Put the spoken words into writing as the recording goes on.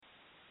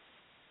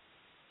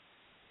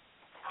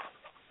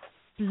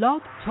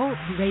Blog Talk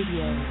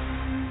Radio.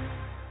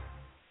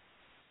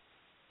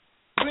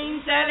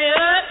 Bring Sally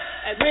up,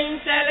 and bring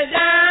Sally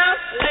down.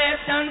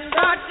 Left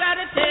unscotch,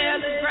 gotta tell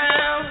the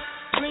ground.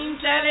 Bring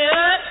Sally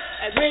up,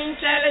 and bring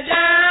Sally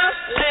down.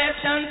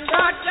 Left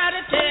unscotch,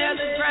 gotta tell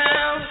the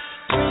ground.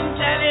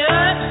 Bring Sally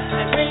up,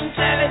 and bring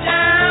Sally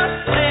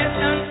down. Left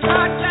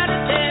unscotch,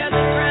 gotta tell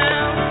the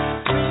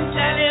ground. Bring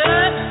Sally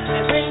up,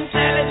 and bring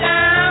Sally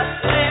down.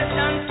 Left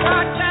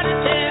unscotch, gotta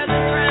tell the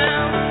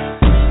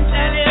ground. Bring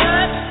Sally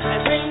up,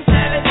 and bring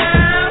Sally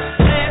down.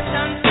 Left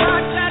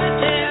unscotch,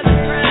 gotta tell the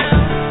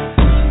ground.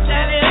 Bring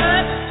Sally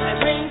up, and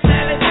bring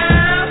Sally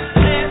down.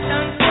 Left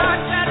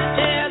unscotch, gotta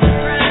tell the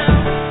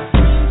ground.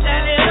 Bring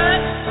Sally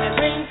up, and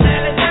bring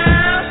Sally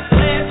down.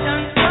 Left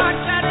unscotch,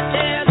 gotta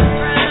tell the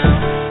ground.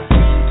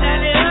 Bring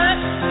Sally up,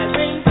 and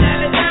bring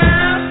Sally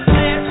down.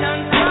 Left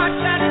unscotch,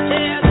 gotta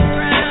tell the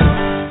ground.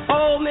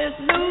 Oh, Miss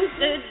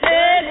Lucy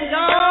dead and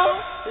gone,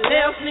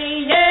 left me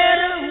here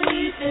to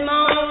weep and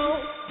moan.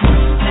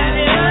 Bring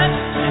Sally up,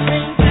 and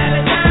bring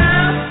Sally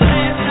down.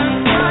 Left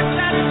unscotch,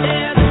 gotta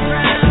tell the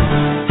ground.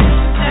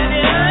 Bring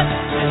Sally up,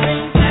 and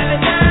bring Sally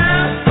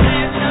down.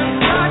 Left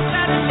unscotch,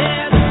 gotta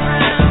tell the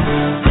ground.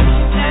 Bring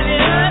Sally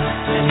up,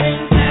 and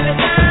bring Sally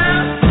down.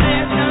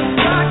 Left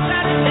unscotch,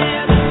 gotta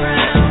tell the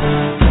ground.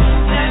 Bring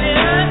Sally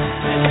up,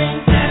 and bring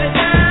Sally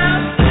down.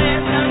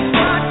 Left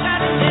unscotch,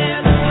 gotta tell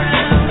the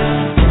ground.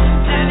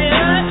 Sally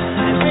up,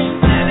 and bring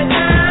Sally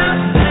down.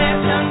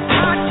 Left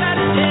unscotch,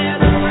 gotta tell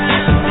the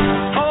ground.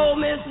 Oh,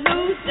 Miss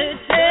Lucy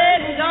dead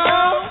and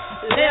gone,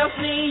 left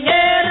me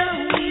here to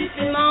weep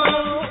and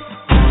moan.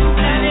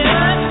 Sally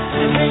up,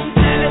 and bring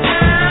Sally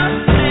down.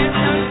 Left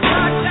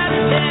unscotch, gotta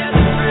tell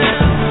the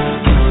ground.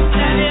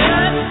 Sally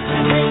up,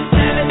 and bring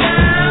Sally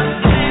down.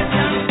 Left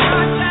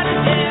unscotch, gotta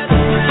tell the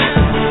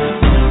ground.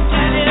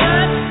 Sally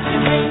up,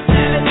 and bring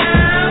Sally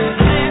down.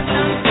 Left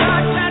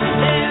unscotch, gotta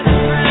tell the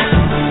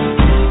ground.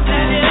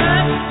 Sally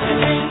up, and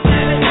bring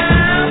Sally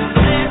down.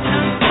 Left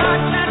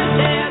unscotch, gotta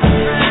tell the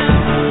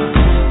ground.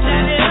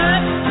 Sally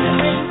up, and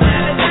bring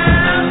Sally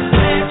down.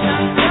 Left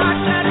unscotch,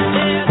 gotta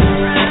tell the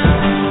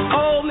ground.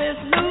 Oh, Miss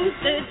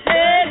Lucy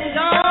dead and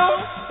gone,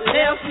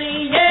 left me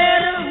here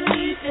to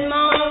weep and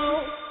moan.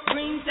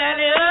 Bring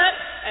Sally up,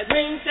 and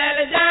bring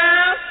Sally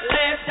down.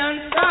 Left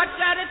unscotch,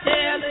 gotta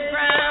tell the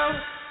ground.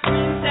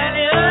 Bring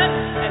Sally up, and bring Sally down. Left unscotch, gotta tell the ground. Sally up,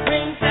 and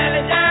bring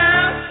Sally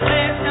down.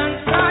 Left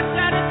unscotch,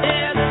 gotta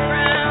tell the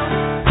ground.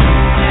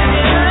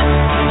 Sally up,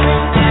 and bring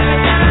Sally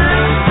down.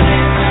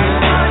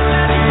 Left unscotch, gotta tell the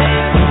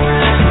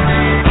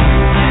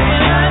ground.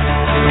 Sally up, and bring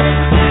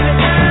Sally down.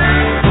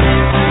 Left unscotch, gotta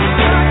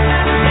tell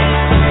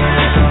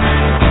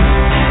the ground.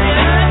 Sally up,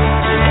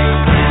 and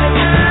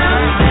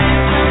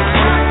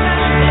bring Sally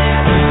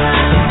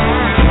down.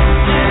 Left unscotch,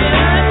 gotta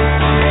tell the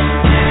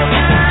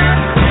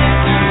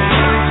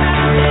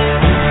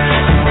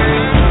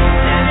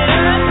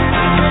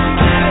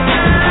ground.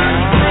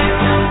 Sally up, and bring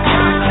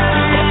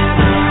Sally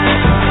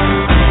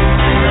down. Left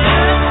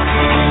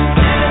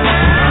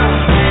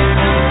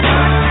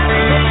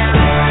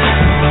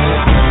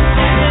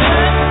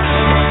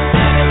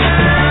unscotch,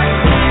 gotta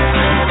tell the ground. Sally up, and bring Sally down. Left unscotch, gotta tell the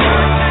ground. Sally up,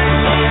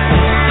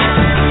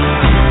 and bring Sally down. Left unscotch, gotta tell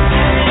the ground.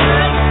 Sally up,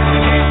 and bring Sally down. Left unscotch, gotta tell the ground. Sally up, and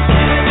bring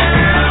Sally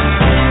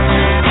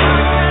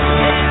down. Left unscotch, gotta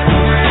tell the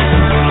ground.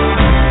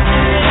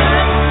 Sally up, and bring Sally down.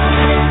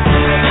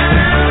 Left unscotch, gotta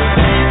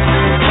tell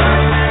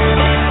the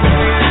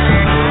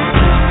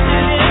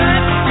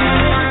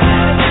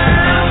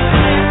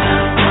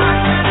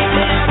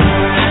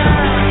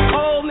ground.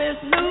 Oh, Miss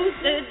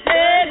Lucy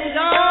dead and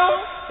gone,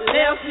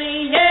 left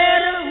me here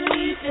to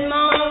weep and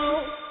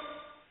moan.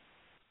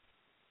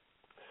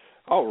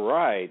 All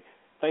right.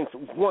 Thanks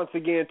once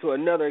again to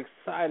another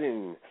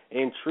exciting,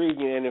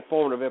 intriguing, and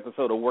informative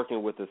episode of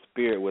Working with the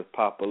Spirit with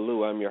Papa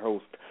Lou. I'm your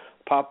host,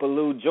 Papa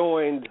Lou,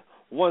 joined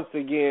once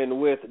again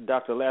with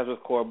Dr. Lazarus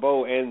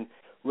Corbeau, and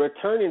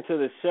returning to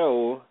the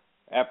show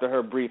after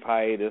her brief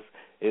hiatus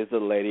is the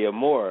Lady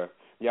Amora.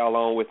 Y'all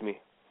on with me?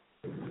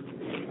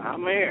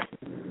 I'm here.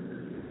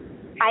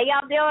 How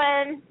y'all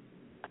doing?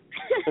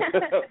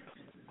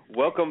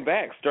 Welcome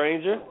back,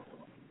 stranger.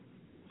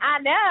 I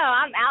know.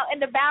 I'm out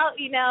and about,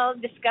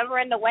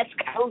 discovering the West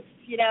Coast,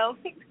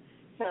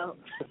 So.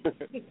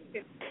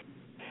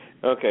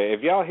 Okay,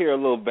 if y'all hear a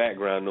little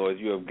background noise,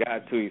 you have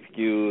got to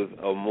excuse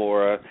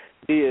Amora.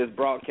 She is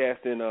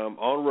broadcasting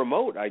on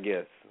remote, I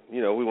guess.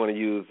 We want to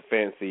use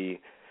fancy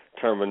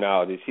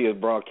terminology. She is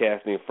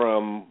broadcasting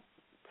from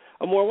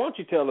Amora. Why don't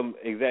you tell them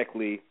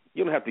exactly?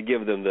 You don't have to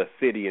give them the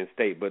city and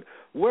state, but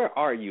where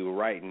are you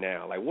right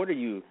now? Like, what are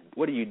you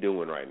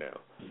doing right now?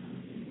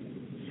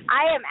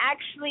 I am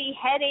actually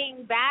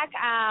heading back.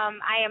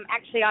 I am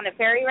actually on a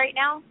ferry right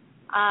now.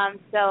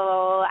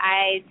 So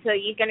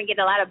you're going to get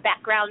a lot of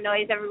background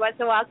noise every once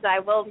in a while, so I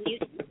will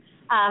mute.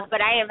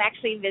 But I am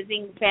actually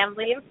visiting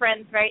family and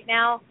friends right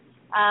now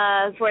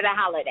for the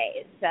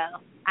holidays. So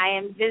I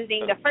am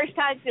visiting the first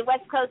time to the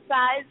West Coast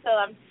side, so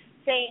I'm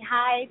saying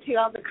hi to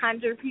all the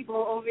conjure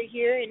people over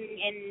here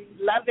and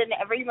loving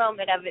every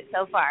moment of it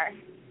so far.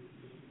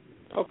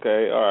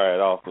 Okay, all right,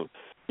 awesome.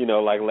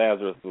 Like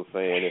Lazarus was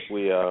saying, if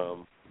we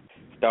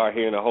start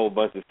hearing a whole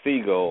bunch of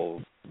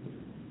seagulls,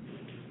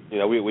 You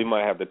know, we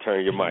might have to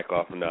turn your mic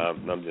off now.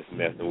 I'm just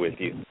messing with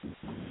you.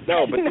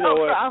 No, but you no know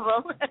what?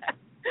 problem.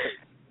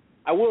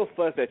 I will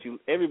fuss at you,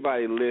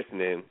 everybody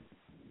listening.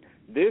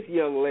 This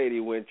young lady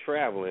went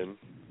traveling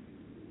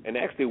and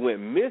actually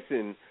went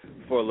missing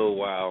for a little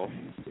while,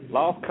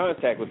 lost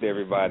contact with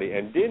everybody,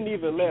 and didn't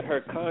even let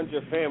her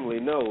conjure family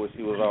know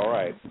she was all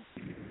right.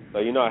 So,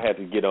 you know, I had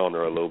to get on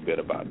her a little bit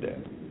about that.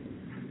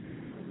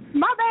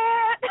 My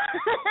bad.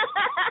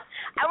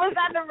 I was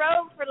on the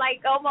road for like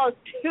almost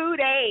 2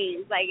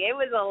 days. Like, it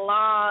was a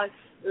long,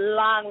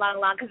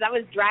 because I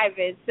was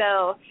driving.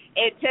 So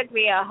it took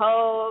me a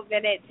whole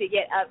minute to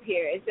get up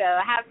here. So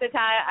half the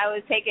time I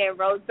was taking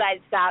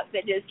roadside stops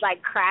and just,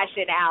 like,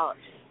 crashing out.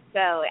 So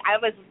I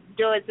was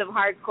doing some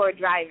hardcore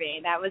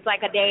driving. That was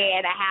like a day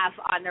and a half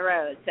on the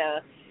road.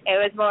 So it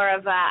was more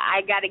of a,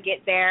 I got to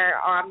get there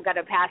or I'm going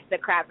to pass the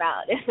crap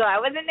out. So I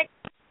was in the...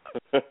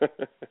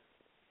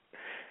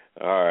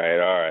 All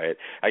right.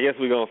 I guess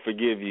we're going to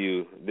forgive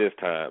you this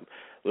time.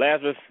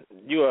 Lazarus,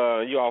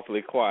 you're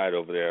awfully quiet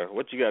over there.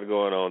 What you got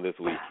going on this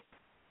week?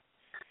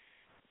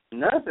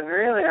 Nothing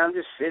really. I'm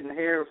just sitting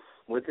here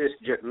with this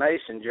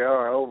mason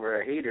jar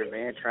over a heater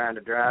vent trying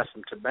to dry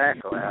some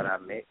tobacco out I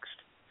mixed.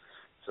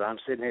 So I'm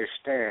sitting here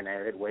staring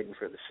at it, waiting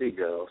for the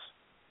seagulls.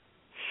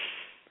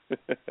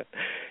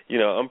 You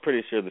know, I'm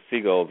pretty sure the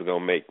seagulls are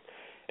going to make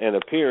an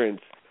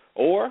appearance,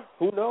 or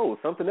who knows,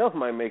 something else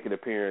might make an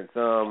appearance.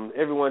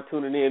 Everyone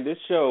tuning in, this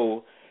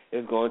show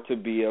is going to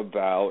be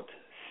about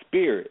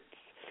spirits.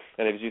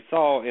 And as you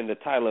saw in the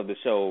title of the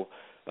show,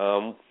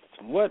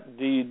 what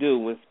do you do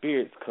when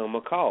spirits come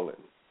a-calling?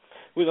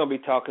 We're going to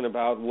be talking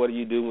about what do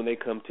you do when they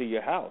come to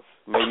your house.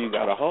 Maybe you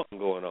got a haunting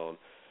going on.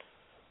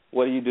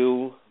 What do you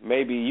do?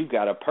 Maybe you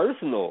got a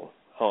personal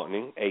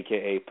haunting,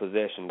 a.k.a.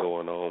 possession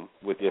going on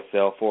with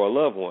yourself or a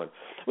loved one.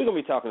 We're going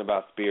to be talking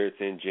about spirits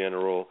in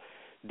general,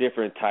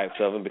 different types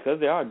of them, because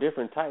there are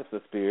different types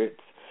of spirits.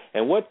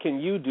 And what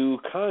can you do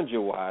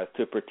conjure-wise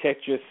to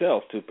protect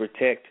yourself, to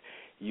protect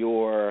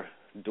your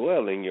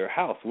dwelling, your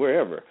house,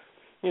 wherever?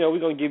 You know, we're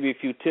going to give you a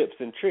few tips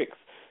and tricks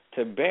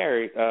to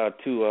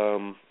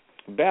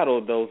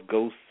battle those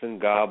ghosts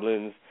and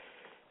goblins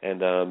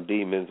and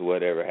demons,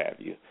 whatever have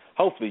you.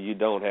 Hopefully you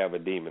don't have a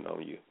demon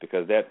on you,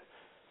 because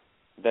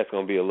that's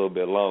going to be a little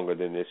bit longer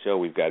than this show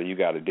we've got. You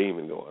got a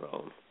demon going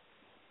on.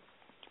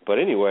 But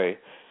anyway,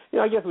 you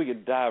know, I guess we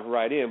could dive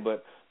right in.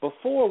 But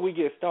before we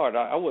get started,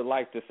 I would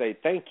like to say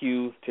thank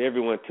you to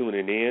everyone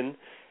tuning in.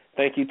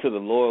 Thank you to the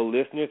loyal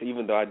listeners,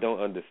 even though I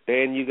don't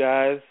understand you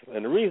guys.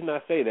 And the reason I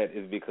say that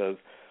is because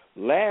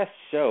last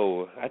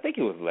show, I think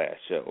it was last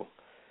show,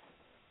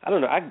 I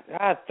don't know,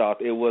 I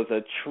thought it was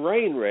a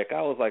train wreck.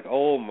 I was like,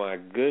 oh, my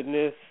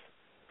goodness.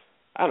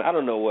 I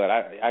don't know what.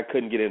 I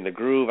couldn't get in the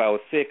groove. I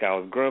was sick. I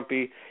was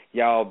grumpy.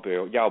 Y'all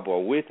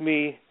bore with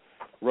me,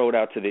 rode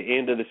out to the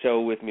end of the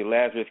show with me.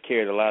 Lazarus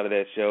carried a lot of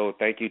that show.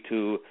 Thank you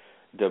to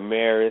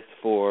Damaris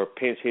for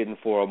pinch hitting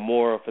for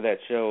Amora for that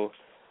show.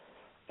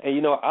 And,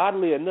 you know,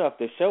 oddly enough,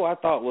 the show I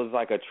thought was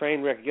like a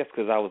train wreck, I guess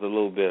because I was a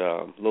little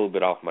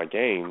bit off my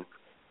game.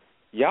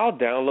 Y'all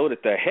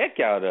downloaded the heck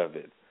out of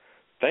it.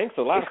 Thanks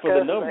a lot for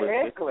the numbers.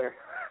 The heckler.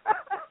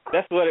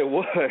 That's what it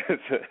was.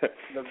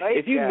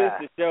 If you guy. missed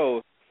the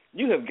show,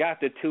 you have got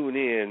to tune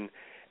in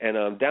and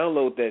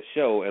download that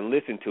show and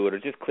listen to it, or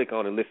just click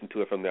on and listen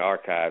to it from the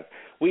archives.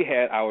 We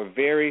had our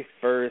very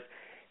first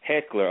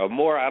heckler.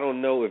 Amora, I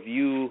don't know if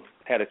you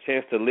had a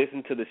chance to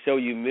listen to the show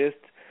you missed,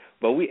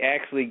 but we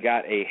actually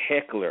got a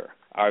heckler,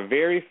 our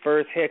very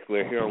first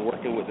heckler here on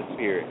Working with the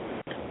Spirit.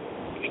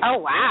 Oh,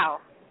 wow.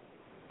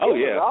 Oh, it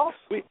yeah. Was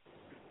awesome.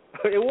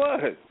 It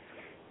was.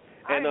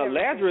 And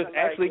Lazarus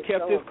actually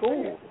kept his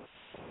cool.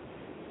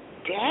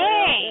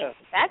 Dang.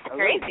 That's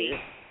crazy.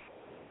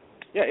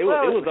 Yeah, it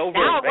was over.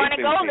 Now I want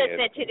to go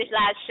listen to this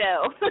last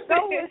show.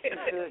 Go listen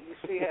to it. You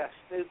see how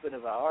stupid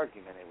of an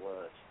argument it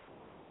was.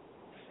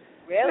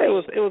 Really?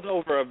 It was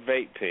over a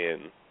vape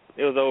pen.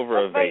 It was over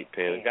a vape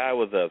pen. The guy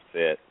was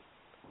upset.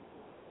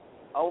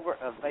 Over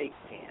a vape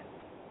pen.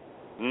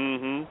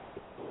 Mm-hmm.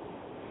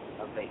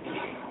 A vape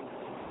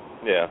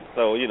pen. Yeah.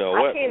 So you know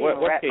what can you do? I can't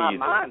even wrap my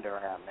mind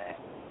around that.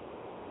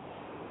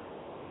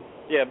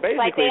 Yeah, basically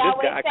like they this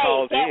always guy say,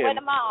 called can't in. win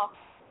them all.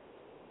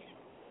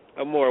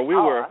 Amor,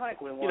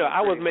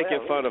 I was making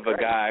fun of a great.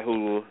 guy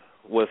who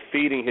was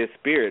feeding his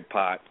spirit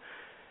pot,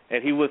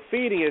 and he was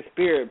feeding his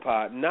spirit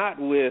pot not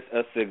with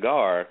a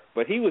cigar,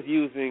 but he was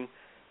using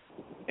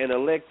an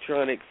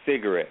electronic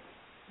cigarette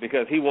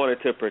because he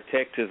wanted to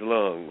protect his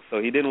lungs. So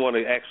he didn't want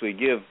to actually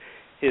give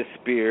his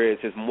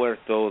spirits, his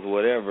muertos,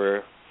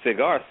 whatever,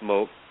 cigar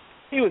smoke.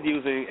 He was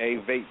using a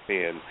vape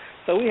pen.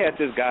 So we had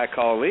this guy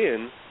call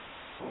in,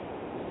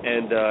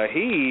 and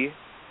he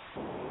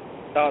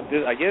thought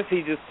this, I guess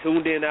he just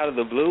tuned in out of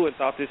the blue and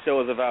thought this show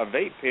was about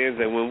vape pens,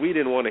 and when we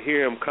didn't want to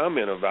hear him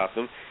comment about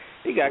them,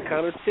 he got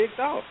kind of ticked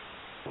off.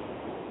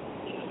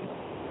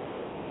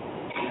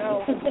 You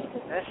know,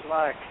 that's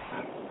like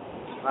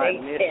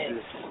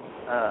Mrs.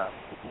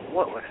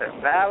 What was her?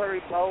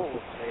 Valerie Bowles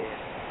said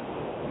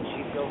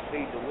she'd go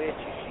feed the witches.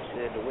 She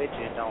said the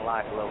witches don't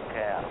like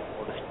locale.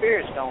 Well, the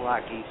spirits don't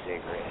like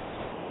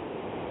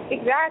e-cigarettes.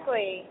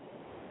 Exactly.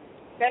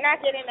 They're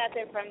not getting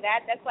nothing from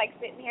that. That's like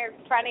sitting here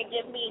trying to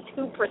give me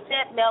 2%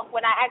 milk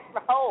when I ask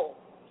for whole.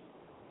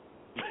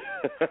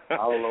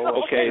 Oh,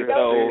 Lord. Okay,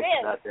 so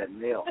not that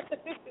milk.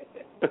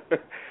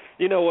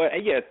 You know what?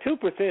 Yeah,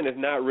 2% is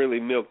not really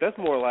milk. That's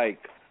more like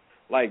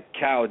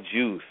cow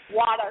juice.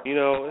 Water. You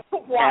know?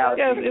 Water.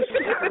 Yeah,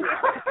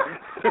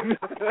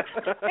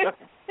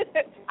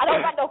 I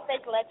don't got no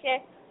fake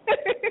leche.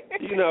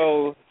 You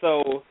know,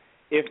 so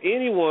if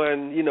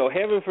anyone, you know,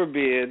 heaven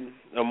forbid,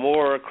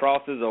 Amora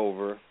crosses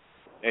over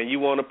and you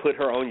want to put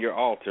her on your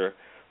altar,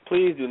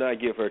 please do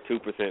not give her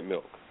 2%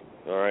 milk.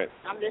 All right?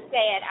 I'm just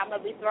saying, I'm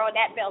going to be throwing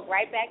that milk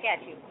right back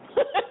at you.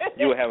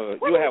 You will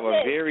have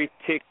a very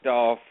ticked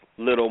off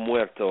little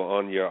muerto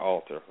on your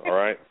altar, all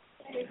right?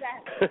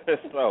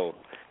 Exactly. So,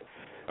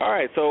 all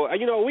right, so,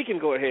 you know, we can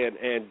go ahead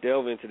and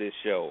delve into this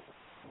show,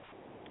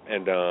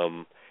 and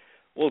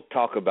we'll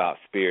talk about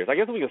spirits. I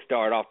guess we can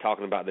start off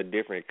talking about the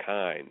different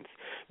kinds,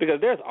 because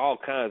there's all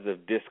kinds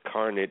of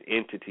discarnate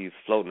entities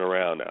floating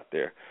around out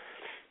there.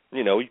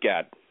 You know, you've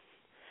got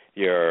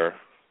your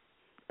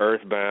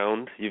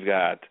earthbound, you've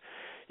got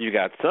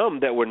some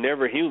that were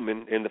never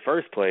human in the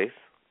first place.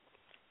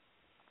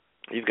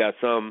 You've got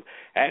some,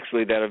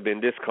 actually, that have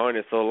been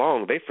discarnate so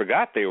long, they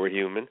forgot they were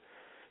human,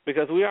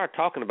 because we are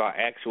talking about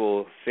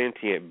actual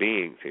sentient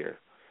beings here.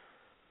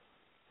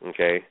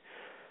 Okay?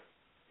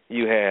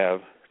 You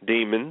have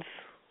demons.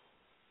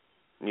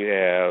 You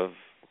have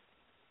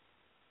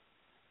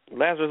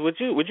Lazarus.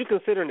 Would you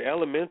consider an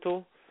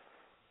elemental?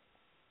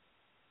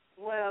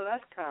 Well,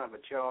 that's kind of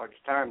a charged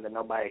term that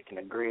nobody can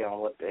agree on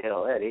what the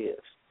hell that is.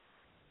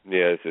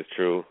 Yeah, this is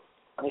true.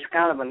 It's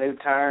kind of a new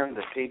term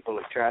that people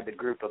have tried to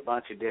group a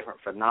bunch of different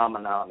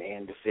phenomena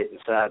in to fit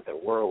inside their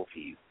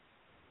worldview,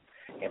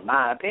 in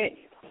my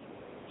opinion.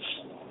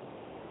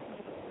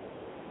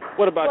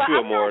 What about you,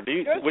 Amora?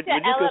 Would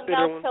you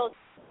consider one?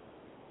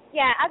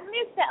 Yeah, I'm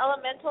used to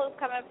elementals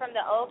coming from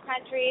the old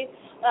countries.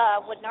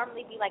 Would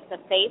normally be like the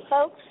fae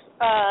folks,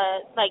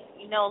 like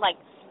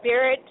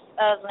spirits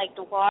of like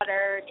the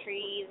water,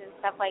 trees, and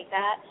stuff like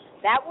that.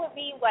 That would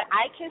be what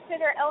I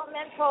consider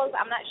elementals.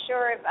 I'm not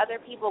sure if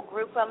other people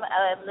group them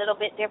a little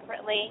bit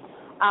differently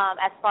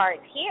as far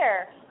as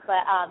here,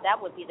 but that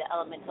would be the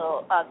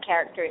elemental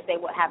characters.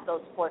 They would have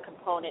those 4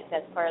 components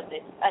as far as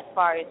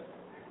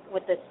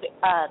with the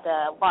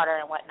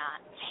water and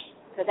whatnot.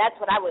 So that's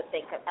what I would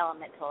think of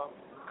elemental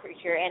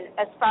creature. And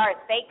as far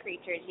as fake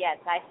creatures, yes,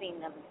 I've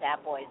seen them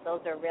bad boys. Those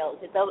are real.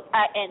 Those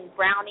and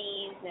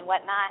brownies and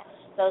whatnot.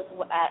 Those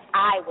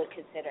I would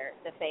consider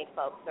the fake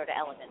folks or the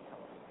elementals.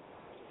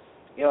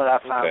 You know what I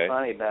find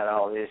funny about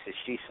all this is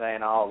she's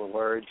saying all the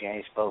words you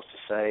ain't supposed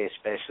to say,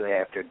 especially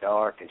after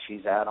dark, and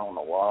she's out on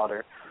the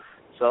water.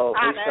 So if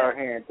we start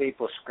hearing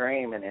people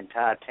screaming and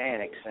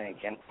Titanic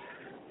sinking,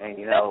 and,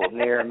 you know,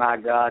 near my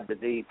God to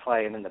thee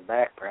playing in the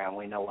background,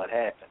 we know what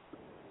happened.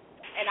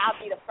 And I'll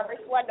be the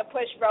first one to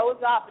push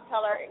Rose off and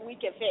tell her we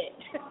can fit.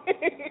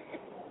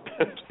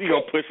 You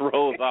gonna push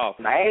Rose off?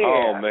 Man.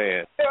 Oh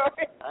man,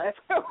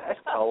 that's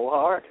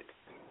cold-hearted.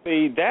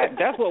 See,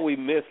 that's what we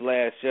missed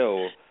last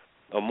show.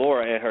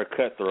 Amora and her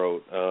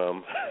cutthroat.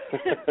 I'm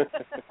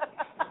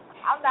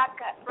not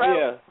cutthroat.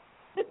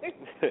 Yeah.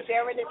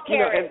 Sharing his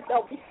carrots.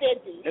 Don't be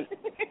stingy.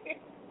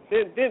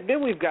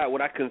 Then we've got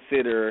what I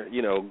consider,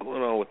 you know,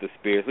 going on with the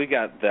spirits. We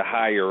got the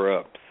higher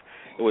ups,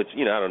 which,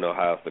 you know, I don't know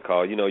how else to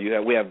call it. You know,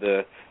 we have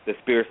the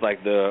spirits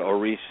like the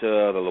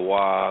Orisha, the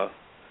Loa.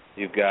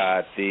 You've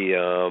got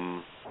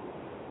the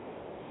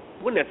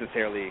wouldn't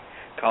necessarily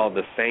call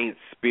the saint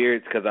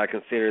spirits because I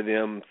consider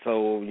them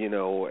so, you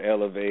know,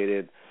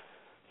 elevated.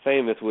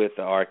 Same as with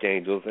the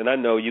archangels. And I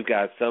know you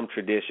got some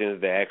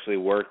traditions that actually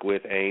work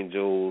with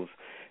angels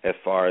as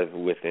far as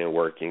within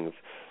workings,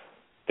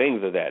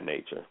 things of that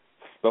nature.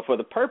 But for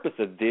the purpose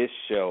of this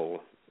show,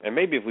 and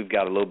maybe if we've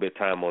got a little bit of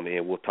time on the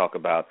end, we'll talk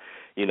about,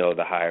 you know,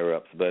 the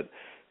higher-ups. But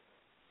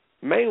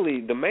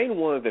mainly, the main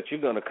ones that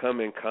you're going to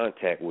come in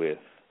contact with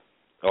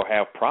or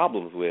have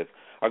problems with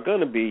are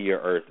going to be your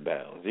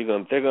earthbounds.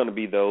 They're going to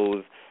be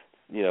those,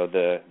 you know,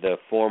 the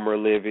former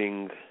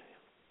living.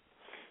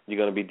 You're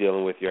going to be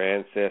dealing with your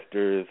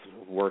ancestors,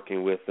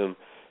 working with them.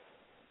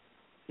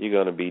 You're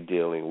going to be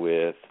dealing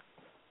with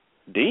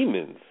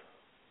demons,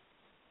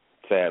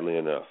 sadly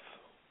enough.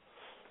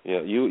 You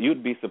know,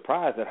 you'd be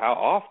surprised at how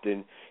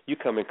often you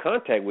come in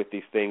contact with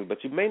these things,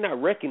 but you may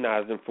not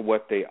recognize them for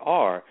what they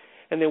are.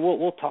 And then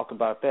we'll talk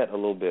about that a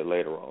little bit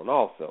later on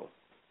also.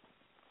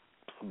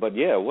 But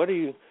yeah, what do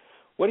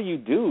you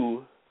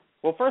do?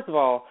 Well, first of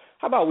all,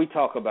 how about we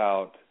talk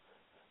about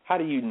how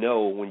do you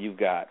know when you've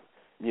got,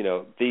 you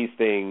know, these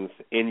things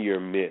in your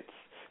midst?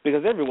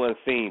 Because everyone's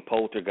seen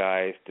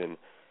poltergeist and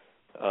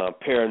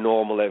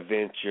paranormal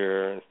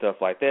adventure and stuff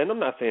like that. And I'm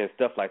not saying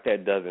stuff like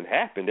that doesn't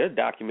happen. There's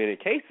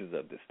documented cases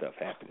of this stuff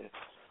happening.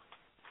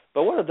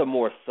 But what are the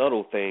more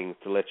subtle things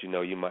to let you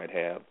know you might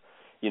have,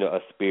 you know, a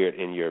spirit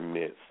in your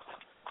midst?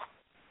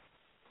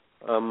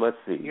 Let's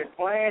see. Your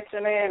plants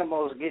and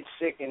animals get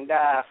sick and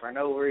die for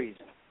no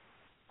reason.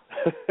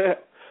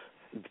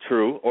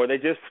 True. Or they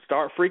just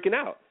start freaking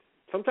out.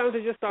 Sometimes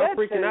they just start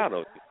freaking out on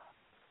you.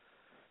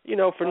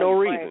 for no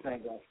reason. Plants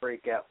ain't gonna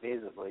freak out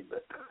visibly,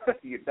 but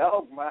your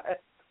dog might.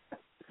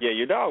 Yeah,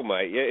 your dog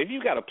might. Yeah, if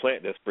you got a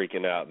plant that's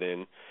freaking out,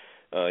 then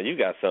you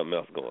got something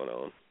else going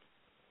on.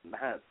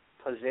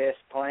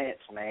 Possessed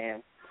plants,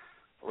 man.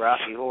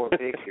 Rocky Horror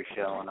Picture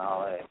Show and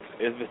all that.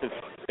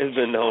 It's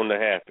been known to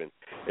happen.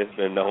 It's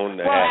been known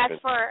to happen.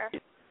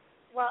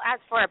 As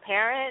for a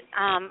parent,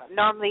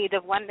 normally the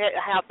one that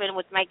happened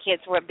with my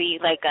kids would be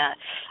like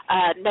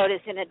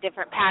noticing a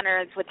different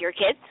patterns with your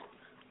kids.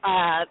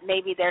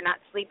 Maybe they're not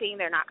sleeping,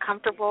 they're not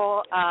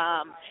comfortable.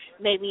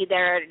 Maybe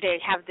they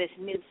have this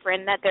new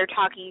friend that they're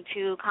talking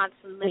to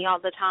constantly all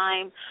the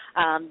time.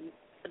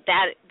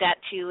 That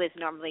too is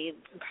normally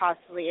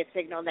possibly a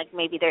signal that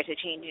maybe there's a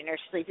change in their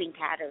sleeping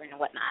pattern and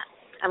whatnot.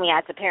 I mean,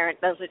 as a parent,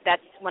 that's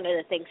one of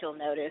the things you'll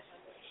notice.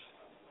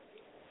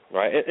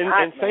 Right,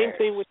 and same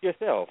thing with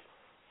yourself.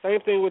 Same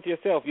thing with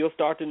yourself. You'll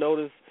start to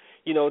notice,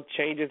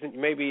 changes in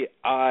maybe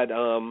odd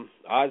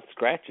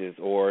scratches,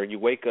 or you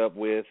wake up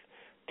with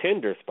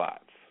tender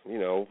spots,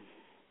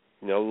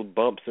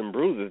 bumps and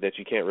bruises that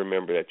you can't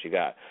remember that you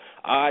got,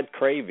 odd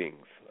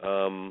cravings,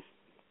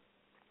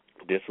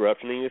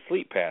 disruption in your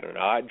sleep pattern,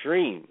 odd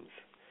dreams,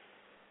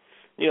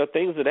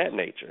 things of that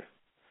nature.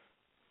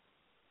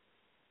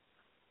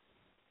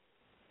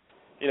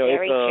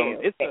 Very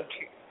true. It's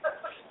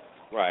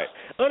right.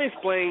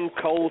 Unexplained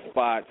cold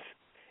spots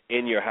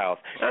in your house.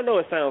 I know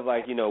it sounds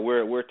like,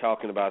 we're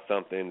talking about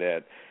something that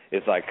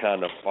is like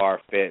kind of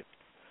far-fetched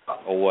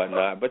or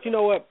whatnot, but you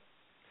know what?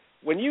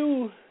 When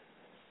you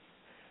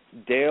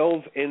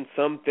delve in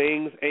some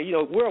things,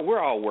 and we're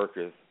all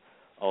workers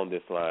on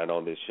this line,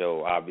 on this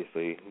show,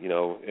 obviously.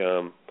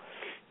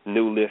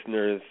 New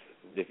listeners,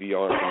 if you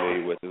aren't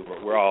familiar with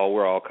it, we're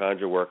all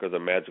conjure workers or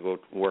magical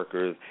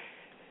workers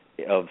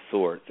of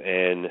sorts,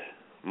 and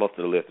most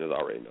of the listeners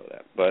already know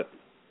that. But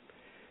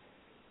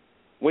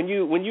when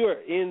you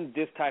are in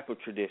this type of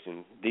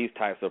tradition, these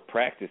types of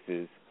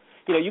practices,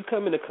 you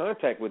come into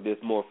contact with this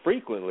more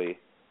frequently.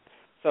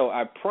 So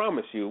I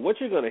promise you, what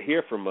you're going to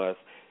hear from us,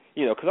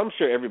 because I'm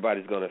sure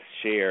everybody's going to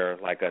share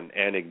like an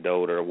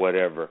anecdote or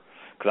whatever,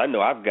 because I know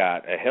I've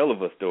got a hell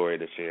of a story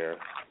to share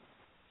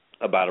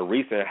about a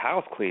recent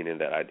house cleaning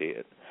that I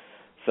did.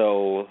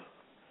 So,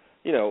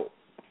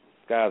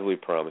 guys, we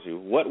promise you,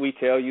 what we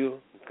tell you,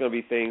 it's going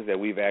to be things that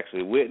we've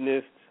actually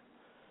witnessed,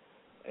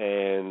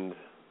 and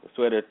I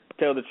swear to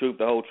tell the truth,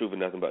 the whole truth, and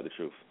nothing but the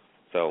truth.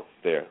 So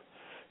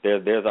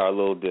there's our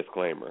little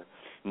disclaimer.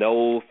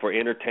 No, for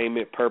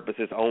entertainment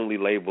purposes only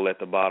label at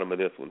the bottom of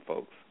this one,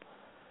 folks.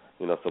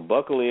 So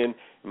buckle in.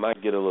 It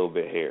might get a little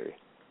bit hairy.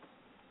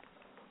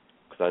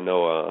 Because I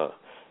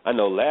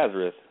know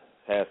Lazarus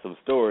has some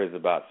stories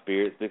about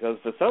spirits, because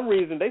for some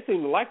reason they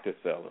seem to like this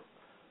fella.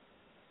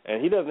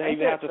 And he doesn't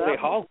even have to say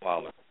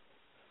hogwaller.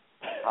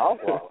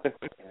 Hogwaller.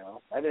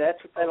 Maybe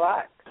that's what they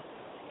like.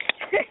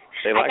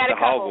 They like the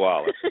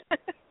hogwaller.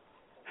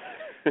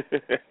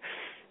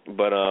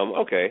 But,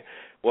 okay.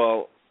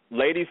 Well,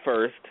 ladies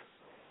first.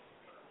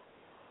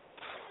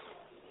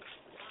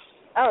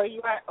 Oh,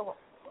 you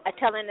are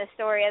telling the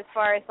story as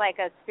far as like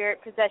a spirit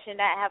possession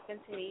that happened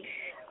to me.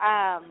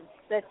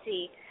 Let's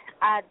see.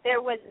 There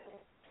was,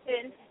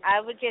 I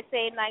would just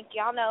say, like,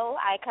 y'all know,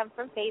 I come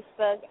from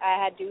Facebook.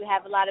 I do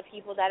have a lot of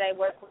people that I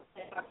work with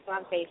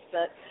on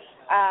Facebook.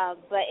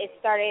 But it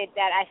started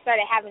that I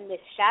started having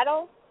this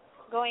shadow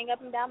going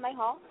up and down my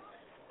hall.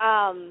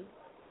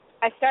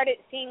 I started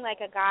seeing like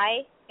a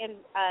guy in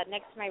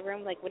next to my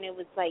room, like when it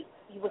was like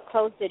you would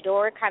close the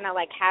door, kind of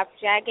like half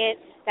jagged,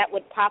 that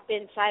would pop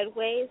in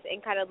sideways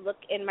and kind of look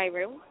in my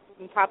room,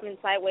 and pop in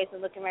sideways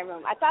and look in my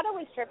room. I thought I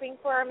was tripping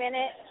for a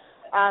minute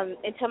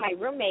until my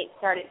roommate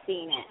started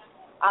seeing it,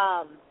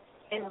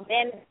 and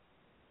then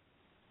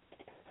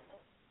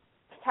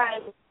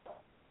time.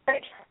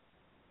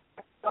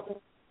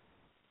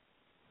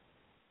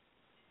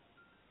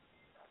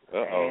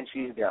 And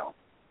she's gone.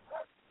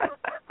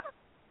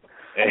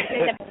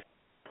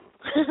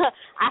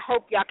 I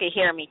hope y'all can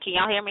hear me. Can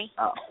y'all hear me?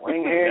 Oh, we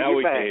can hear now you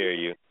we back. can hear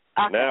you.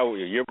 Okay. Now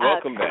you're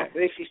welcome back. I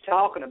think she's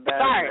talking about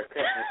Sorry. it,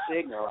 cutting the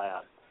signal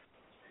out.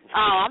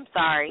 Oh, I'm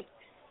sorry.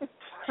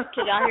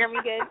 Can y'all hear me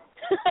good?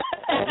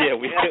 Yeah,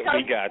 we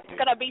got you. It's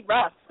gonna be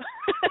rough.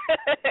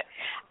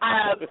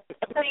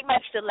 Pretty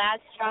much the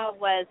last straw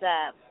was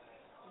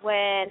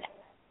when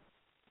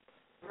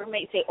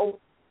roommate say, "Oh,"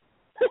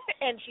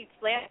 and she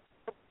slammed.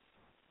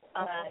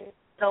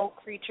 No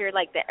creature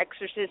like the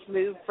Exorcist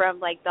moved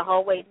from like the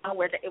hallway down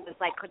where it was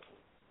like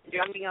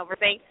jumping over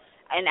things.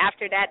 And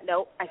after that,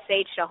 nope, I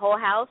saged the whole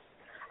house.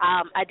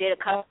 I did a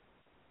couple.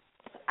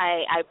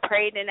 I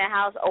prayed in the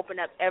house,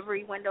 opened up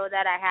every window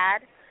that I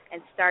had,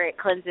 and started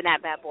cleansing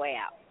that bad boy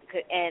out.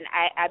 And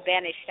I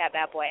banished that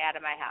bad boy out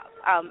of my house.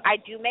 I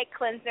do make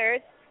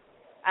cleansers,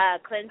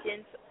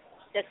 cleansings,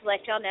 just to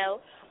let y'all know.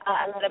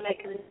 A lot of my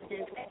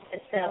cleansings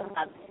consist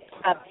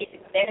of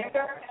basic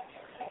vinegar.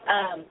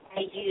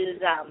 I use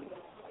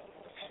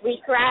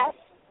sweetgrass.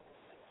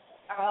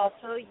 I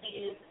also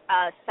use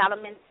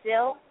Solomon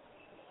Seal.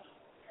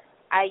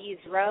 I use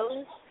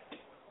rose.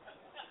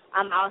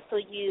 I also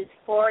use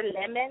 4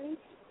 lemons.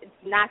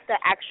 It's not the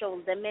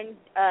actual lemon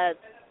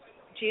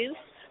juice,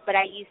 but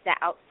I use the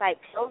outside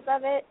peels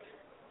of it.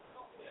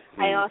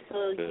 I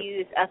also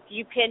use a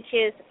few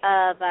pinches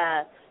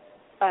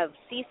of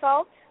sea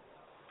salt.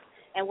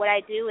 And what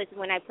I do is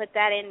when I put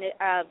that in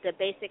the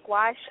basic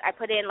wash, I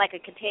put it in like a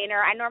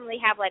container. I normally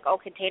have like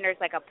old containers,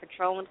 like a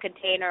Patron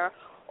container,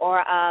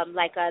 or I'm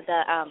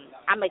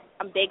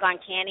big on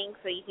canning,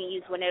 so you can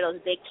use one of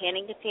those big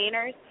canning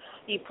containers.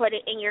 You put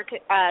it in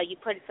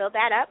fill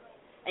that up,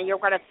 and you're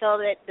going to fill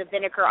the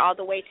vinegar all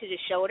the way to the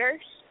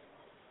shoulders.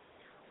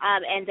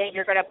 And then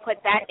you're going to put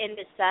that in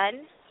the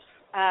sun.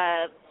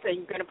 So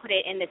you're going to put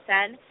it in the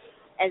sun.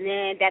 And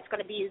then that's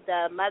going to be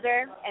the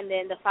mother, and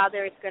then the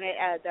father is going to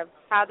the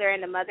father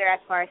and the mother as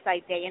far as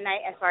like day and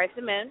night, as far as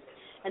the moon.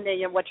 And then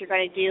what you're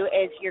going to do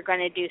is you're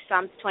going to do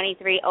Psalms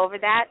 23 over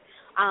that.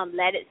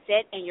 Let it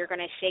sit, and you're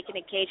going to shake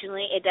it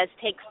occasionally. It does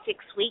take 6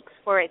 weeks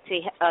for it to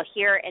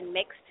hear and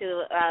mix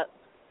to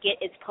get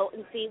its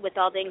potency with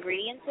all the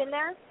ingredients in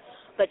there.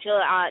 But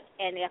you'll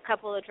and a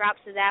couple of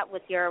drops of that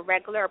with your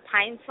regular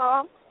pine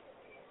salt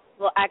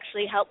will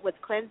actually help with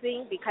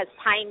cleansing, because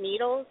pine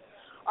needles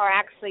are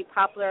actually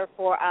popular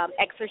for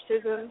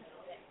exorcism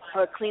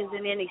or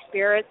cleansing any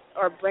spirits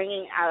or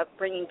bringing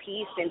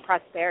peace and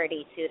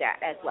prosperity to that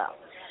as well.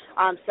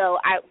 So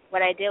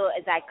what I do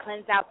is I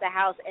cleanse out the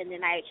house, and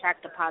then I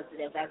attract the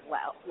positive as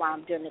well while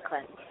I'm doing the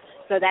cleanse.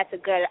 So that's a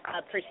good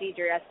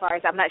procedure as far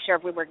as, I'm not sure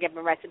if we were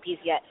given recipes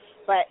yet,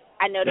 but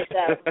I noticed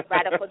a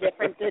radical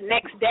difference the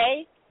next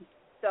day.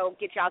 So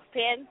get y'all's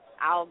pen.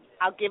 I'll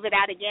give it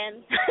out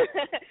again.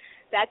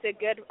 That's a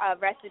good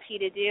recipe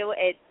to do.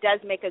 It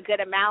does make a good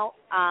amount.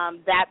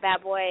 That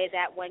bad boy,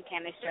 that one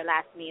canister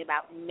lasts me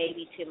about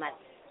maybe 2 months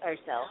or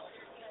so.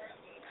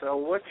 So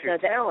what you're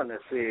telling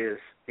us is,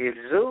 if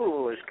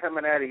Zool is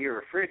coming out of your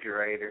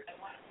refrigerator,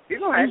 you're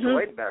going to have to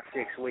wait about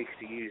 6 weeks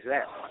to use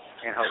that one.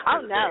 And hope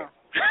oh, no.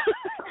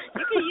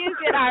 You can use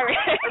it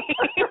already.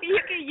 You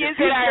can use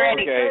it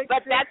already. Okay.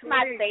 But that's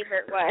my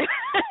favorite one.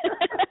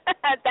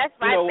 That's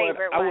my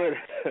favorite one.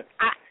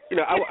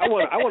 I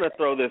want to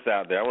throw this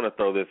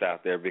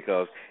out there.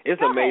 Because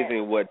it's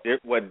amazing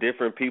what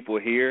different people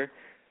hear.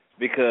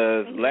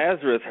 Because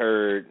Lazarus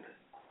heard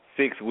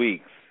 6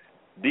 weeks.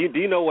 Do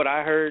you know what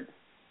I heard?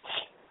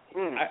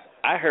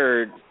 I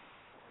heard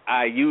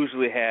I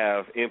usually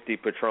have empty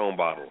Patron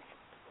bottles.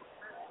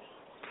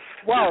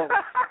 Whoa!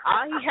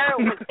 All he heard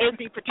was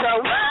empty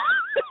Patron.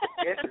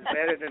 This is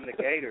better than the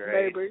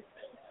Gatorade. Maybe.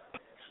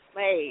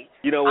 Wait.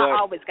 You know what? I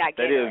always got Gatorade.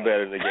 That is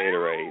better than the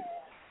Gatorade.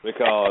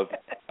 Because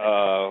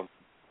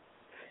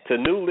to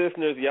new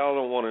listeners, y'all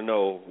don't want to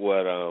know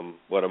what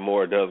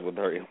Amora does with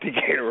her empty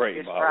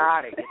Gatorade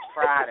bottle. It's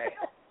Friday.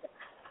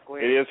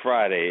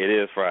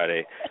 It is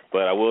Friday.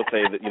 But I will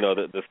say that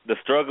the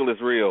struggle is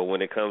real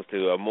when it comes to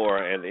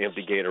Amora and the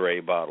empty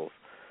Gatorade bottles.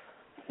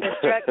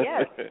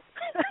 Yes.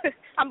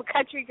 I'm a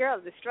country girl.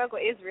 The struggle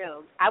is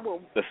real. I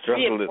will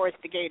reinforce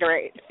the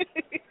Gatorade.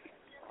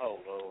 Oh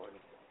Lord.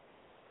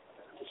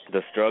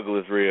 The struggle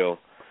is real.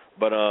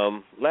 But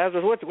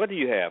Lazarus, what do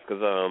you have?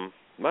 Because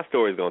my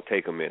story is going to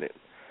take a minute.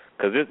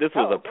 Because this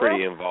was a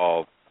pretty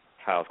involved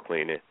house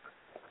cleaning.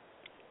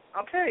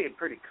 I'll tell you a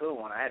pretty cool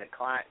one. I had a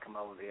client come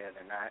over the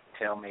other night and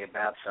tell me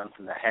about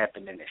something that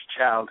happened in his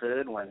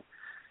childhood when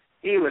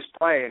he was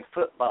playing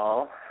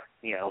football,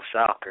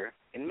 soccer,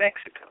 in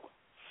Mexico.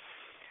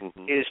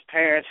 Mm-hmm. His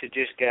parents had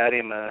just got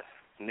him a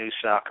new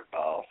soccer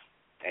ball.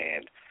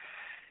 And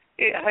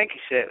I think he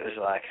said it was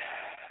like,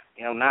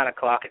 9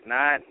 o'clock at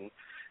night, and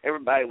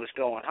everybody was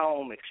going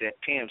home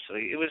except him. So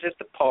it was at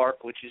the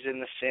park, which is in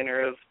the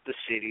center of the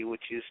city,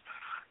 which is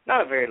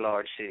not a very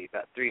large city,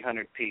 about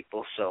 300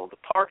 people. So the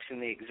park's in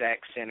the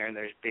exact center, and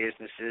there's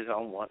businesses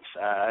on one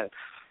side,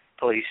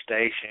 police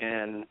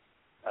station,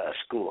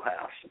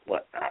 schoolhouse, and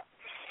whatnot.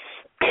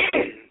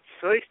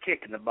 So he's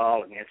kicking the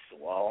ball against the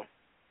wall.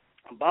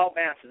 The ball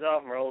bounces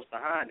off and rolls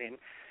behind him,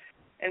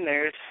 and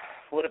there's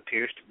what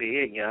appears to be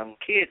a young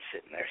kid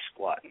sitting there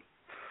squatting.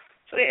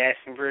 So he asks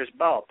him for his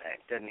ball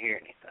back, doesn't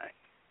hear anything.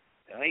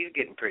 He's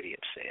getting pretty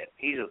upset.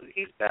 He's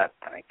about,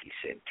 I think he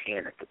said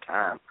 10 at the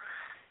time.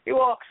 He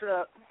walks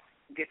up,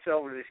 gets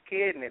over to this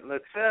kid, and it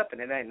looks up,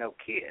 and it ain't no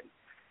kid.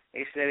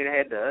 He said it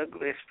had the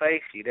ugliest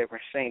face he'd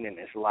ever seen in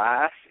his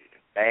life.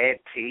 Bad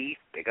teeth,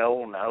 big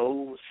old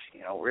nose,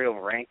 real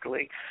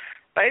wrinkly.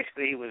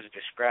 Basically, he was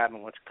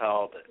describing what's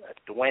called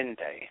a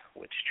duende,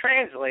 which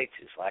translates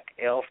as like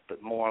elf,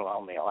 but more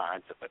along the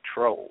lines of a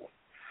troll.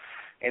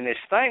 And this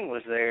thing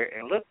was there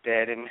and looked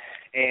at him,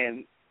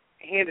 and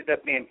he ended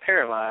up being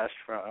paralyzed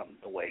from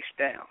the waist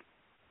down.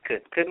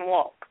 Couldn't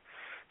walk.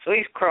 So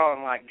he's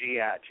crawling like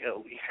G.I.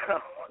 Joe,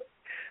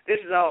 This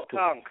is all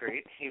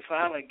concrete. He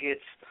finally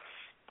gets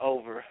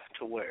over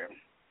to where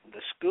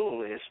the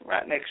school is.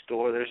 Right next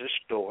door, there's a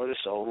store. This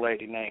old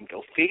lady named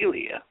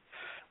Ophelia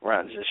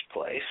runs this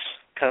place.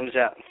 Comes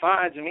out and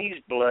finds him.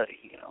 He's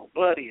bloody,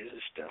 bloody as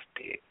a stuffed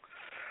pig.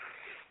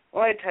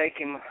 Well, they take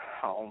him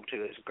home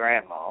to his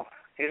grandma.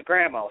 His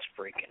grandma's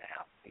freaking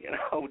out.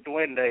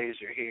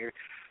 Duendes are here.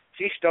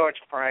 She starts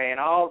praying.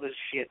 All this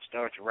shit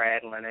starts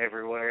rattling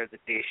everywhere. The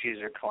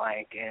dishes are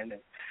clanking.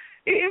 And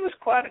it was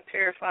quite a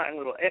terrifying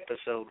little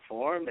episode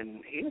for him,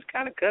 and he was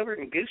kind of covered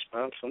in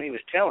goosebumps when he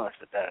was telling us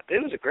about it.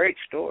 It was a great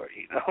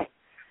story, you know.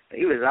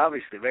 He was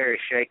obviously very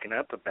shaken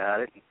up about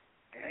it.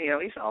 You know,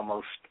 he's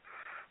almost,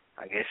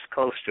 I guess,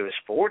 close to his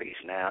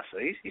 40s now, so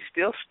he's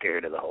still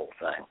scared of the whole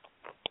thing.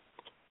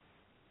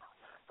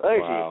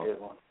 There's a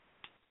good one.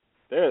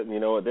 You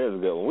know what? There's a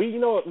good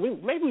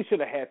one. Maybe we should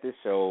have had this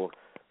show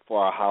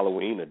for our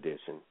Halloween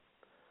edition.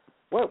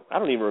 Well, I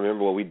don't even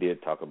remember what we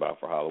did talk about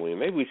for Halloween.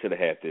 Maybe we should have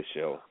had this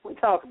show. We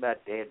talk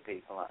about dead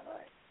people, all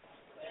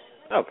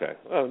right. Okay.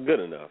 Well, good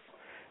enough.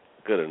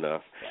 Good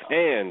enough.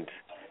 And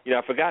you know,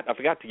 I forgot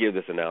to give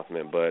this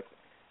announcement, but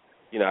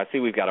you know, I see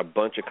we've got a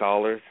bunch of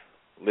callers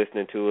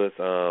listening to us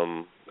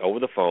over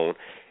the phone.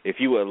 If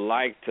you would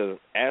like to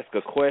ask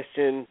a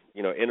question,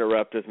 you know,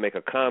 interrupt us, make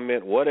a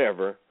comment,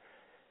 whatever,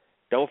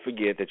 don't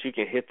forget that you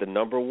can hit the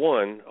number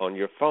 1 on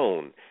your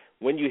phone.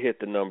 When you hit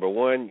the number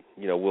 1,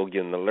 you know, we'll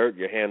get an alert,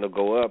 your hand will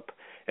go up,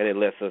 and it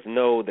lets us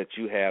know that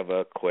you have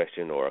a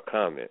question or a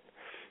comment.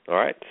 All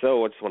right,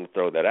 so I just want to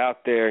throw that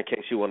out there in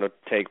case you want to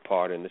take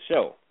part in the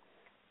show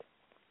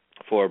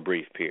for a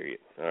brief period.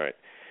 All right,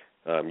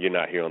 you're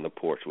not here on the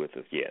porch with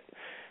us yet.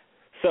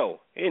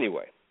 So,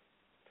 anyway,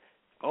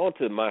 on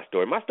to my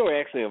story. My story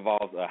actually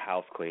involves a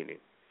house cleaning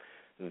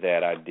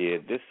that I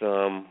did. This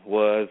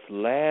was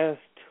last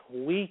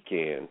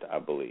weekend, I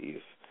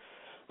believe.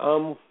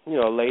 You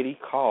know, a lady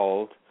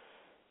called,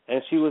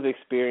 and she was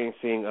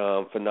experiencing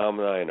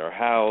phenomena in her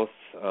house,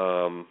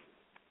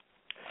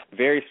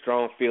 very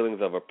strong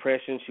feelings of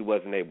oppression. She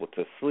wasn't able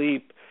to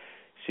sleep.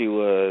 She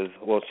was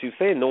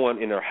saying no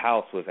one in her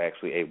house was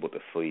actually able to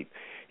sleep.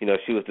 You know,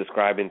 she was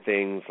describing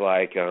things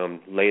like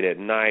late at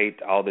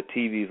night, all the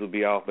TVs would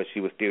be off, but she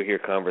would still hear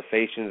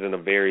conversations in a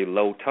very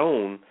low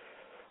tone,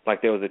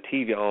 like there was a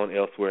TV on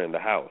elsewhere in the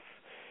house.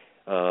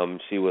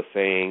 She was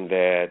saying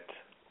that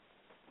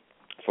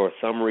for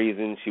some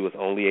reason she was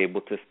only able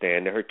to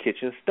stand at her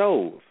kitchen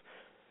stove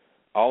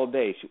all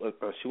day.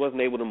 She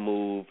wasn't able to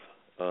move.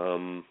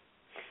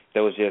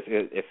 There was just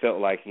it felt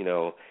like, you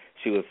know,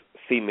 she was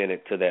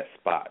cemented to that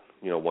spot,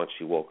 you know, once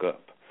she woke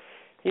up.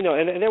 You know,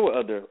 and there were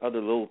other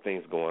little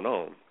things going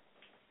on.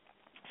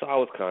 So I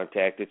was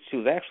contacted. She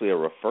was actually a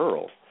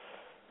referral.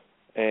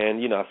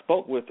 And, you know, I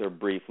spoke with her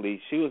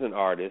briefly. She was an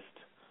artist,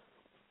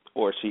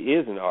 or she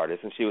is an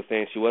artist, and she was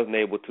saying she wasn't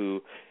able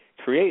to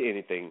create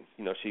anything.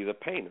 You know, she's a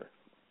painter.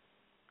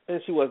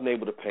 And she wasn't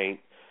able to paint,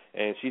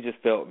 and she just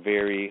felt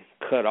very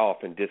cut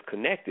off and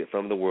disconnected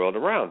from the world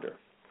around her.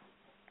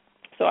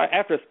 So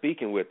after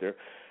speaking with her,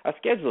 I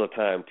scheduled a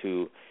time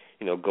to,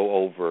 you know, go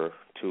over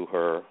to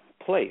her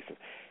place.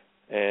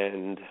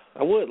 And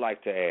I would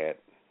like to add,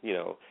 you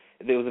know,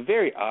 there was a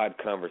very odd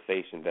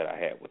conversation that I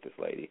had with this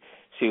lady.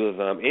 She was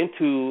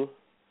into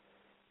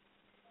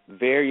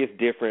various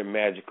different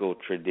magical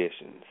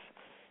traditions.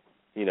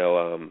 You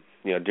know,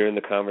 during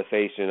the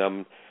conversation,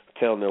 I'm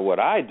telling her what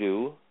I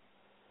do,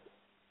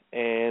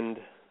 and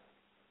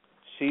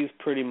she's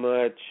pretty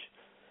much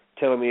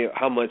telling me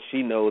how much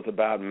she knows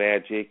about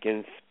magic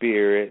and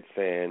spirits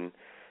and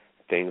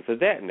things of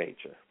that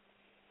nature.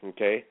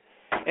 Okay?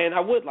 And I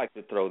would like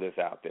to throw this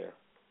out there.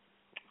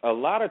 A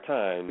lot of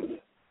times,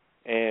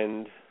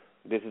 and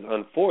this is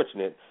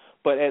unfortunate,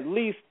 but at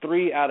least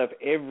 3 out of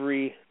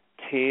every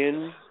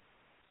 10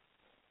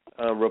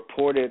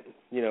 reported,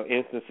 you know,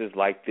 instances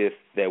like this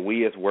that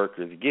we as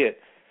workers get,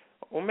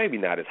 or maybe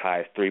not as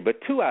high as 3, but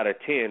 2 out of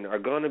 10 are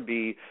going to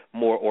be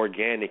more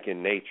organic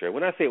in nature.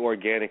 When I say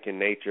organic in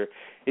nature,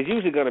 it's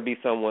usually going to be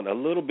someone a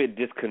little bit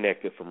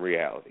disconnected from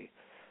reality.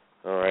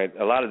 All right,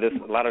 a lot of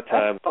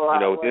times, you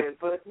know,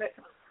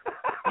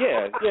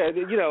 yeah,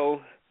 you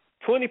know,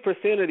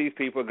 20% of these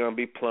people are going to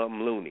be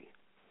plumb loony.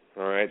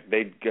 All right,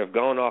 they have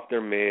gone off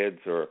their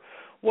meds or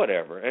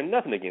whatever, and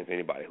nothing against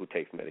anybody who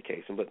takes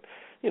medication, but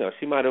you know,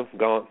 she might have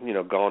gone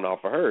off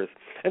of hers,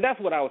 and that's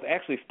what I was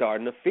actually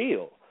starting to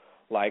feel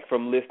like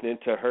from listening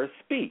to her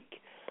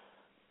speak.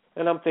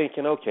 And I'm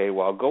thinking, okay,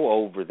 well, I'll go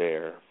over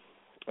there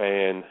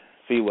and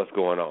see what's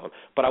going on,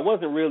 but I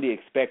wasn't really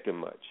expecting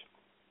much.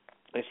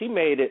 And she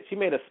made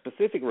a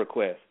specific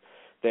request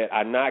that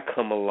I not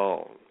come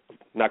alone.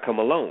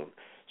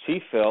 She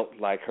felt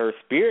like her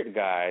spirit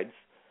guides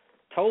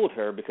told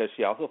her, because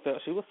she also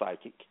felt she was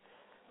psychic,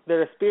 that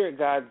her spirit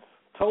guides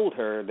told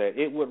her that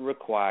it would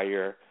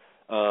require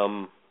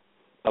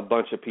a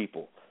bunch of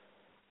people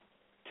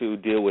to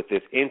deal with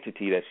this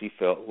entity that she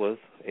felt was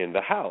in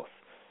the house.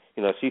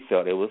 You know, she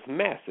felt it was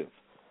massive.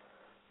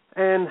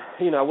 And,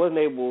 you know, I wasn't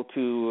able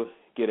to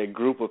get a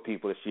group of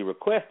people that she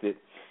requested,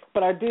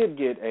 but I did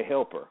get a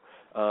helper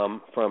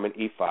from an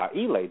Ifa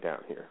Ile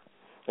down here.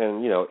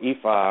 And, you know,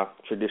 Ifa,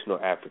 traditional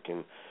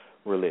African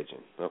religion,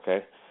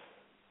 okay?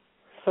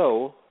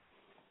 So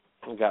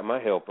I got my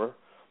helper,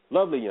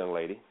 lovely young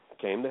lady,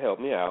 came to help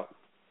me out,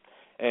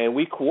 and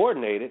we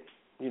coordinated,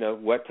 you know,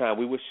 what time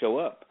we would show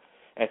up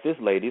at this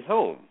lady's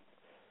home.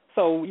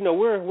 So, you know,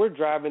 we're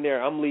driving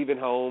there. I'm leaving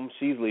home.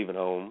 She's leaving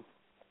home.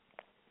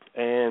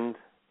 And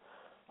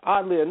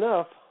oddly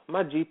enough,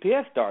 my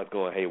GPS starts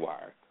going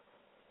haywire.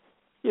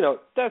 You know,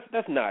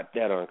 that's not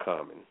that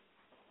uncommon.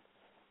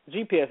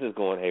 GPS is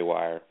going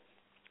haywire.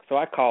 So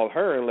I called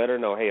her and let her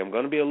know, hey, I'm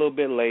going to be a little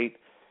bit late.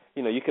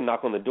 You know, you can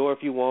knock on the door if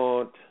you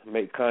want,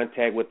 make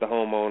contact with the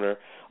homeowner,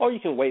 or you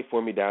can wait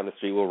for me down the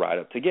street. We'll ride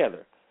up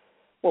together.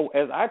 Well,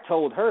 as I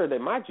told her that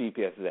my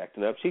GPS is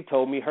acting up, she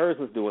told me hers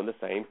was doing the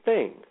same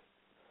thing.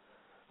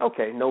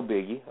 Okay, no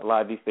biggie. A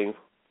lot of these things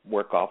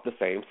work off the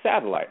same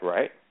satellite,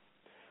 right?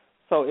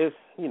 So it's,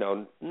 you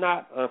know,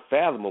 not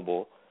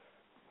unfathomable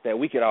that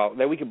we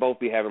could both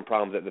be having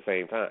problems at the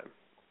same time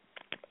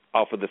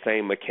off of the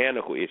same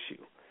mechanical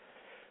issue.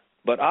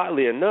 But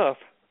oddly enough,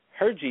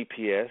 her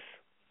GPS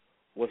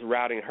was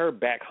routing her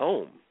back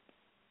home.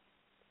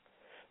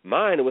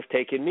 Mine was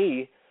taking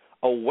me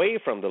away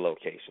from the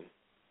location.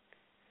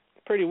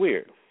 Pretty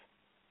weird.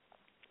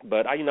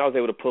 But I was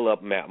able to pull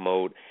up map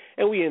mode,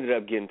 and we ended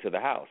up getting to the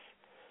house.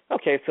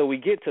 Okay, so we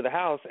get to the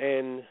house,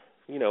 and,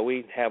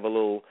 we have a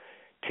little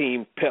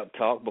team pep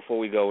talk before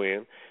we go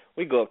in.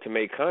 We go up to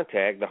make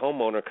contact. The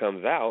homeowner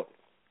comes out,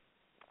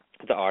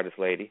 the artist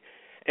lady,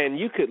 and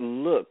you could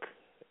look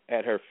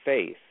at her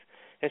face,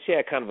 and she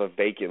had kind of a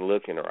vacant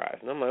look in her eyes.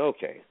 And I'm like,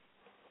 okay,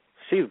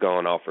 she's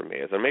going off her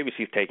meds, or maybe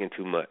she's taking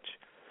too much.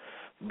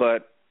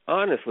 But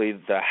honestly,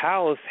 the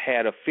house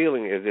had a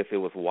feeling as if it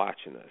was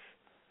watching us.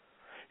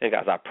 And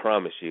guys, I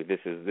promise you, this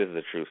is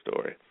a true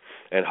story.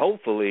 And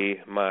hopefully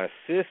my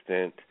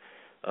assistant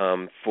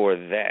for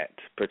that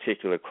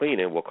particular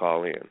cleaning will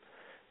call in,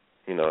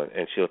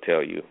 and she'll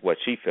tell you what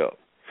she felt.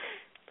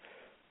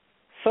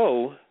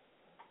 So,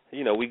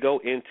 we go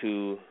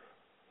into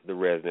the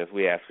residence.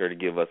 We ask her to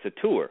give us a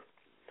tour.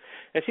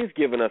 And she's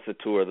giving us a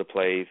tour of the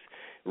place,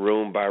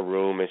 room by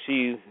room, and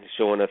she's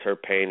showing us her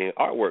painting.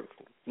 Artwork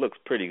looks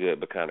pretty good,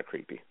 but kind of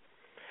creepy.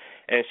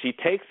 And she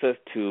takes us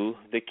to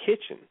the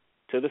kitchen,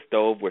 to the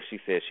stove where she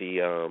says she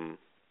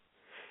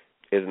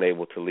isn't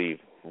able to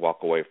walk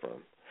away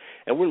from.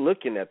 And we're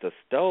looking at the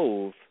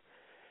stove,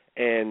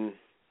 and,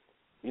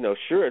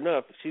 sure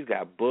enough, she's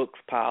got books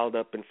piled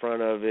up in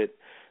front of it,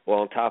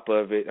 on top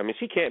of it. I mean,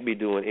 she can't be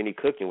doing any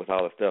cooking with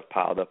all the stuff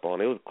piled up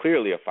on it. It was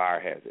clearly a fire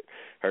hazard.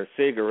 Her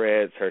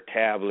cigarettes, her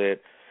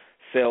tablet,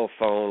 cell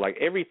phone,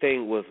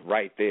 everything was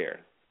right there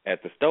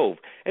at the stove.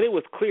 And it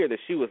was clear that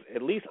she was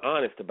at least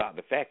honest about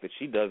the fact that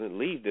she doesn't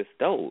leave this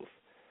stove.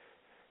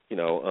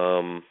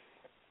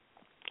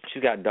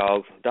 She's got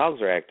dogs.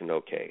 Dogs are acting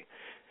okay.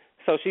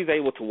 So she's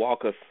able to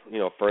walk us,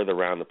 further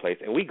around the place.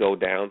 And we go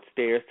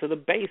downstairs to the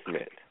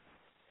basement.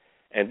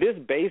 And this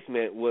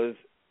basement was,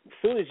 as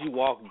soon as you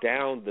walk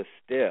down the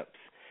steps,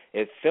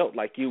 it felt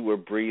like you were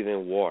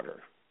breathing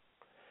water.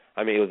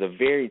 I mean, it was a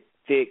very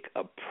thick,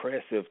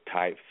 oppressive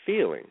type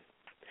feeling.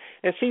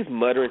 And she's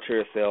muttering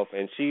to herself,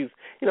 and she's,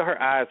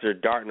 her eyes are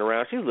darting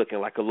around. She's looking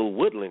like a little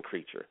woodland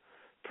creature,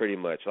 pretty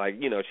much.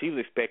 She's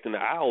expecting the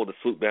owl to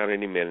swoop down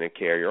any minute and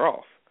carry her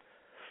off.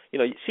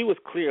 She was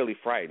clearly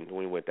frightened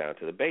when we went down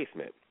to the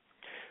basement.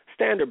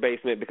 Standard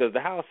basement, because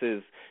the house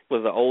was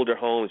an older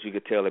home, as you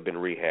could tell it had been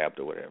rehabbed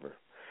or whatever.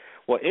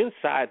 Well,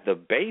 inside the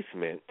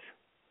basement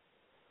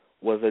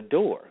was a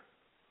door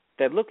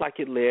that looked like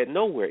it led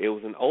nowhere. It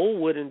was an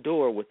old wooden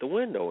door with a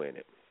window in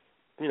it.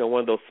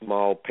 One of those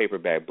small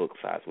paperback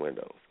book-sized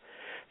windows.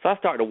 So I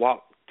started to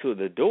walk to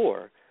the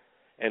door,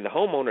 and the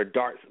homeowner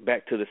darts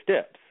back to the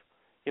steps.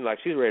 Like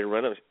she's ready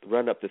to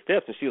run up the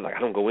steps, and she was like, I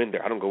don't go in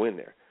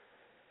there.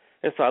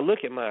 And so I look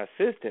at my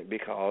assistant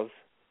because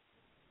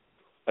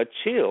a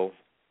chill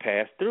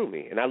passed through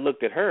me. And I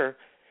looked at her,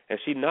 and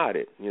she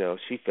nodded.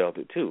 She felt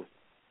it too.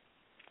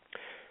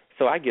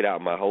 So I get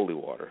out my holy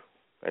water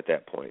at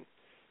that point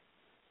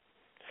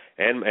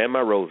and my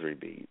rosary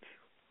beads.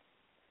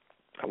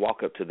 I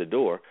walk up to the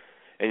door,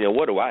 and,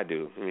 what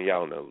do? I mean,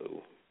 y'all know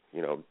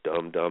Lou,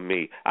 dumb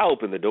me. I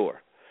open the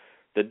door.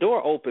 The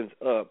door opens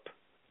up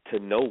to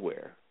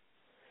nowhere.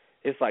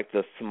 It's like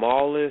the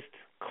smallest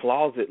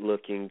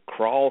closet-looking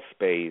crawl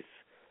space,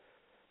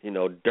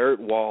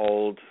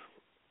 dirt-walled,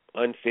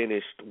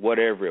 unfinished,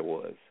 whatever it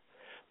was.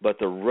 But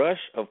the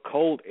rush of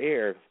cold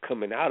air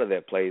coming out of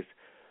that place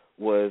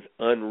was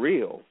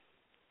unreal.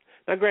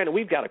 Now, granted,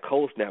 we've got a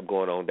cold snap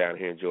going on down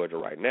here in Georgia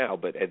right now,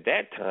 but at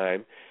that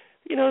time,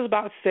 it was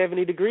about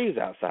 70 degrees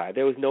outside.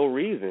 There was no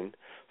reason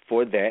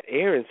for that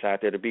air inside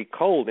there to be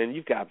cold, and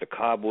you've got the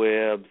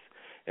cobwebs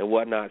and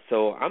whatnot.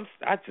 So I'm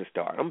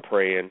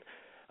praying.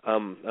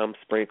 I'm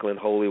sprinkling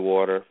holy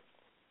water.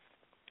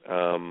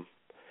 My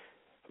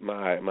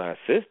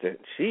assistant,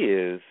 she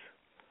is,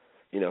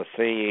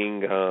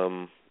 singing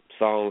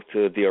songs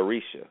to the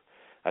Orisha.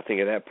 I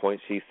think at that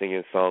point she's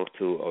singing songs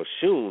to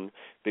Oshun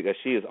because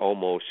she is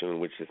Omo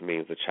Oshun, which just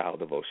means the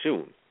child of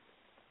Oshun.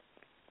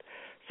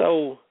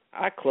 So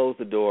I close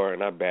the door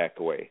and I back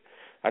away.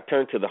 I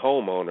turn to the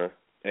homeowner,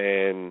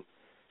 and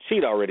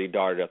she'd already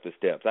darted up the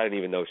steps. I didn't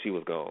even know she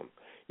was gone.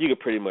 You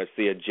could pretty much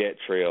see a jet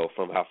trail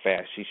from how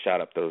fast she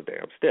shot up those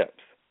damn steps.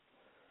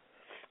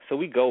 So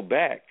we go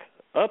back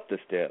up the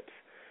steps,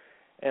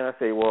 and I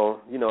say,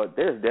 well,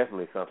 there's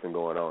definitely something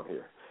going on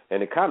here.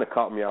 And it kind of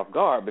caught me off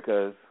guard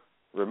because,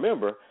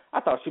 remember,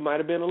 I thought she might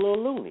have been a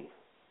little loony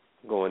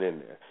going in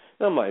there.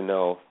 And I'm like,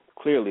 no,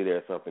 clearly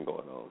there's something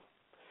going on.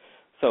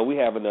 So we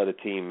have another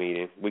team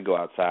meeting. We go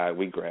outside.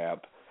 We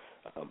grab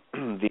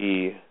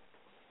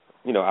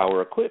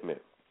our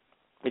equipment,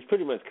 which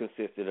pretty much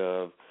consisted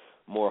of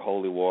more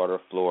holy water,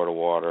 Florida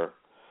water,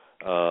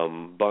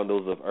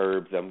 bundles of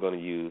herbs I'm going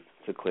to use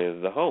to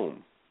cleanse the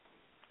home.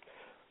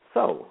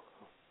 So,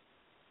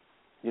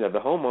 the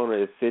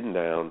homeowner is sitting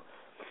down.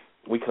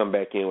 We come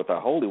back in with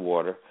our holy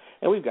water,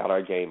 and we've got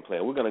our game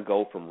plan. We're going to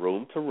go from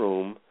room to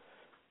room,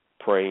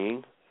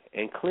 praying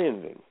and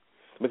cleansing.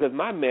 Because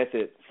my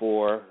method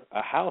for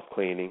a house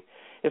cleaning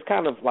is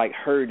kind of like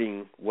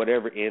herding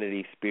whatever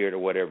entity, spirit, or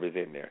whatever is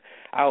in there.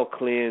 I'll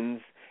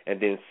cleanse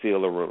and then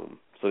seal a room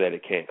so that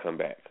it can't come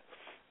back.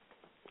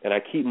 And I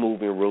keep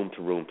moving room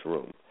to room to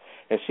room.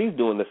 And she's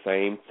doing the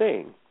same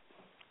thing.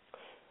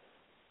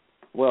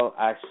 Well,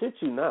 I shit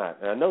you not,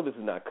 and I know this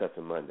is not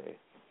Cussing Monday,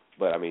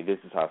 but, this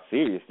is how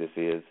serious this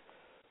is.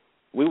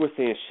 We were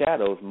seeing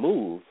shadows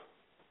move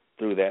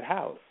through that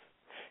house.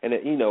 And,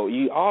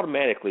 you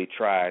automatically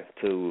try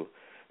to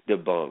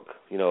debunk,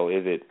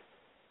 is it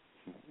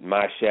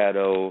my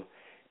shadow?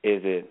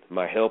 Is it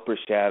my helper's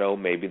shadow?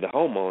 Maybe the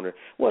homeowner. It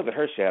wasn't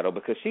her shadow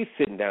because she's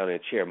sitting down in a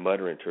chair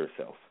muttering to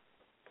herself,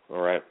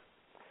 all right?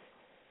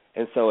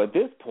 And so at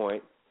this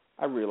point,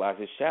 I realized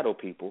it's shadow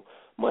people,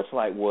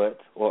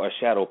 or a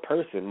shadow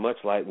person, much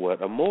like what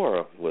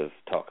Amora was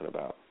talking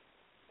about.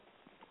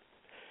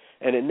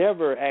 And it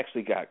never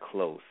actually got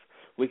close.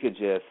 We could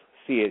just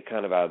see it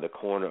kind of out of the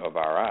corner of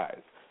our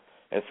eyes.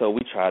 And so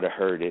we try to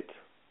herd it,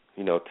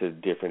 to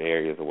different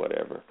areas or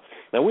whatever.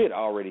 Now, we had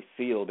already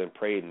sealed and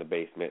prayed in the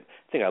basement.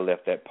 I think I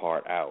left that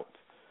part out,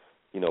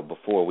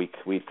 before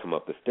we'd come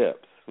up the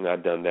steps. And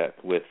I'd done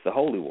that with the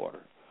holy water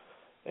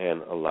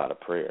and a lot of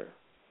prayer.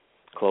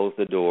 Closed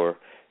the door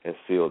and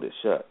sealed it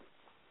shut.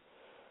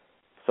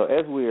 So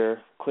as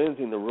we're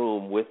cleansing the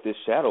room with this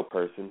shadow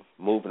person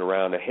moving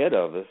around ahead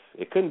of us,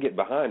 it couldn't get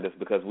behind us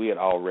because we had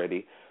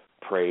already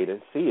prayed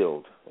and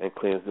sealed and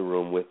cleansed the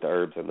room with the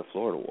herbs and the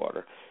Florida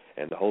water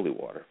and the holy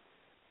water.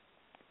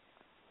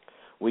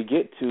 We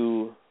get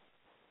to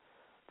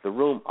the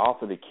room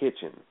off of the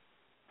kitchen,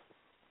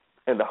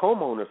 and the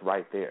homeowner's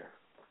right there,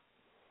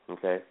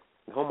 okay?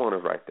 The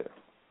homeowner's right there.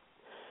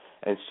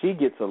 And she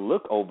gets a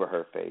look over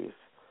her face,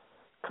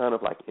 kind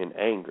of like in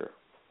anger.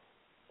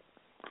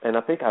 And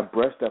I think I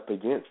brushed up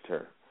against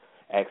her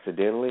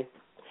accidentally,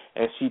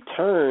 and she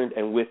turned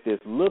and with this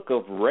look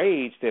of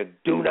rage said,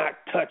 "Do not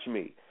touch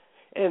me."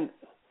 And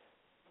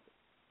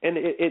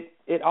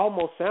it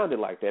almost sounded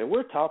like that.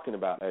 We're talking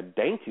about a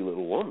dainty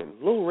little woman,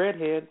 little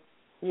redhead,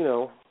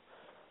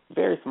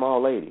 very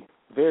small lady.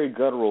 Very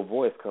guttural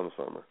voice comes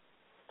from her.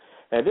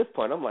 And at this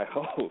point, I'm like,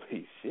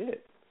 holy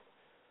shit.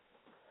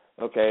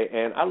 Okay,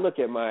 and I look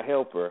at my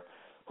helper,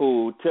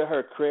 who, to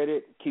her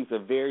credit, keeps a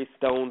very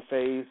stone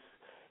face,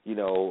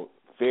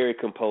 very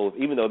composed,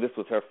 even though this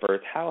was her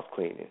first house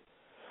cleaning.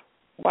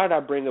 Why did I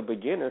bring a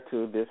beginner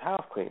to this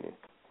house cleaning?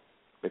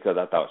 Because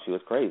I thought she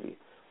was crazy.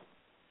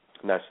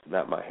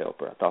 Not my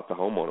helper. I thought the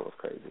homeowner was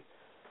crazy.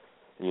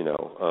 A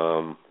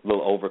little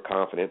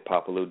overconfident.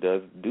 Papa Lou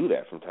does do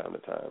that from time to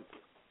time.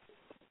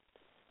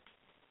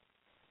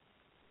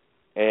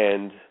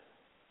 And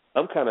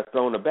I'm kind of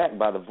thrown aback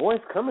by the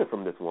voice coming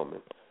from this woman.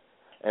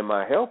 And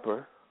my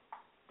helper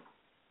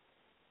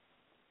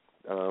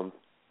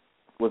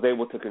was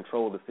able to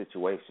control the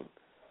situation.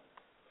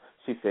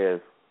 She says,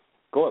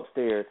 "Go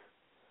upstairs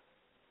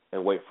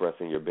and wait for us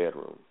in your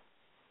bedroom."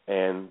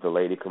 And the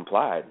lady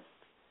complied.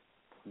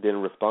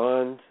 Didn't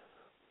respond,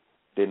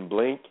 didn't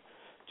blink,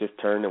 just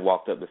turned and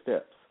walked up the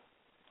steps.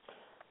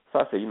 So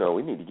I said,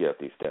 we need to get up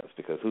these steps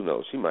because who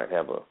knows, she might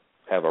have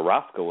a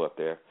Roscoe up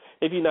there.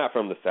 If you're not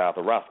from the South,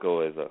 a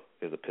Roscoe is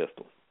a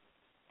pistol.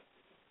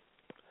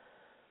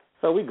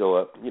 So we go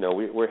up,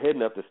 we're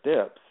heading up the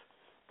steps,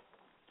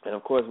 and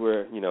of course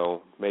we're,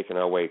 making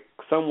our way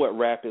somewhat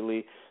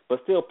rapidly,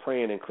 but still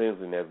praying and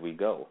cleansing as we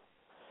go.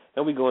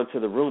 And we go into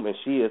the room, and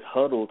she is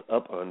huddled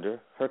up under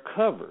her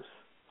covers.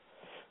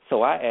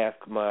 So I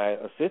ask my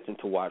assistant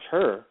to watch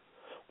her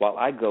while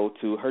I go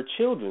to her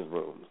children's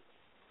room.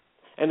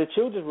 And the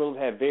children's room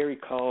had very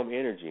calm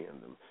energy in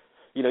them.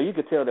 You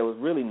could tell there was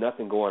really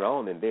nothing going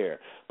on in there.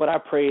 But I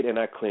prayed and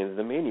I cleansed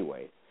them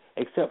anyway,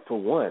 except for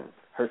one.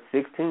 Her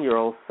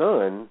 16-year-old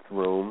son's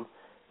room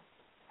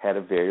had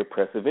a very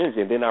oppressive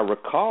energy. And then I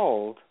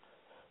recalled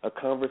a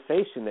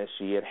conversation that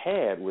she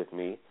had with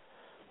me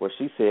where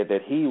she said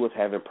that he was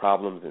having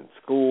problems in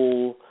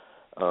school.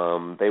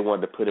 They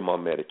wanted to put him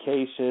on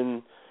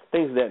medication,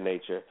 things of that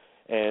nature.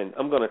 And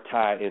I'm going to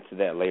tie into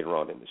that later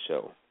on in the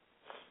show.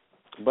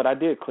 But I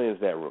did cleanse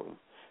that room,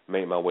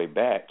 made my way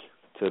back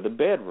to the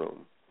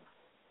bedroom.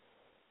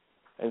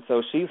 And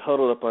so she's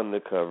huddled up under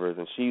the covers,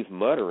 and she's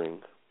muttering,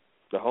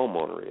 the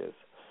homeowner is.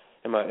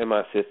 And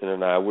my assistant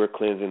and I, we're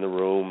cleansing the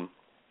room.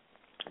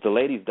 The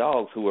lady's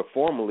dogs, who were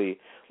formerly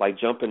like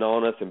jumping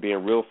on us and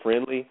being real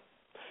friendly,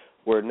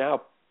 were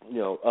now,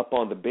 up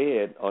on the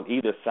bed on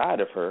either side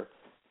of her,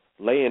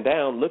 laying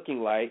down, looking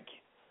like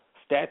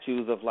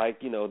statues of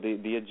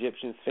the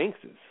Egyptian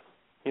sphinxes,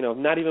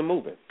 not even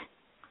moving.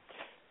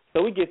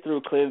 So we get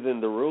through cleansing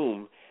the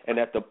room, And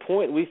at the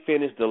point we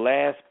finished the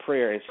last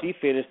prayer and she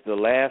finished the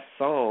last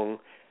song,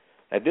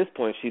 at this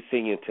point she's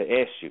singing to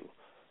Eshu.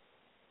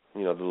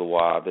 You know, the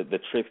Luau, the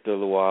trickster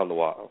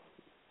Luau,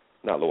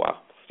 not Luau,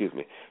 excuse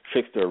me,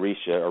 trickster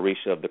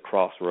Orisha of the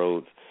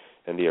crossroads,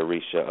 and the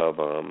Orisha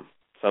of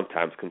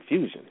sometimes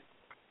confusion.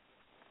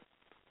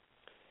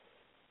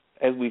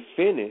 As we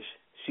finish,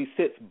 she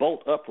sits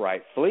bolt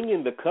upright,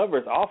 flinging the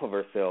covers off of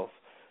herself,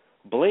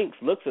 blinks,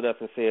 looks at us,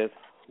 and says,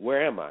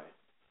 "Where am I?"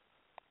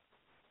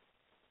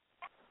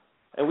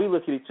 And we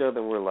look at each other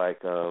and we're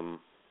like,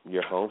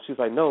 "You're home?" She's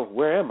like, "No,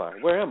 where am I?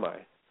 Where am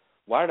I?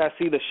 Why did I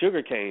see the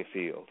sugarcane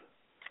field?"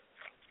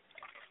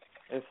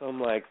 And so I'm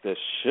like, "The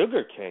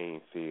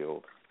sugarcane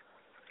field?"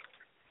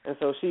 And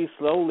so she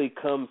slowly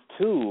comes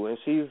to, and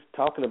she's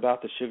talking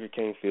about the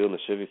sugarcane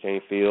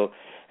field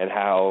and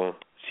how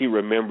she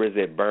remembers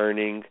it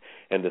burning,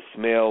 and the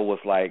smell was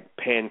like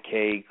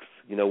pancakes,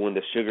 you know, when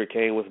the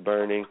sugarcane was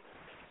burning.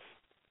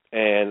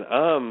 And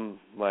I'm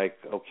like,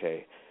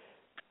 okay.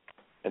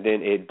 And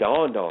then it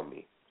dawned on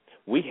me.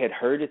 We had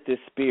herded this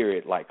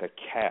spirit like a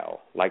cow,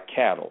 like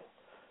cattle.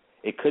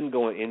 It couldn't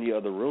go in any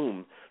other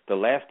room. The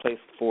last place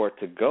for it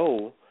to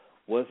go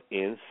was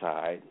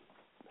inside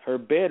her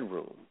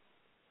bedroom.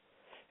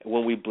 And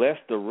when we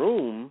blessed the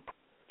room,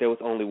 there was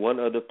only one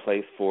other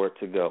place for it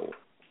to go,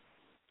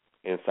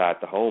 inside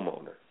the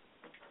homeowner.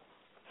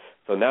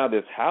 So now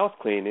this house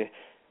cleaning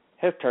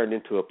has turned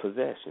into a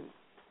possession.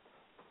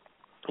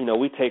 You know,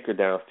 we take her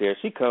downstairs.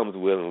 She comes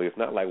willingly. It's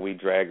not like we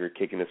drag her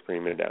kicking and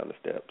screaming down the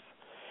steps.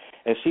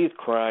 And she's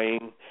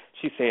crying.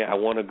 She's saying, "I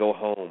want to go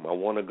home. I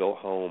want to go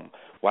home.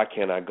 Why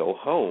can't I go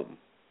home?"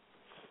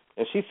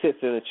 And she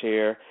sits in a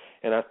chair,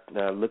 and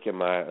I look at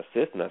my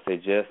assistant. I say,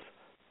 "Just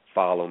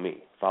follow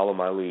me. Follow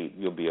my lead.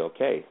 You'll be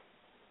okay."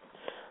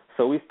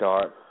 So we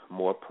start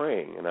more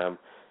praying, and I've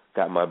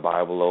got my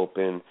Bible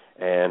open,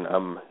 and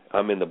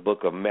I'm in the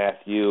book of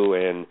Matthew,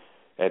 and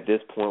at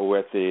this point we're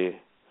at the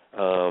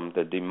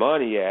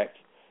demoniac,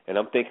 and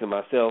I'm thinking to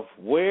myself,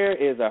 where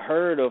is a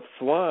herd of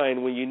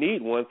swine when you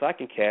need one so I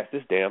can cast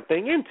this damn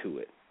thing into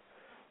it?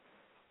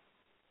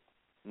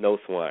 No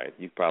swine.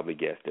 You probably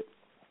guessed it.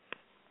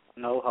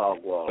 No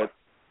hog waller.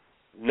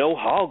 No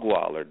hog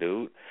waller,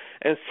 dude.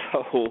 And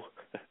so,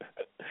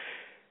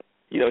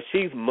 you know,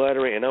 she's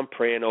muttering, and I'm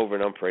praying over,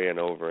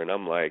 and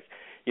I'm like,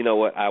 you know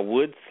what, I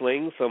would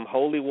sling some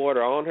holy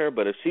water on her,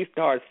 but if she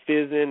starts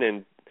fizzing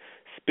and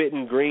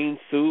spitting green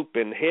soup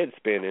and head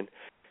spinning,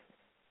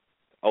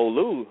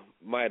 Olu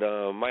might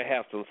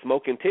have some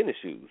smoking tennis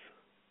shoes.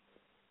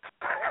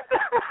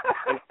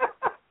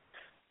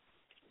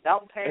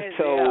 Don't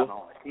pansy out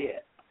on it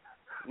yet.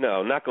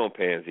 No, not going to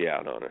pansy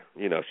out on her.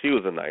 You know, she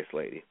was a nice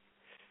lady.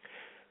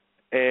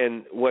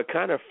 And what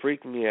kind of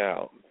freaked me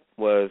out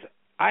was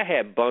I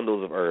had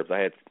bundles of herbs. I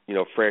had, you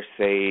know, fresh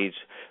sage,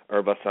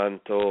 herba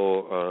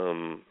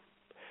santo,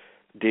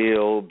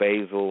 dill,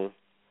 basil,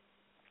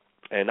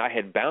 and I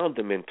had bound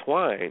them in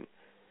twine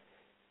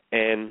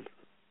and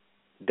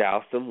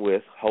doused them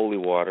with holy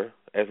water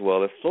as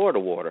well as Florida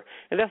water.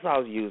 And that's what I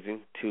was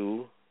using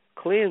to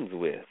cleanse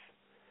with.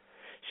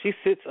 She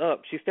sits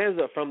up, she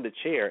stands up from the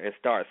chair and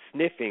starts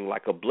sniffing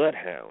like a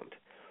bloodhound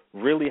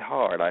really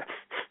hard.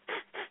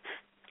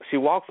 She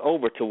walks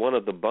over to one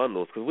of the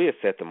bundles, because we had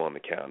set them on the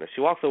counter.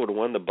 She walks over to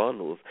one of the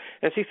bundles,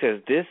 and she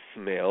says, "This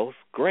smells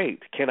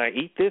great. Can I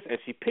eat this?" And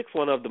she picks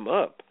one of them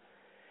up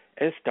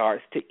and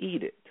starts to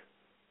eat it.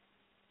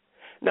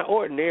 Now,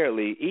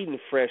 ordinarily, eating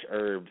fresh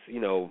herbs, you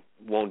know,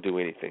 won't do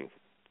anything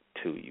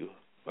to you,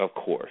 of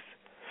course.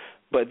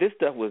 But this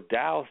stuff was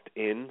doused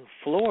in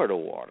Florida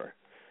water.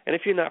 And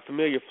if you're not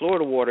familiar,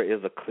 Florida water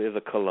is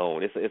a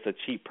cologne. It's a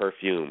cheap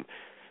perfume,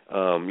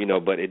 you know,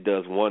 but it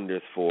does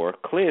wonders for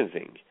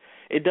cleansing.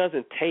 It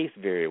doesn't taste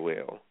very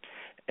well.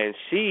 And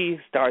she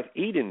starts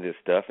eating this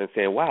stuff and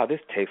saying, "Wow, this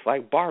tastes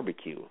like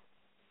barbecue."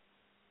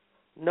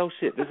 No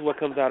shit, this is what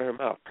comes out of her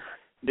mouth.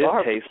 This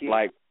tastes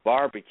like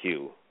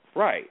barbecue.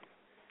 Right.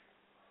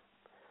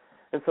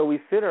 And so we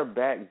sit her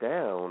back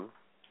down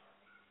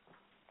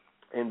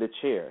in the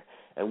chair,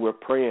 and we're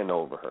praying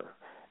over her.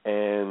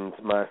 And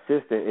my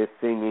assistant is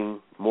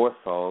singing more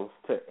songs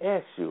to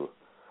Eshu,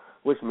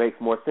 which makes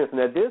more sense.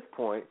 And at this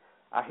point,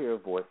 I hear a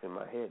voice in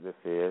my head that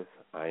says,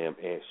 "I am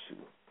Eshu."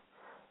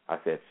 I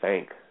said,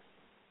 "Thank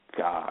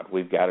God,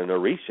 we've got an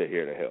Orisha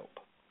here to help."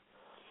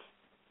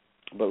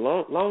 But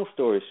long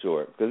story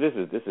short, because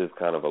this is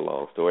kind of a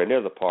long story, and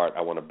there's a part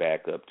I want to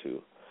back up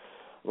to.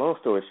 Long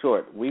story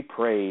short, we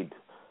prayed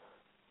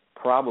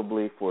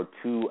probably for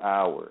 2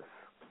 hours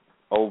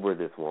over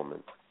this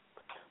woman,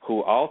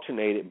 who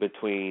alternated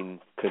between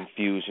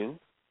confusion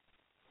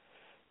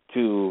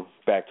to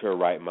back to her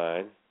right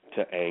mind,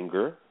 to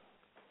anger,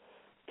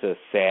 to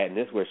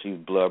sadness where she's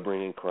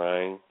blubbering and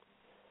crying,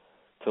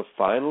 to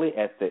finally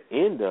at the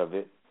end of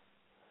it,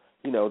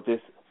 you know,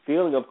 this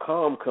feeling of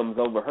calm comes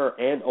over her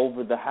and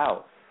over the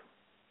house.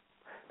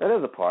 Now,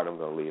 there's a part I'm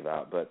going to leave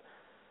out, but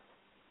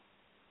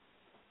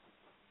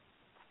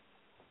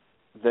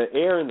the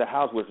air in the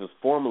house, which was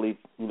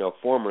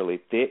formerly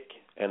thick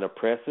and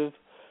oppressive,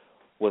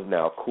 was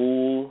now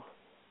cool.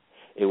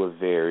 It was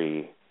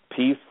very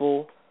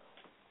peaceful.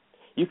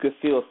 You could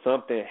feel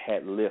something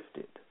had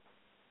lifted.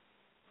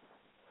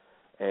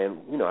 And,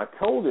 I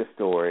told this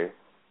story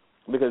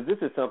because this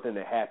is something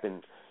that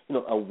happened,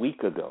 a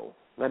week ago,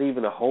 not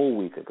even a whole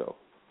week ago.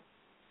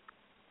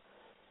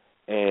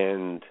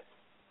 And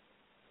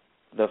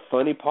the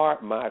funny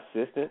part, my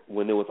assistant,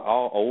 when it was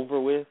all over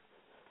with,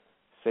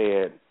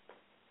 said,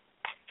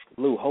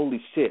 Lou,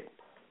 holy shit,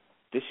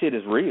 this shit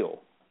is real.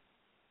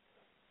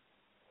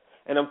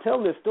 And I'm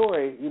telling this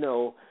story,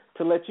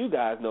 to let you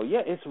guys know,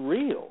 yeah, it's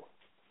real.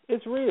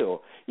 It's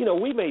real.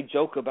 We may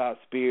joke about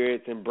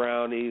spirits and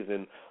brownies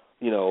and,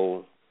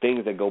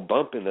 things that go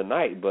bump in the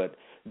night, but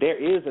there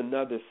is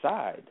another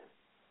side.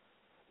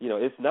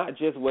 It's not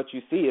just what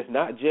you see. It's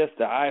not just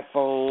the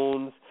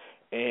iPhones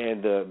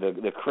and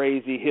the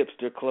crazy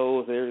hipster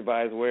clothes that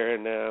everybody's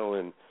wearing now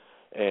and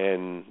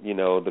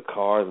the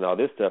cars and all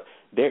this stuff.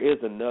 There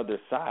is another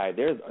side.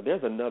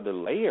 There's another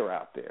layer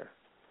out there.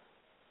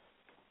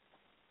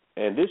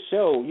 And this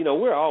show,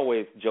 we're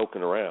always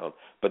joking around,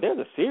 but there's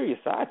a serious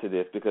side to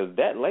this because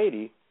that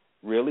lady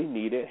really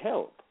needed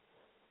help.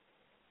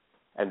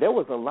 And there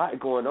was a lot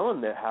going on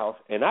in that house,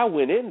 and I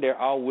went in there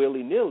all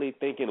willy-nilly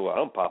thinking, well,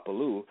 I'm Papa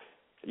Lou,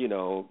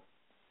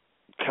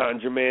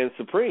 Conjure Man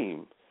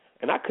Supreme.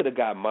 And I could have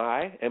got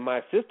my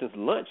assistant's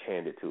lunch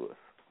handed to us.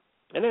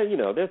 And then,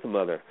 there's some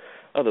other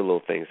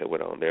little things that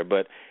went on there.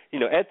 But,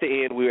 at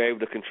the end, we were able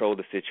to control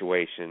the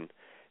situation,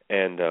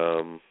 and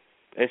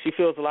she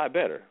feels a lot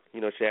better.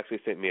 She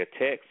actually sent me a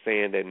text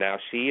saying that now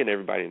she and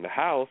everybody in the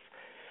house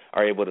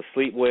are able to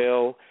sleep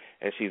well,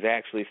 and she's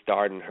actually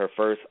starting her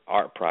first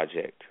art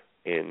project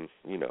in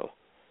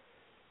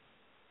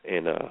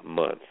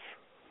months,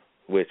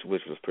 which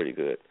was pretty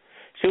good.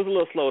 She was a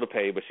little slow to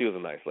pay, but she was a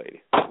nice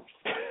lady.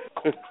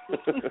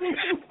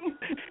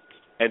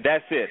 And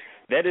that's it.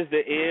 That is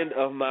the end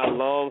of my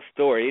long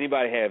story.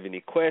 Anybody have any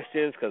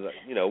questions? Because,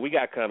 we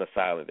got kind of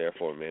silent there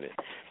for a minute.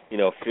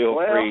 Feel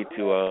free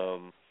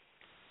to...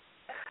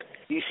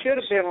 You should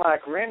have been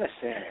like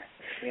Rent-A-Center,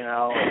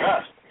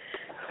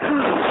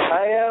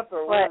 pay up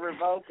or we're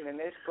revoking in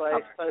this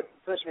place,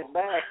 pushing it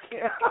back.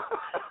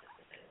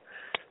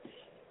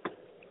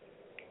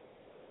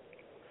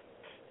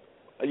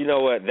 You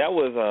know what? That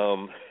was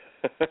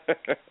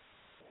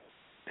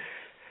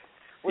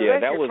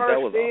that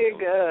was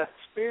big awesome.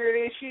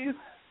 Spirit issue?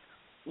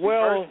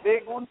 Well, first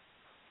big one?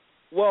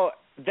 Well,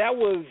 that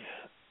was,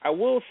 I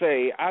will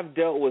say, I've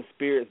dealt with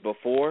spirits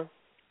before,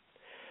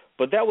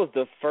 but that was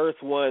the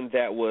first one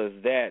that was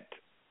that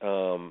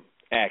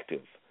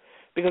active.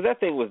 Because that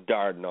thing was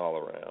darting all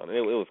around.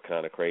 It was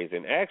kind of crazy.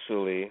 And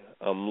actually,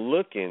 I'm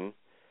looking,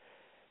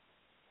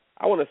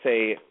 I want to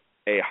say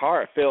a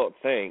heartfelt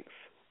thanks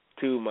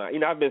to my,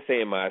 I've been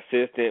saying my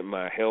assistant,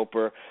 my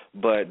helper,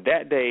 but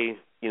that day,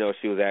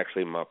 she was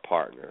actually my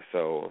partner.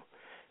 So,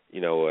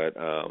 you know what,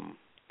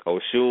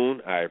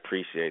 Oshun, I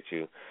appreciate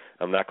you.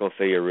 I'm not going to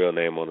say your real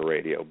name on the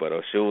radio, but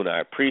Oshun, I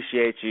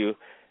appreciate you.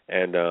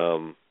 And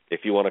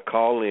if you want to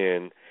call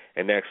in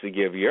and actually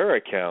give your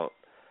account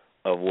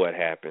of what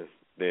happened,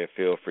 then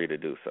feel free to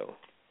do so.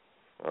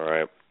 All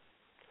right.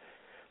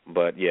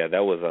 But yeah,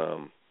 that was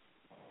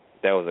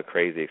a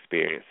crazy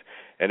experience.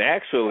 And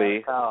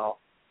actually,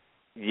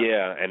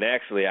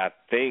 I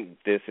think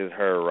this is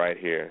her right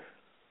here.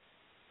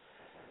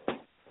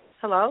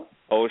 Hello?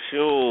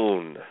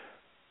 Oshun.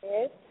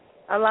 Yes.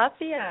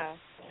 Alafia.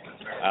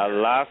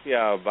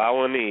 Alafia,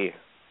 Bawani.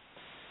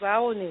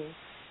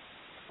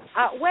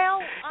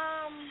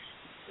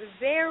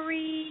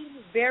 Very,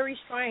 very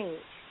strange.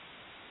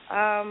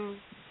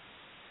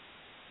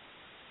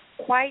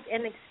 Quite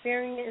an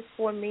experience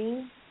for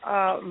me.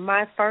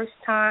 My first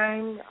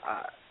time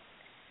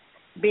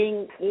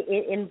being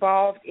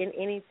involved in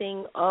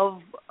anything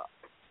of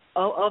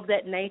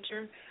that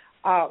nature.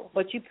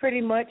 But you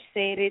pretty much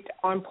said it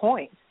on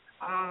point.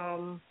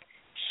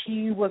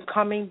 She was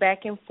coming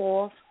back and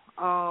forth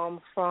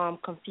from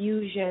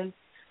confusion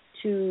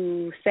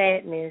to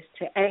sadness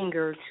to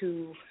anger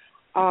to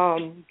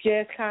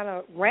just kind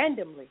of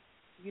randomly,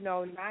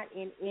 not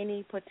in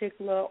any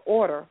particular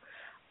order.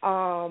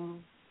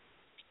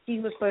 She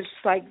was just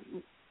like,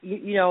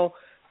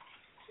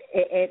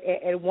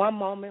 at one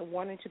moment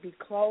wanting to be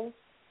close,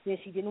 then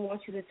she didn't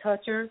want you to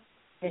touch her,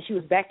 and she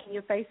was back in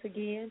your face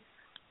again.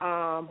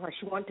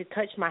 She wanted to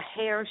touch my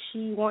hair.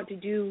 She wanted to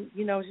do,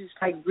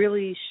 just like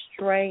really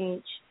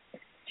strange,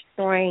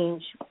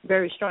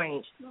 very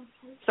strange.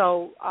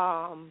 So,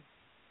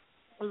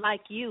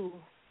 like you,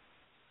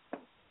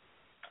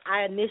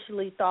 I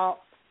initially thought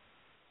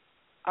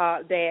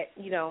that,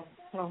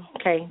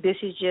 okay, this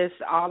is just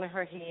all in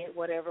her head,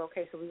 whatever.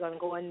 Okay, so we're going to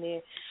go in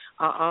there,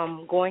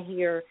 go in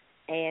here,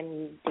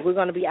 and we're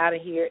going to be out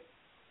of here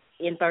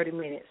in 30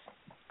 minutes.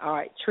 All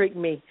right, trick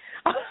me.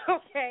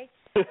 Okay.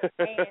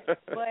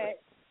 But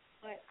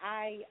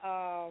I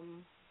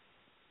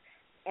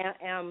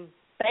am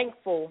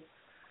thankful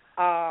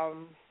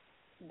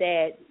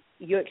that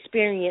your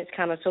experience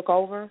kind of took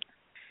over,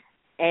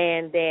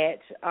 and that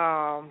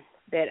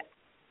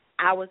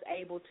I was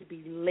able to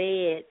be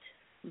led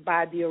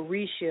by the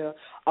Orisha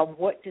of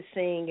what to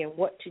sing and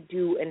what to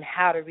do and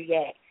how to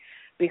react.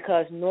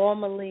 Because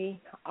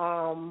normally,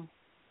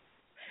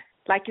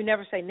 like you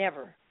never say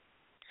never.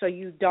 So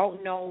you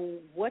don't know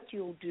what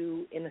you'll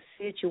do in a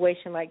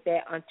situation like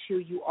that until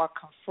you are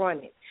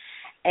confronted.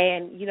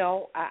 And, you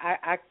know,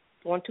 I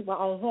want to my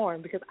own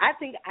horn because I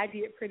think I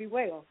did pretty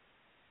well.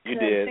 You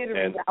did,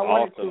 and I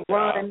wanted to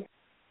run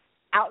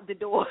out the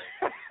door.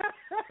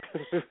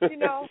 You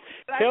know,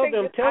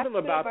 tell them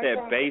about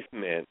that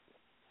basement.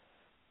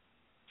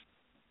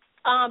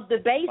 The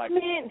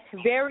basement,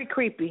 very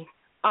creepy.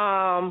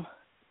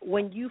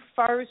 When you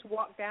first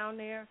walk down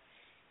there,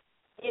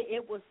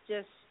 it was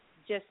just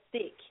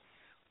thick.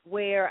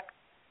 Where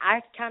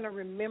I kind of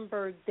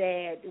remember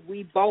that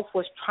we both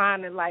was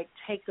trying to like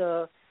take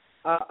a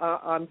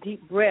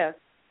deep breath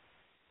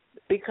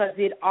because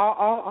it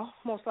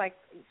almost like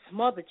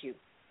smothered you,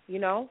 you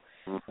know.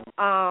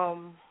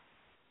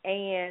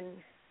 And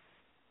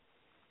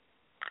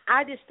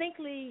I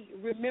distinctly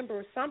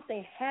remember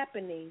something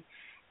happening,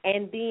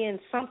 and then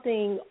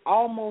something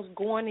almost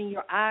going in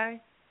your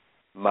eye.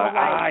 My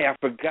eye, I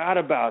forgot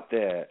about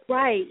that.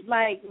 Right,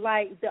 like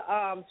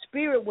the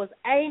spirit was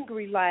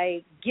angry,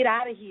 like, get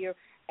out of here,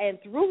 and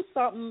threw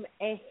something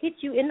and hit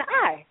you in the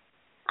eye.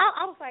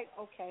 I was like,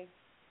 okay,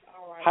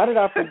 all right. How did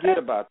I forget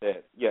about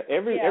that? Yeah,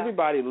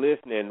 everybody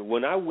listening,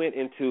 when I went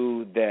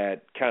into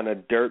that kind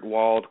of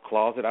dirt-walled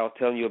closet I was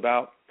telling you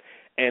about,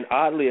 and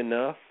oddly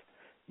enough,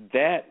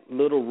 that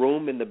little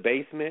room in the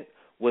basement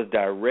was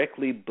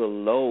directly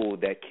below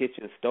that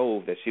kitchen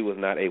stove that she was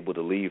not able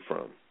to leave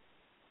from.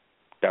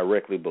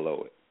 Directly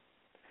below it.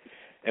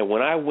 And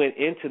when I went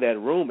into that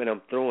room and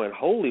I'm throwing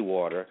holy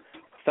water,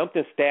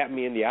 something stabbed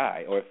me in the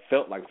eye, or it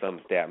felt like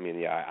something stabbed me in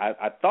the eye.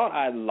 I thought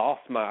I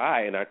lost my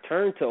eye, and I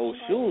turned to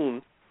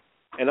Oshun,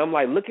 and I'm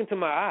like, look into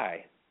my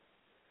eye.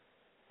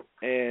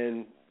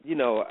 And, you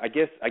know, I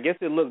guess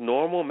it looked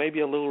normal,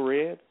 maybe a little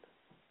red.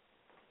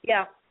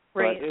 Yeah,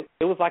 red. But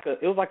it was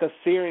like a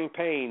searing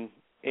pain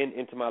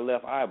into my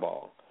left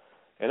eyeball.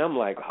 And I'm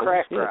like,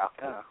 oh, shit.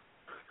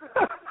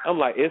 I'm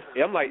like, it's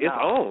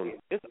on.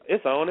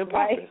 It's on and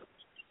popping.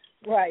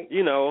 Right.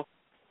 You know,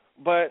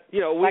 but you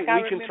know, we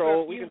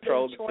control the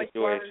situation.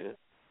 Words.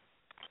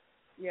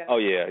 Yeah. Oh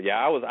yeah.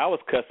 I was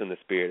cussing the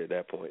spirit at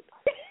that point.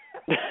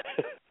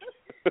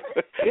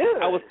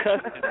 I was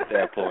cussing at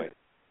that point.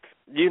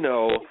 You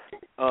know,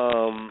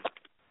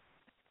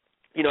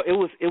 it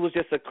was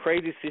just a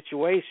crazy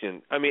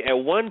situation. I mean, at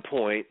one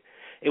point,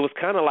 it was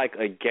kind of like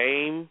a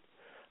game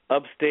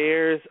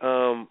upstairs.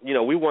 You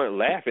know, we weren't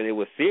laughing; it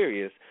was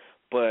serious.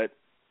 But,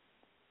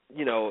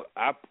 you know,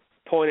 I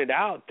pointed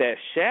out that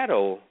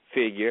shadow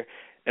figure,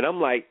 and I'm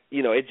like,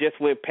 you know, it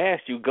just went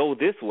past you. Go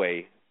this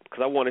way,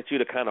 because I wanted you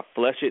to kind of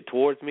flush it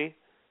towards me.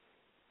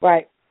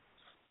 Right.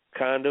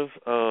 Kind of.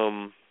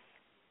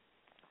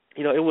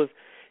 You know, it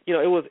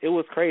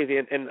was crazy,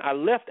 and I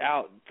left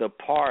out the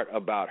part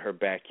about her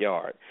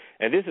backyard,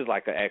 and this is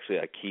like actually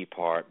a key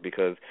part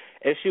because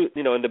as she,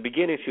 you know, in the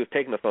beginning she was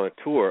taking us on a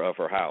tour of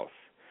her house.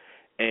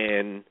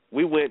 And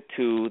we went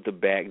to the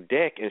back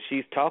deck, and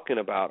she's talking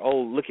about,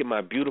 oh, look at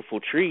my beautiful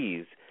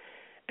trees.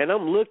 And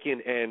I'm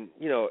looking, and,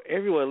 you know,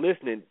 everyone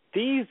listening,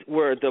 these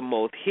were the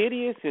most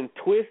hideous and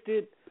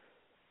twisted,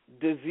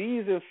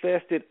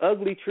 disease-infested,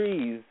 ugly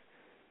trees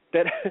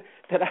that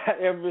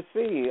I ever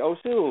seen. Oh,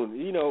 Shun,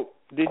 you know,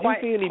 did you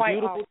see any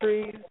beautiful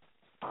trees?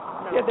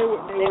 No. Yeah, they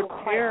were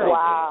terrible.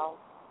 Wow.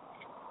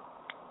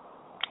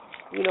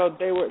 You know,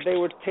 they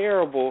were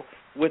terrible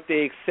with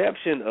the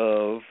exception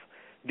of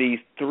these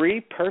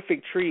 3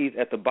 perfect trees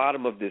at the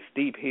bottom of this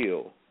steep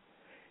hill.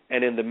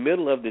 And in the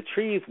middle of the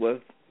trees was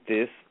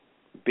this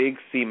big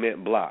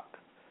cement block.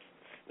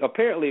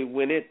 Apparently,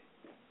 when it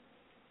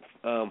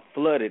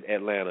flooded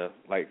Atlanta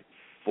like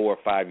 4 or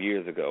 5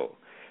 years ago,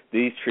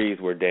 these trees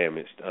were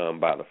damaged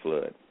by the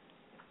flood.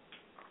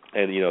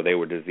 And, you know, they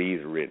were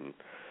disease-ridden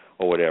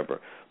or whatever.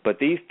 But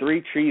these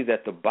 3 trees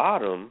at the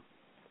bottom,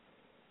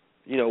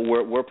 you know,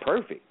 were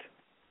perfect.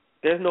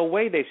 There's no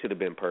way they should have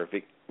been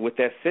perfect. With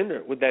that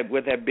center, with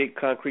that big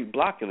concrete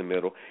block in the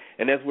middle,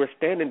 and as we're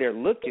standing there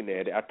looking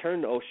at it, I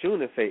turn to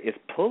Oshun and say, "It's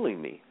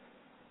pulling me."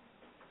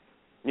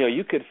 You know,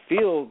 you could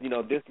feel, you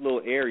know, this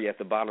little area at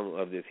the bottom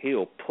of this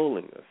hill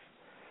pulling us,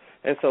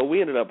 and so we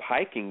ended up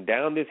hiking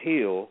down this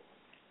hill,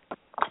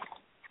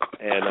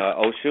 and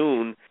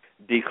Oshun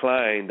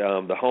declined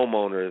the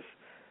homeowner's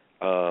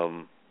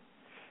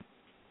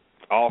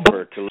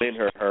offer to lend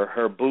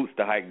her boots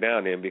to hike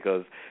down in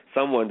because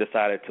someone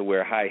decided to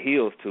wear high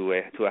heels to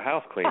a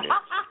house cleaning.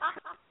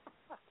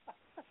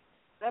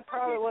 That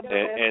probably wasn't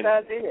the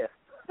best idea.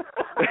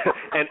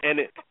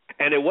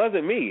 and it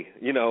wasn't me,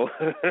 you know.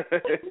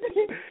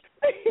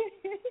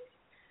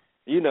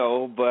 You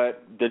know,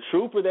 but the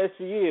trooper that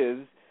she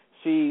is,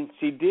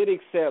 she did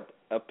accept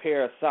a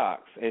pair of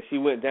socks, and she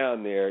went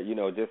down there, you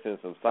know, just in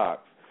some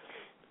socks.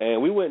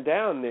 And we went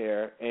down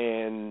there,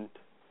 and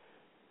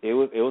it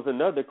was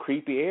another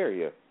creepy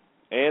area.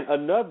 And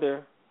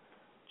another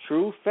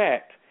true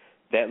fact,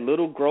 that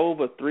little grove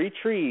of 3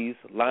 trees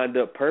lined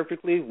up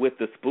perfectly with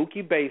the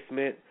spooky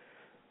basement,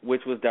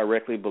 which was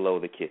directly below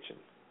the kitchen.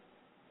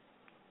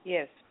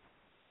 Yes.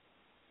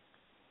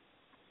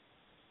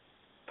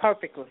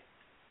 Perfectly.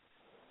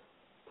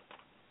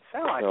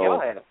 Sound like y'all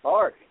had a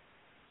party.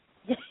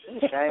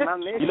 Shame I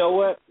missed. You know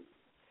what?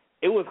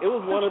 It was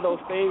one of those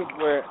things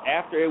where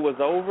after it was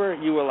over,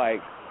 you were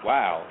like,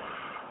 wow.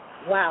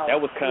 Wow. That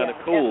was kind of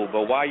cool.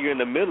 Definitely. But while you're in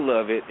the middle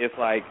of it, it's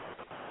like,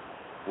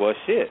 well,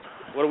 shit,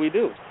 what do we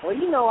do? Well,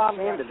 you know I'm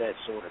into that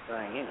sort of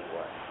thing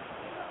anyway.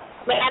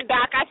 Man,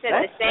 Doc, I said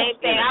the same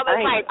thing.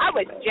 I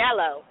was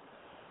jello.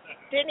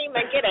 Didn't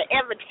even get an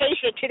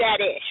invitation to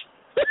that ish.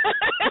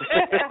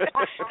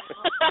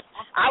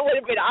 I would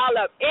have been all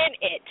up in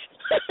it.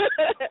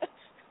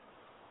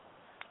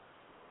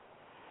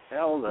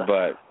 Hell,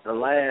 the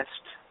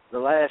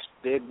last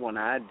big one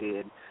I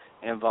did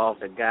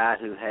involved a guy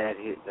who had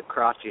the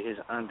crotch of his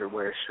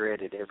underwear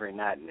shredded every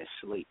night in his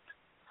sleep.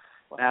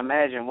 Now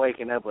imagine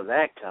waking up with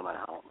that coming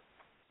home.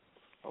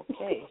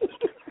 Okay.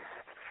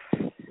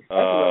 That's a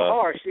little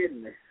harsh,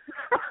 isn't it?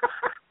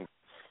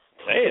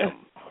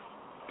 Damn.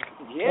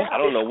 Yeah. I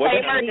don't know what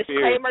kind of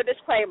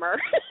disclaimer.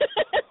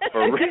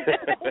 For real.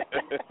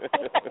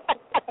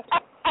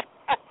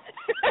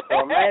 So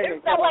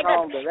imagine coming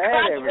home to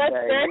that every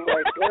day. You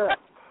wake up.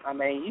 I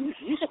mean,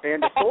 you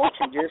spend a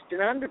fortune just in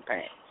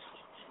underpants.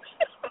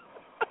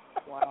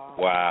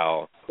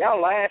 Wow.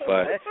 Y'all laughing,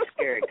 but that's a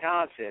scary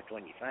concept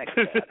when you think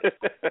about it.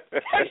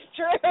 That's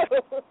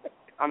true.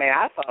 I mean,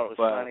 I thought it was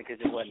funny because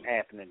it wasn't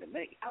happening to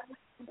me.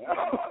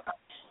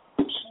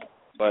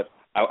 But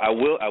I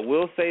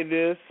will say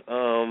this,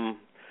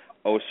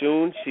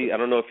 Oshun, I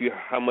don't know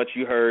how much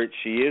you heard.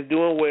 She is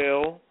doing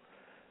well.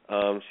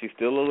 She's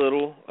still a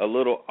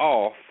little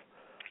off,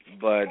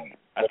 but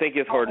I think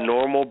it's her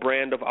normal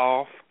brand of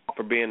off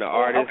for being an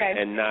artist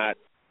and not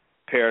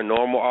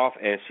paranormal off.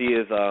 And she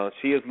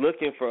is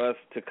looking for us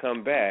to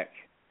come back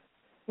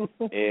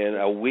in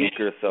a week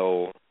or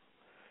so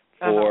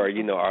for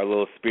our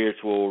little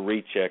spiritual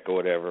recheck or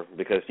whatever,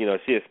 because she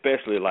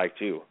especially liked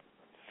you.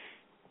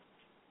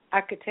 I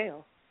could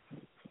tell.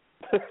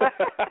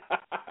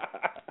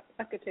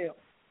 I could tell.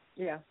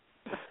 Yeah.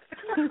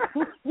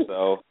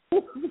 So.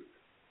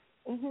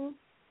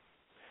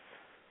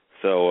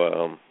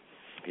 So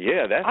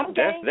yeah, that's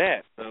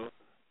that. So,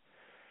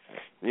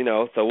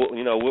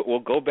 we'll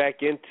go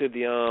back into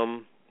the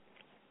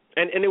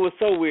and it was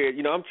so weird.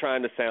 I'm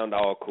trying to sound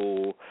all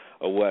cool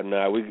or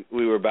whatnot.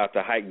 We were about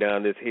to hike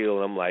down this hill,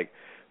 and I'm like,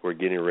 we're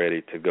getting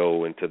ready to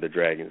go into the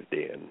Dragon's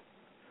Den.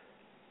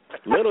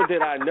 Little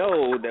did I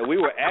know that we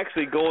were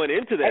actually going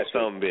into that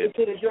summit.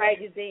 Into the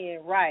Dragon's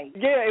Den, right.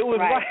 Yeah, it was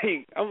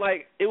right. I'm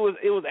like, it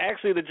was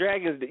actually the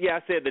Dragon's Den. Yeah,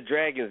 I said the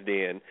Dragon's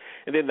Den.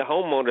 And then the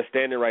homeowner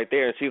standing right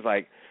there, and she's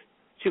like,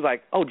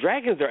 oh,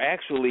 dragons are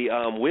actually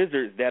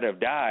wizards that have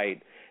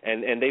died,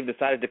 and they've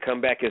decided to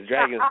come back as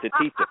dragons to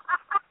teach us.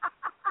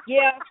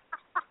 Yeah.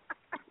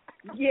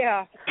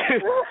 Yeah.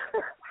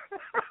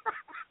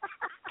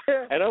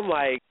 And I'm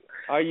like,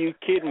 are you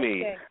kidding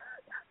me?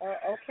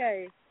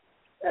 Okay.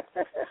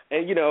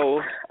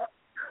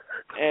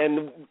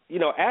 And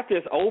after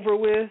it's over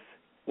with,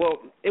 well,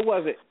 it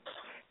wasn't.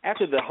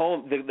 After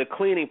the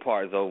cleaning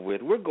part is over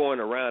with, we're going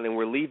around and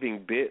we're leaving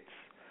bits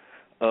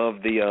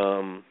of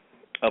the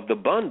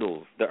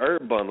bundles, the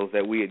herb bundles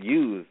that we had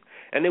used,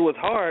 and it was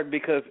hard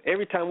because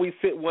every time we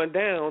sit one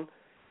down,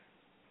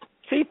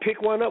 she'd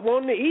pick one up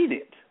wanting to eat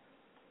it.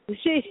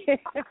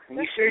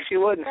 You sure she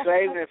wasn't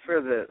saving it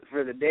for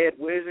the dead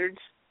wizards?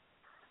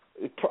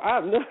 No.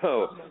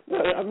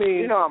 I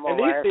mean, I'm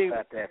gonna laugh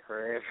about that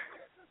forever.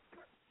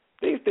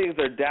 These things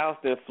are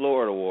doused in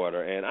Florida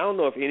water, and I don't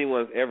know if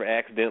anyone's ever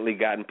accidentally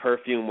gotten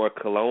perfume or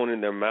cologne in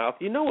their mouth.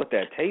 You know what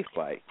that tastes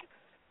like.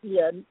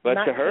 Yeah.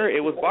 But to her,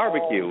 it was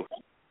barbecue.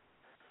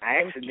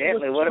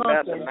 Accidentally? What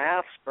about the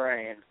mouth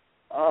spraying?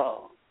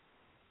 Oh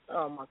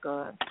my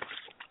God.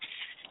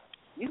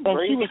 You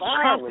breathe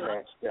fire with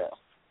that stuff.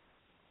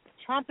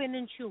 Trumping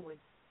and chewing.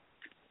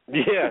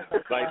 Yeah,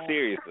 like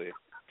seriously.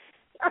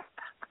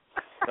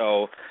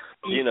 So,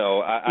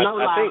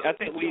 I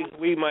think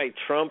we might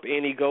trump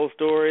any ghost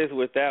stories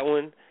with that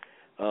one.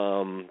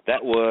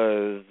 That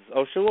was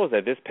what was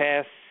that? This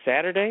past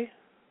Saturday?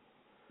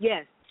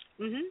 Yes.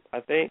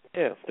 I think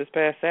this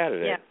past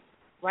Saturday. Yeah,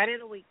 right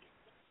in a week.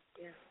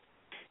 Yeah.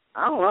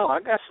 I don't know. I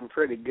got some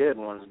pretty good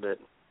ones, but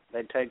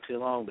they take too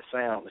long to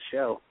say on the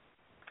show.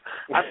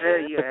 I'll tell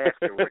you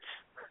afterwards.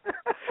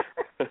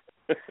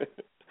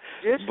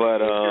 Just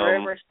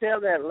remember,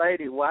 tell that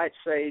lady white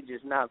sage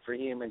is not for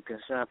human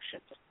consumption.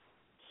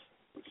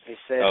 It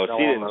says so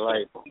on the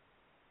label.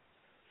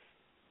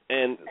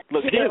 And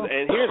look,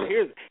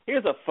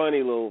 here's a funny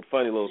little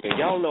thing.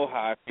 Y'all know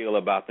how I feel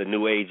about the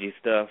new agey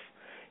stuff.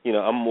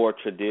 I'm more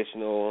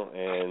traditional,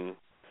 and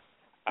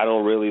I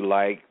don't really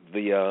like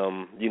the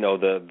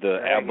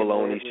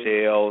abalone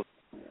shells.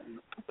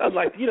 I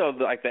like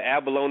like the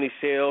abalone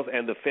shells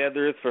and the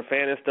feathers for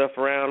fanning stuff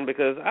around,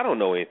 because I don't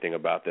know anything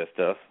about that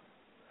stuff.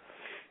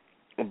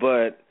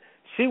 But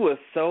she was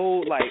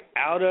so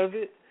out of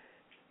it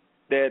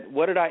that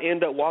what did I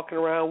end up walking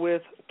around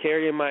with,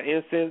 carrying my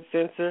incense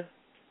censer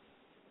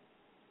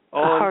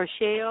on her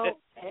shell?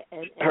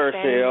 and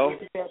herself,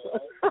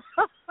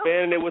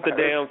 fanning it with a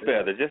damn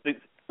feather, just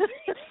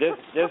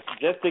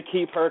to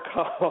keep her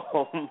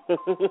calm.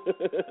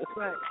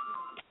 Right.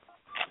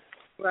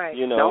 Right.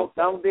 You know,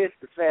 don't diss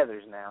the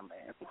feathers now,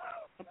 man.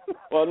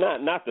 Well,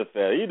 not the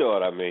feather. You know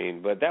what I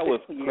mean. But that was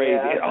crazy.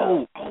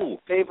 Yeah,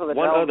 people that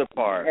one don't other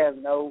part have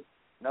no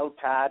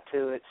tie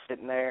to it,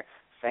 sitting there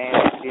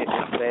fanning shit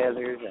with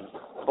feathers and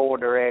 4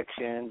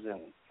 directions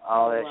and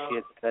all that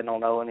shit that they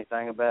don't know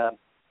anything about.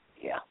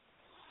 Yeah.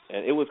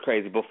 And it was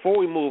crazy. Before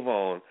we move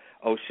on,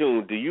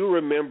 Oshun, do you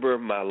remember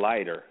my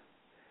lighter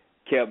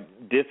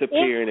kept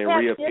disappearing and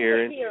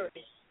reappearing?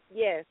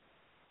 Yes.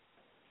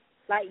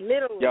 Like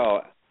literally.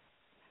 Y'all,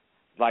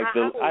 like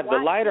the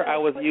lighter I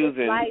was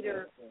using.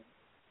 Lighter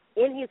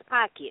in his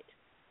pocket,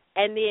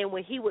 and then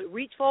when he would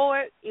reach for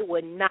it, it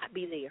would not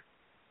be there.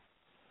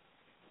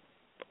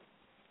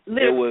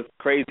 Literally. It was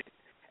crazy.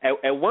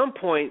 At one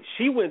point,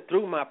 she went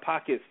through my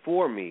pockets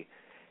for me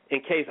in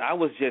case I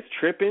was just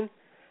tripping,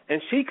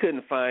 and she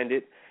couldn't find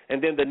it.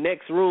 And then the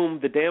next room,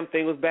 the damn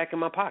thing was back in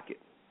my pocket.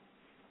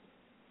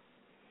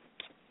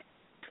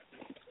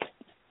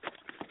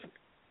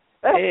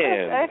 That's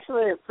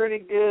actually a pretty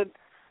good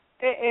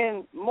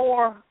and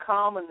more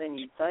common than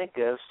you think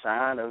of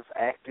sign of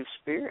active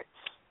spirits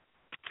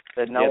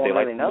that no one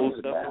really knows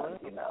about,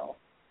 you know.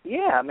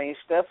 Yeah, I mean,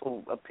 stuff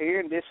will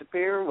appear and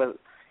disappear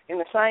in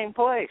the same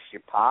place,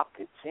 your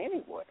pockets,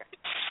 anywhere.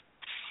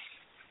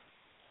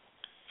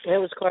 It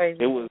was crazy.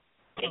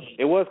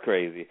 It was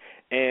crazy.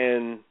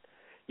 And,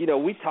 you know,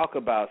 we talk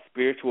about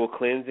spiritual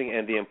cleansing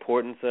and the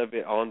importance of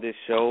it on this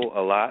show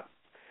a lot.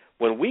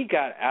 When we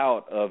got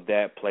out of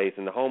that place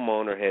and the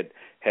homeowner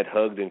had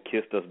hugged and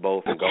kissed us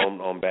both and gone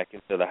on back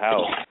into the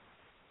house,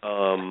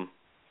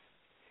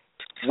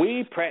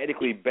 we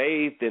practically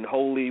bathed in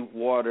holy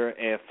water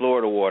and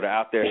Florida water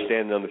out there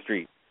standing on the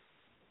street.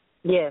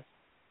 Yes.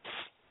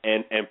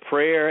 And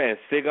prayer and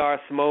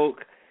cigar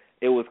smoke,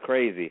 it was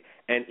crazy.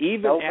 And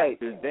even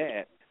after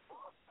that,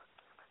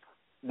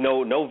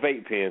 no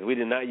vape pens. We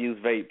did not use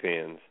vape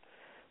pens.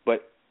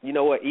 But you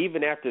know what?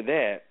 Even after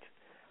that,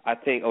 I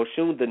think,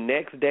 Oshun, the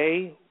next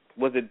day,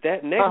 was it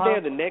that next day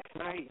or the next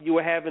night you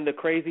were having the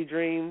crazy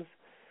dreams?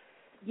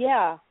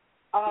 Yeah.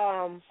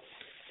 I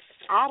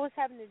was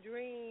having a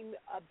dream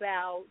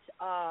about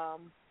I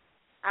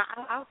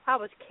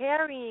was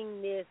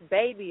carrying this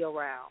baby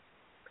around.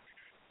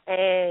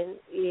 And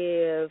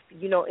if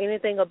you know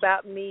anything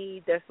about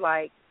me, that's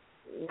like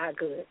not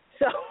good.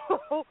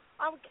 So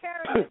I'm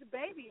carrying this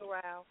baby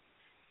around,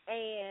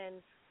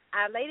 and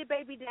I lay the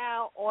baby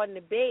down on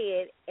the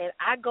bed, and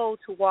I go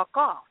to walk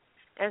off.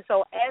 And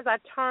so as I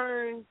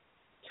turn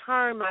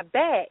my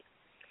back,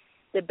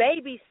 the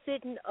baby's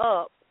sitting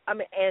up,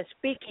 and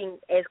speaking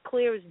as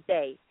clear as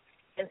day,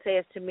 and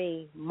says to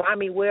me,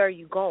 "Mommy, where are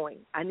you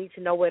going? I need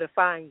to know where to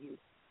find you."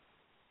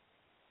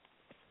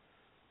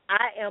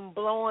 I am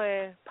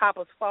blowing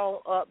Papa's phone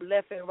up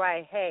left and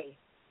right. Hey,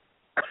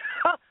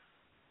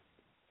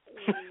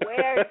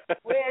 where's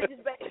this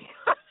baby?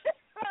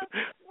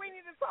 We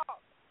need to talk.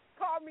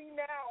 Call me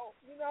now,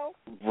 you know?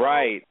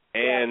 Right.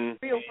 And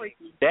real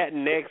freaky. That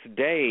next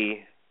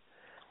day,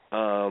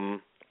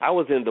 I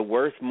was in the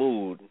worst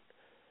mood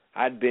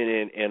I'd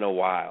been in a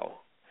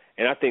while.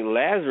 And I think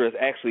Lazarus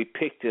actually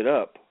picked it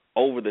up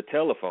over the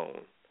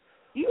telephone.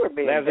 You were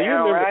being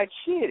downright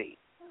shitty.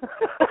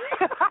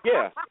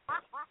 Yeah.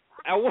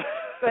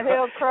 The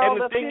hell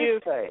crawled up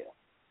his tail.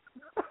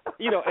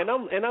 You know,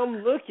 and I'm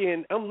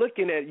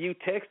looking at you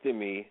texting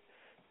me,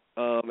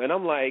 and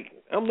I'm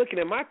looking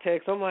at my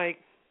text. I'm like,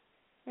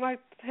 what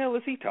the hell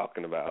is he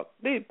talking about?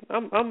 Dude,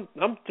 I'm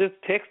just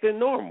texting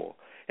normal,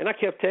 and I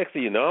kept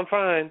texting you. No, I'm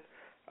fine.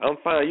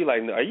 You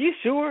like, are you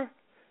sure?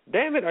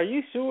 Damn it, are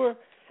you sure?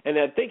 And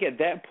I think at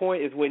that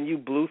point is when you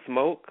blew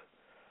smoke,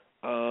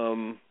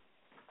 and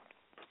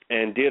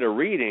did a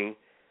reading.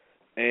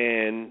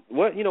 And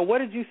what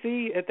did you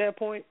see at that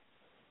point?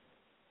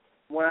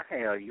 Well,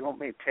 hell, you want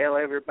me to tell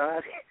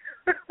everybody?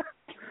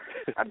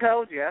 I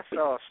told you I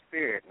saw a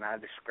spirit, and I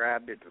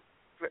described it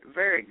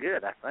very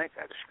good. I think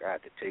I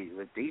described it to you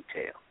with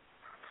detail.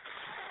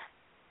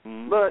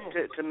 Mm-hmm. But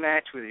to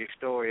match with your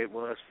story, it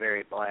was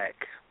very black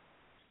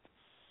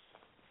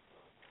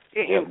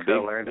in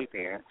color and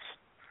appearance.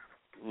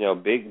 You know,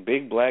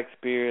 big black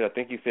spirit. I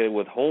think you said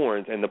with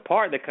horns. And the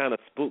part that kind of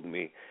spooked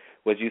me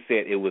was you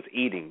said it was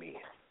eating me.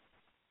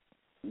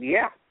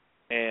 Yeah.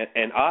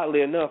 And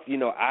oddly enough, you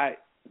know,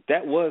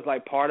 that was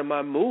like part of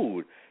my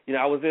mood. You know,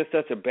 I was in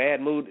such a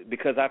bad mood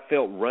because I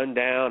felt run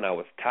down. I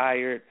was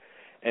tired.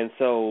 And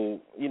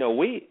so, you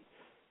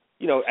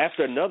know,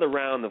 after another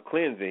round of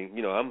cleansing,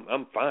 you know,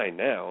 I'm fine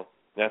now.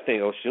 And I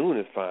think Oshun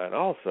is fine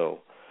also.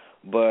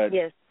 But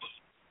yes.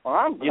 Well,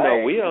 I'm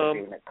glad you're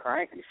being a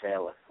cranky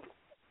fella.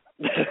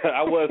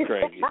 I was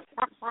cranky.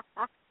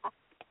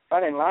 If I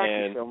didn't like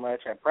you so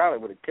much, I probably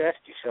would have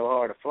cussed you so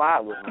hard a fly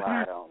wouldn't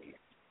light on you.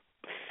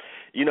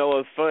 You know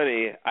what's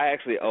funny? I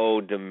actually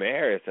owe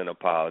Damaris an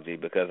apology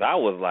because I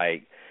was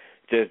like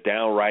just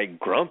downright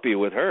grumpy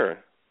with her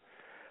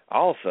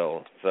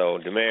also. So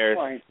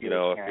Damaris, you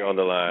know, if you're on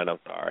the line, I'm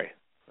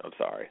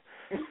sorry.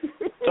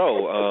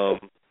 So,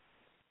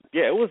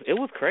 yeah, it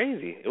was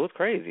crazy. It was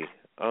crazy.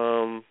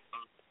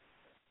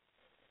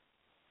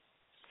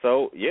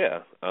 So yeah,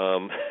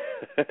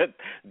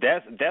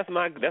 that's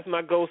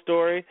my ghost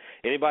story.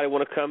 Anybody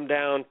want to come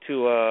down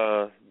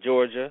to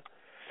Georgia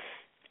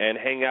and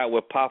hang out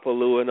with Papa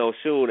Lou and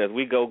Oshun as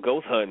we go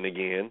ghost hunting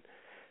again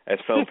at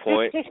some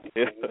point?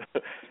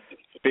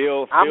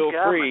 feel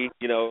free.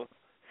 You know,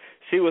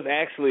 she was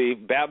actually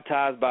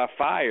baptized by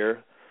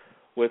fire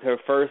with her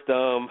first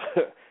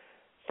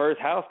first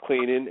house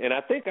cleaning, and I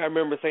think I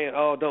remember saying,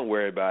 "Oh, don't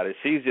worry about it.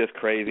 She's just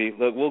crazy.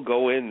 Look, we'll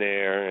go in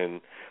there and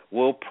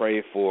we'll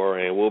pray for her,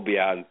 and we'll be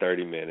out in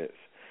 30 minutes."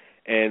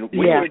 And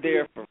we were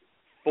there for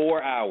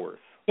 4 hours.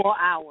 4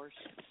 hours.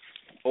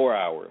 4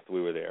 hours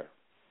we were there.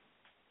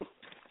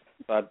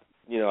 So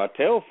I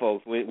tell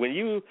folks, when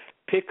you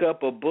pick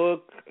up a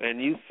book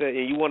and you say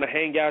you want to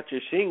hang out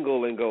your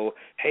shingle and go,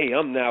 "Hey,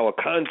 I'm now a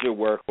conjure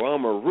worker, or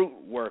I'm a root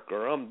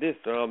worker, or I'm this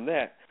or I'm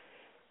that,"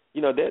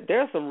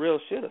 there's some real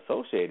shit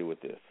associated with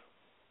this.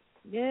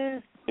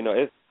 Yes.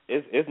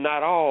 It's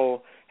not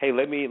all, hey,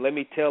 let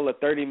me tell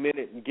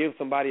give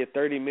somebody a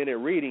 30-minute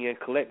reading and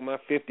collect my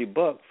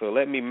 $50, or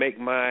let me make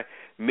my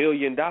 $1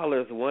 million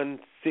one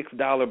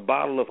 $6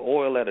 bottle of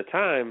oil at a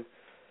time.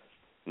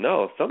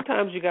 No,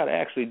 sometimes you got to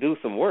actually do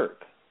some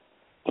work.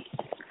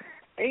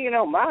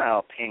 And my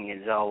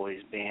opinion's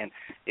always been,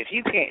 if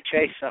you can't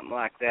chase something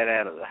like that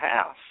out of the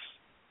house,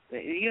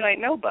 you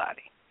ain't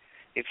nobody.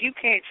 If you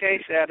can't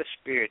chase out a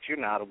spirit, you're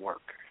not a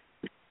worker.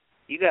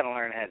 You got to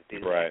learn how to do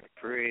that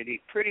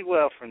pretty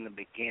well from the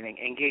beginning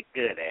and get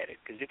good at it.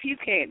 Because if you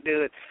can't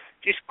do it,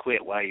 just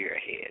quit while you're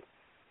ahead.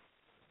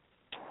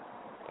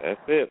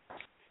 That's it.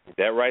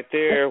 That right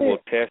there will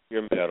test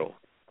your mettle.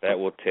 That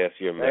will test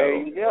your mettle.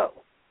 There you go.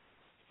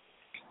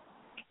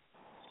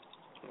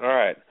 All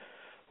right.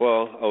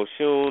 Well,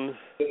 Oshun,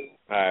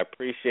 I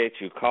appreciate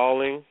you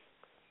calling.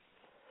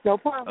 No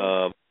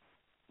problem.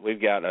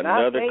 We've got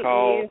another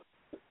call.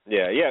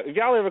 Yeah. If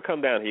y'all ever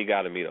come down here, you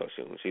got to meet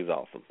Oshun. She's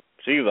awesome.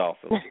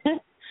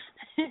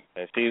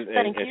 And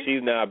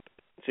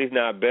she's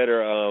not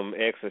better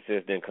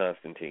exorcist than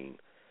Constantine.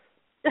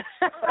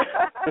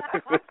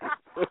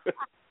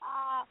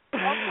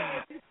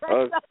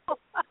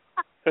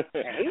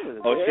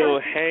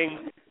 Oshun,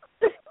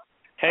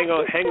 hang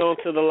on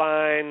to the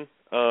line.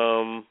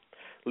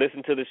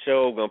 Listen to the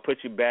show. I'm gonna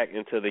put you back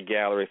into the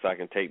gallery so I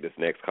can take this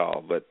next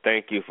call. But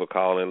thank you for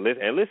calling.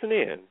 And listen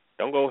in.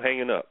 Don't go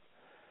hanging up.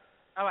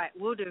 All right,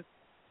 we'll do.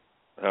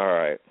 All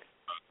right.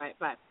 All right,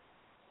 bye.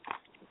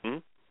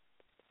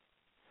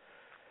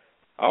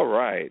 All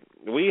right.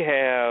 We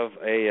have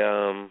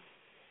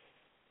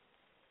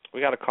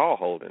we got a call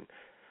holding.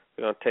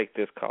 We're gonna take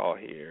this call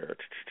here.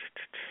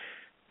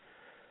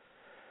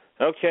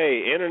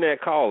 Okay, internet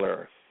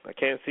caller. I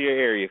can't see your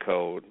area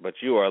code,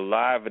 but you are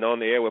live and on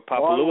the air with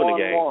Papa Lou and the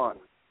gang.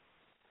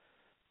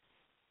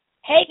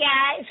 Hey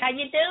guys, how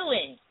you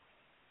doing?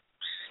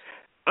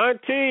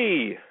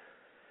 Auntie.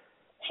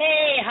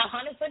 Hey, how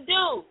Hanifa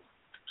do?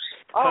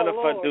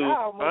 Hanifa do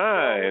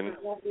fine.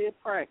 It won't be a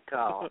prank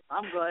call.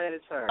 I'm glad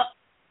it's her.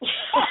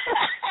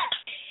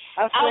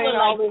 I I've seen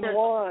all these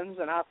ones,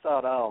 and I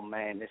thought, oh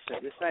man, this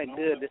ain't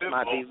good. This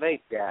might be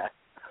vape guy.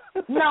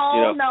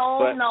 No.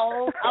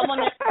 I'm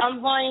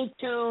going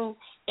to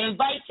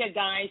invite you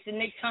guys the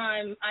next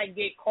time I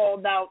get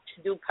called out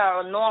to do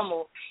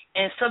paranormal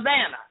in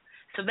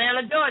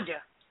Savannah,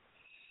 Georgia.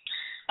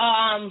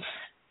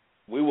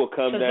 We will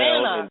come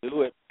down and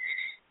do it.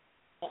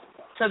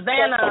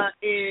 Savannah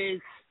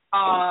is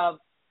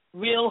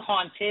real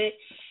haunted,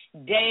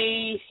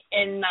 day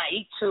and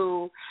night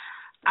too.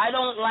 I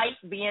don't like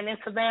being in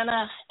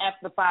Savannah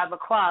after 5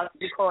 o'clock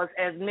because,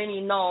 as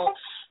many know,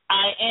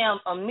 I am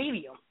a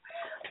medium,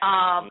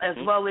 as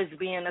well as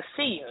being a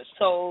seer.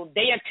 So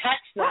they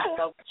attach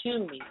themselves to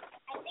me.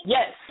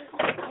 Yes.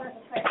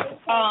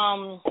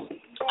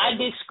 I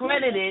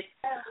discredited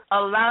a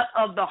lot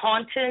of the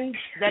hauntings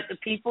that the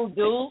people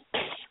do.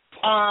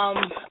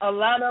 A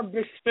lot of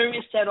the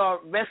spirits that are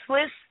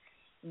restless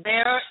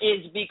there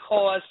is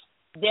because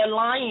they're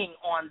lying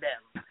on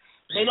them.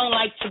 They don't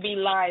like to be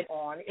lied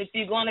on. If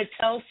you're going to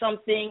tell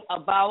something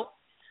about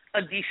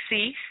a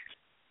deceased,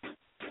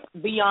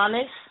 be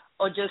honest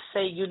or just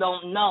say you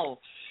don't know.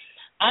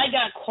 I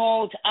got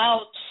called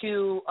out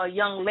to a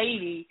young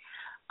lady,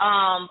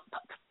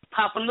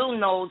 Papa Lou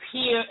knows,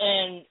 here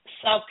in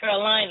South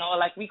Carolina, or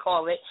like we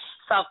call it,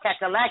 South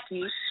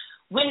Kakalaki,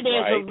 when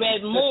there's a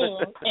red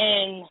moon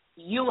and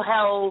you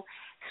held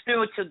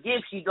spiritual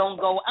gifts, you don't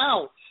go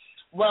out.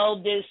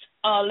 Well, this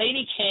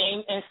lady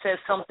came and said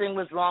something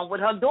was wrong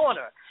with her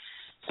daughter.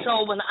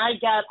 So when I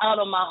got out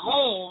of my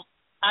home,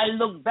 I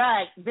looked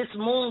back. This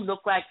moon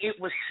looked like it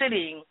was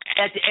sitting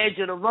at the edge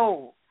of the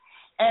road.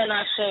 And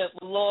I said,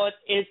 Lord,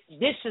 if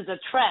this is a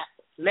trap,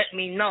 let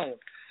me know.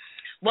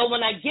 Well,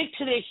 when I get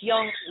to this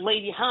young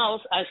lady's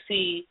house, I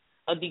see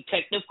a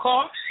detective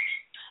car,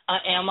 an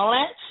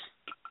ambulance,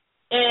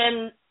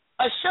 and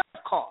a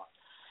sheriff car.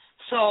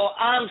 So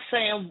I'm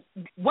saying,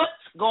 what's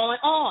going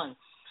on?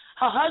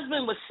 Her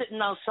husband was sitting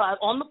outside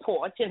on the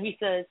porch, and he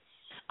says,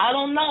 I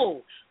don't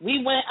know.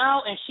 We went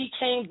out and she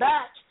came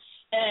back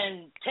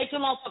and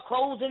taking off her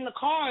clothes in the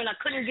car, and I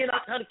couldn't get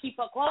her to keep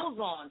her clothes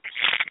on.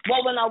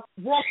 Well, when I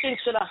walked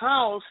into the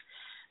house,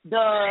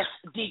 the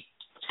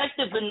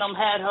detective and them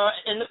had her,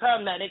 and the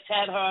paramedics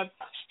had her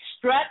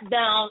strapped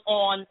down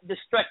on the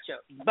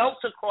stretcher, belts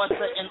across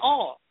her and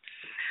all.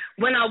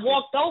 When I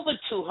walked over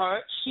to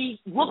her, she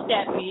looked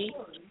at me,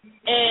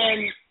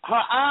 and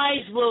her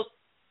eyes looked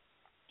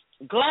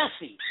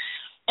glassy.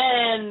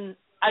 And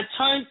I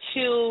turned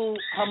to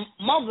her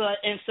mother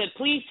and said,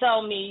 please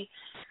tell me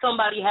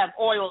somebody have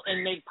oil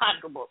in their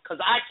pocketbook, because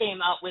I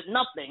came out with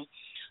nothing.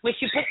 When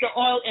she put the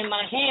oil in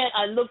my hand,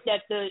 I looked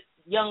at the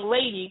young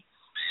lady,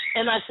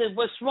 and I said,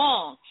 what's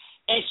wrong?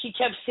 And she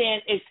kept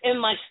saying, it's in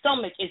my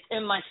stomach, it's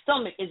in my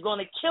stomach, it's going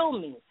to kill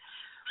me.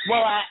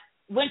 Well, I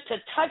went to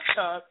touch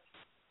her.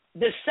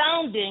 The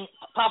sounding,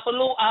 Papa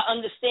Lou, I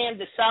understand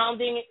the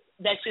sounding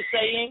that you're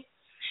saying.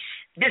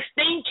 This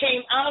thing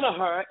came out of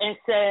her and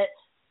said,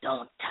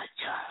 don't touch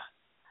her.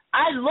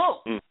 I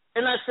looked,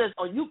 and I said,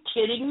 are you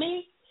kidding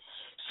me?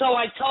 So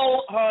I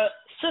told her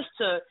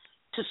sister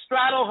to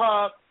straddle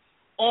her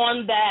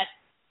on that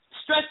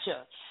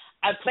stretcher.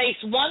 I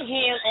placed one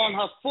hand on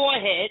her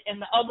forehead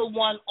and the other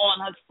one on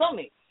her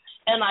stomach.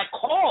 And I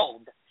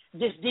called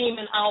this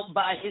demon out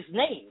by his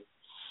name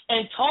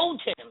and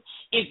told him,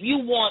 if you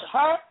want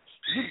her,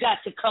 you got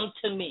to come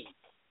to me.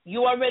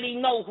 You already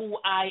know who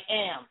I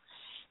am.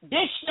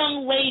 This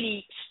young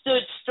lady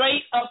stood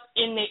straight up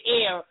in the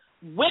air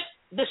with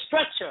the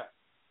stretcher.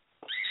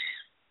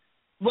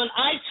 When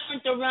I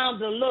turned around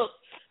to look,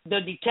 the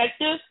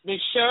detective, the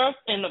sheriff,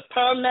 and the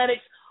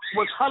paramedics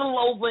was huddled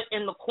over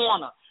in the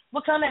corner.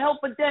 What kind of help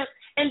with that?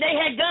 And they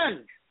had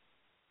guns.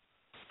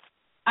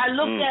 I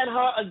looked at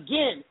her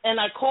again, and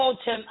I called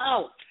him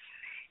out.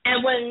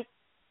 And when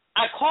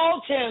I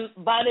called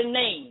him by the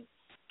name,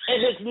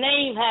 and his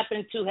name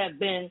happened to have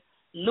been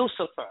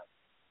Lucifer.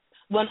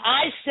 When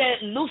I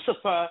said,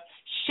 Lucifer,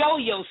 show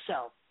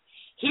yourself,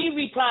 he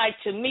replied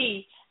to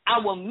me, I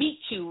will meet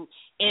you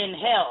in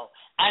hell.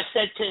 I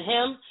said to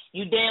him,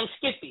 you damn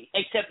Skippy,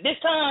 except this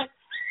time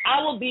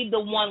I will be the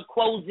one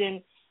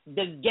closing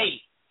the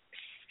gate.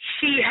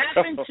 She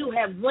happened to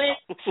have went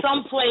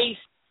someplace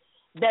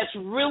that's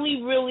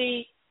really,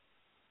 really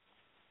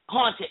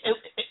haunted.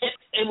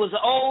 It was an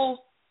old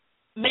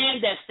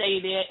man that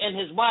stayed there, and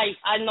his wife,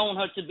 I known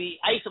her to be,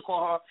 I used to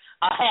call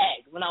her a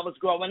hag when I was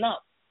growing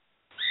up.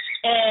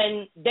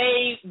 And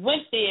they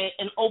went there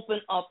and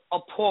opened up a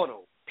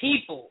portal.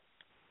 People,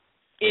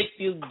 if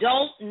you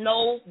don't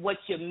know what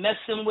you're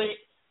messing with,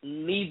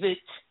 leave it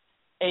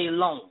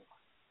alone.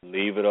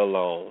 Leave it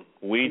alone.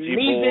 Ouija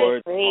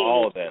board,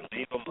 all of that.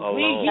 Leave them alone.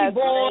 Ouija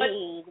board,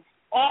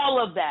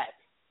 all of that.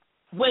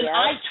 When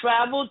I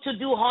travel to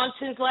do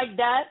hauntings like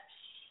that,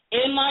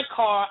 in my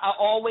car, I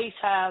always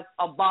have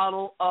a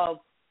bottle of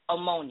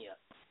ammonia.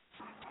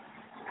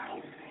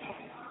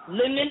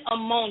 Lemon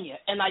ammonia.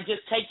 And I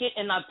just take it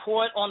and I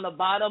pour it on the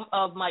bottom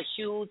of my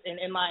shoes and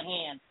in my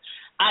hand.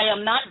 I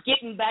am not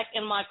getting back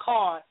in my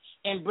car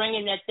and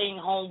bringing that thing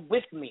home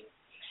with me.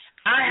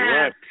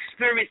 I have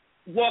spirits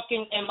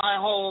walking in my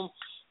home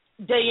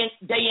day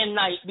and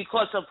night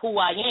because of who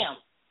I am.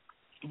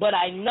 But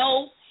I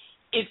know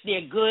if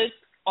they're good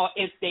or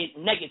if they're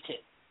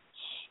negative.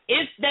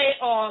 If they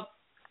are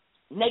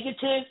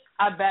negative,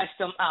 I bash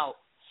them out.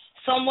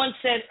 Someone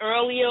said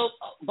earlier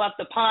about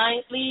the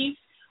pine leaves.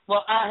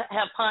 Well, I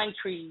have pine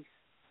trees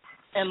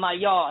in my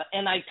yard.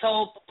 And I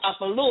told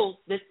Papa Lou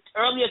that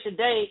earlier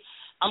today,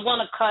 I'm going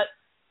to cut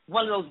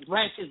one of those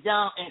branches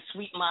down and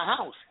sweep my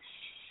house.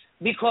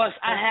 Because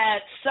I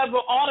had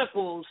several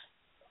articles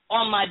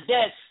on my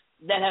desk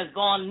that has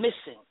gone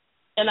missing.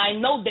 And I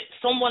know that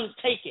someone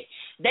take it.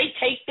 They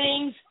take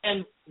things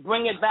and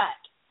bring it back,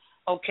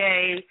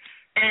 okay?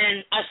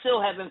 And I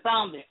still haven't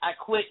found it. I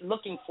quit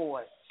looking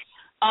for it.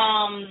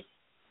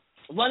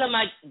 One of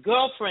my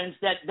girlfriends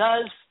that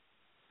does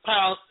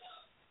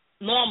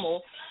paranormal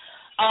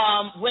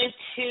went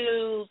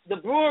to the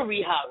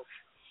brewery house.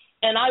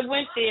 And I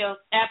went there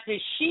after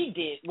she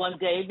did one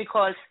day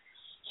because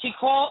she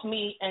called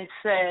me and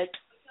said,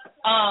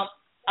 I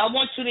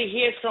want you to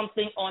hear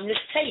something on this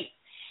tape.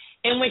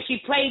 And when she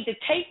played the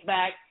tape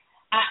back,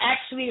 I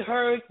actually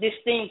heard this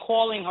thing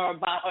calling her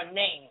by her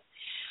name.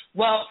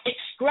 Well, it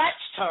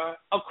scratched her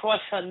across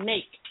her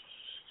neck.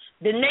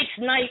 The next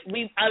night,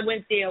 I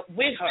went there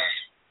with her,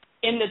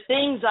 and the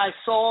things I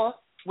saw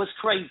was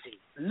crazy,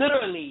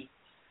 literally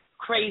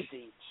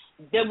crazy.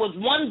 There was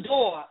one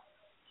door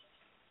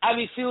I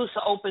refused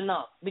to open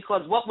up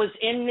because what was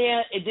in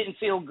there, it didn't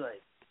feel good.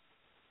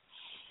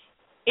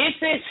 If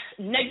it's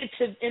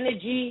negative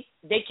energy,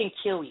 they can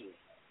kill you.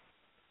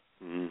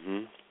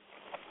 Mm-hmm.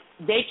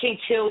 They can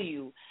kill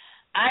you.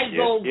 I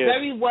go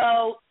very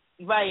well,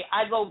 right,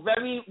 I go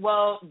very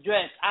well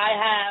dressed.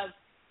 I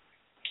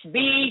have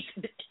beads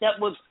that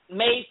was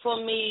made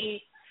for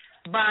me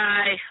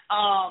by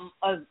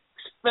a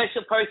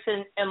special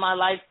person in my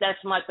life. That's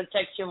my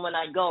protection when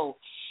I go.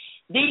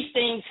 These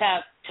things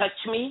have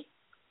touched me.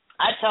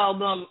 I tell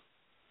them,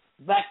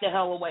 back the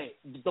hell away.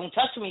 Don't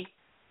touch me.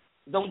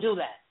 Don't do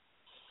that.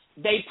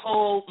 They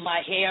pull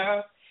my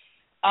hair.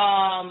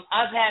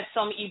 I've had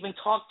some even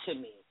talk to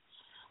me.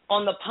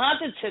 On the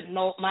positive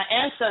note, my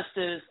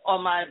ancestors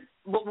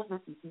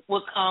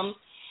would come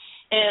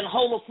and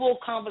hold a full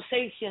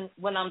conversation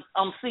when I'm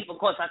asleep. Of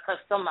course, I cuss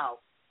them out.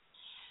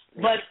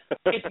 But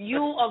if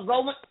you are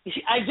going,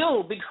 I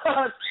do,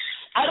 because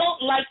I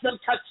don't like them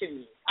touching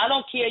me. I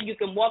don't care. You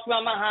can walk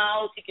around my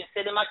house. You can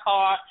sit in my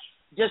car.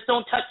 Just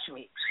don't touch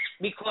me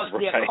because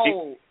they're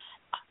cold.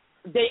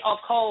 They are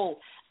cold.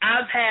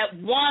 I've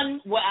had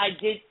one where I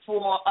did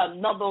for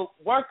another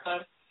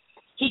worker.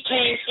 He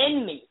came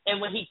in me, and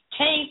when he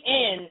came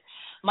in,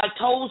 my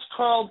toes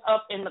curled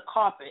up in the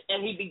carpet,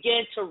 and he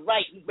began to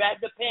write. He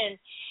grabbed a pen,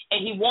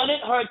 and he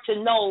wanted her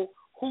to know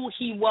who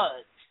he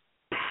was.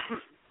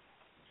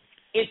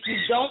 If you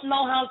don't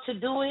know how to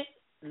do it,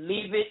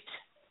 leave it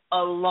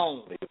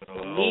alone.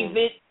 Leave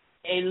it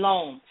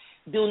alone.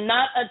 Do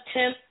not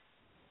attempt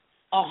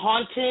a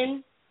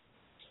haunting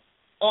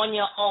on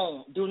your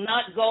own. Do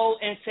not go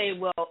and say,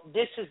 well,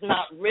 this is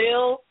not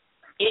real.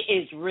 It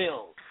is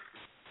real.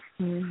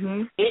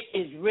 Mm-hmm. It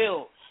is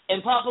real.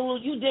 And Papa Lou,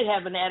 you did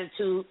have an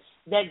attitude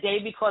that day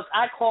because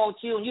I called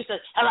you and you said,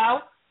 hello?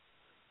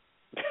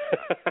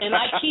 And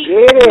I keep...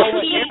 Yeah,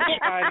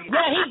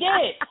 he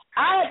did.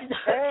 I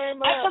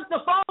took the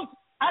phone.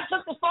 I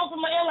took the phone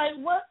from my ear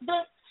like, what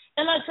the...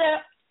 And I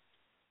said,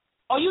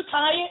 are you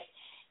tired?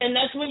 And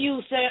that's when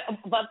you said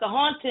about the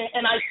haunting.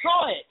 And I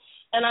saw it.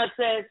 And I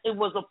said it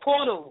was a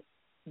portal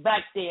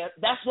back there.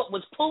 That's what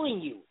was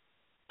pulling you.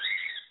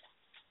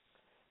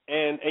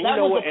 And you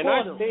know what? And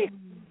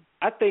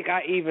I think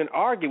I even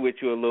argued with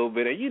you a little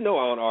bit. And you know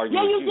I don't argue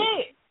with you. Yeah, you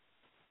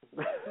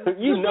did.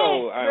 you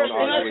know I don't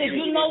argue with you. And I said,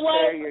 you know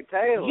what?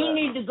 You up.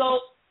 need to go.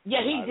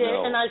 Yeah, he did.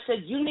 Know. And I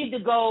said, you need to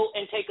go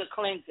and take a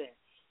cleansing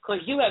because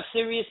you have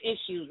serious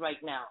issues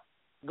right now.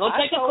 Go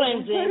take a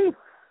cleansing.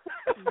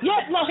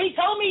 Yeah, no, he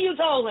told me you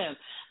told him.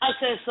 I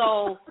said,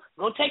 so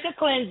go take a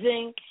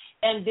cleansing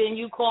and then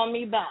you call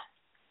me back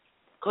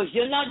because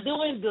you're not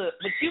doing good.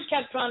 But you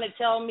kept trying to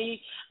tell me,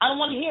 I don't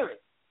want to hear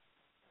it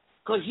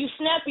because you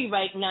snappy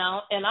right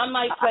now and I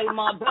might play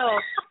my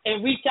bell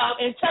and reach out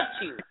and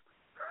touch you.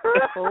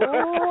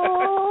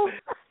 Oh,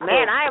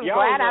 man, I am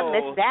glad I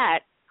missed that.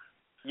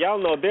 Y'all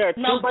know there are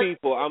two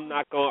people I'm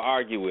not going to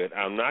argue with.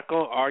 I'm not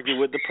going to argue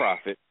with the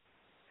prophet,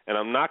 and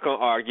I'm not going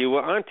to argue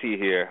with Auntie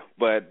here.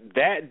 But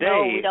that day...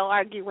 No, we don't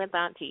argue with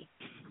Auntie.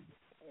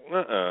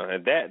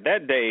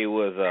 That day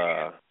was...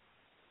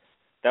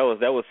 That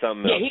was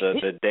something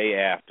else the day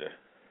after.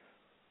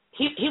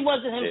 He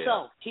wasn't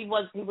himself. Yeah. He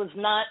was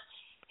not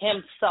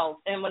himself.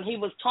 And when he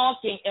was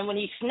talking and when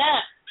he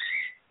snapped,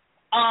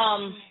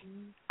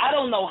 I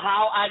don't know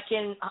how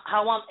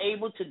I'm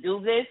able to do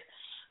this,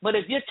 but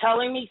if you're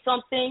telling me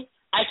something,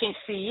 I can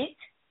see it.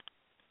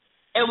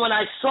 And when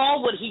I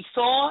saw what he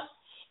saw,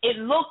 it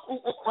looked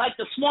like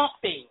the Swamp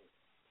Thing.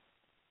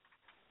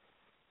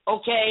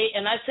 Okay,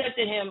 and I said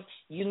to him,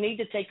 you need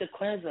to take a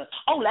cleanser.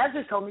 Oh,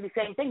 Lazarus told me the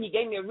same thing. He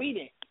gave me a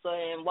reading. So,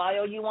 and why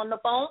are you on the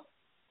phone?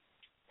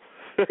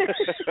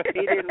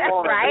 He didn't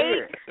want to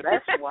hear it.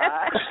 That's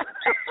why.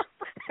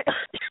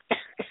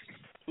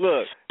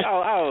 Look,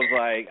 I was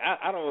like,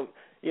 I don't,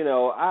 you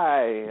know,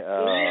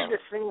 In your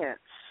defense,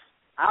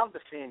 I'll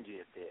defend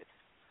you a bit.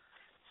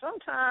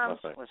 Sometimes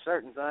when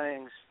certain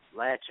things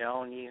latch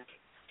on you,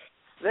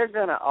 they're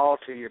going to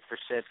alter your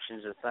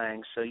perceptions of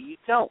things so you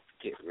don't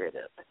get rid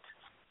of it.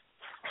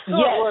 So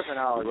it wasn't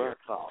all your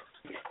fault.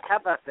 How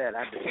about that?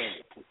 I defend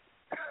it.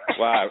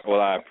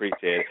 Well, I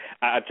appreciate it.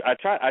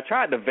 I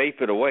tried to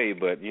vape it away,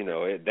 but you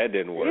know that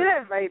didn't work.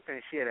 Yeah,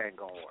 vaping shit ain't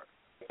gonna work.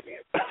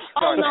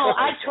 Oh no,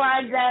 I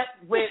tried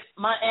that with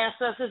my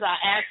ancestors. I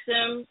asked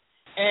them,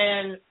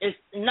 and it's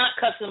not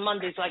Custom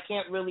Monday, so I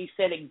can't really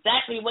say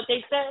exactly what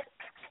they said.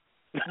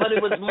 But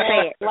it was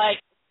more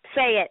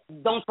say it.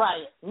 Don't try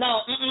it. No,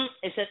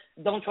 it said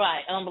don't try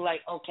it. And I'm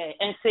like, okay.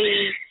 And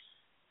see,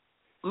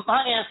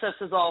 my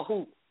ancestors are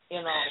who?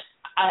 You know,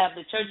 I have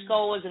the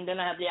churchgoers, and then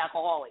I have the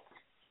alcoholics.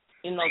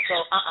 You know, so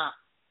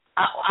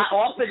I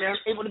offered them.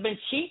 It would have been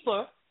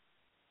cheaper.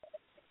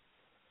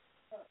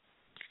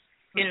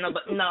 You know,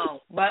 but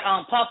no. But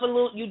Papa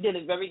Lou, you did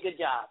a very good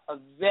job. A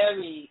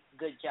very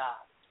good job.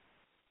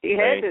 He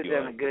had to have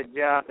done a good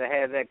job to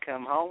have that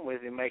come home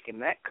with him, making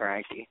that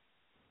cranky.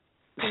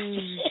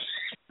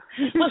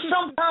 But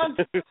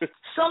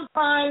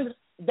sometimes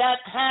that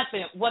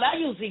happens. What I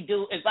usually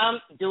do if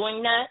I'm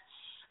doing that,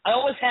 I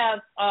always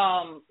have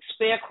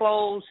spare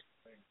clothes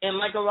in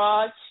my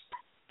garage.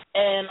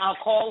 And I'll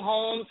call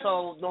home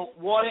so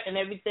the water and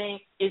everything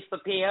is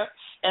prepared.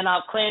 And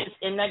I'll cleanse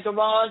in that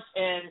garage.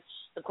 And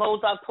the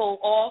clothes I pull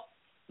off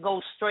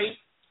go straight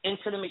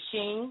into the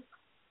machine.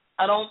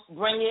 I don't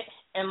bring it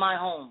in my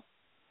home.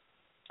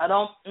 I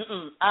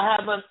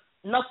have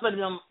enough of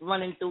them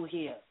running through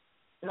here.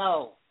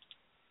 No.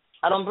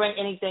 I don't bring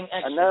anything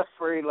extra. Enough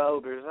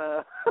freeloaders,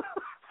 huh?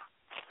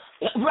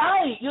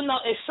 Right. You know,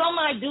 if some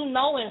I do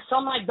know and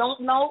some I don't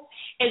know,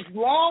 as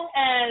long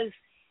as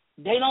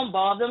they don't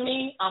bother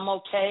me, I'm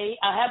okay.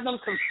 I have them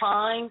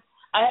confined.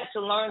 I had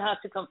to learn how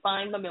to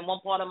confine them in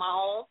one part of my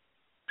home.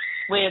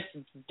 where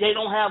they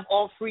don't have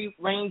all free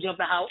range of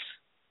the house,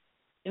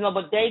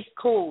 but they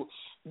cool.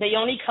 They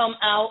only come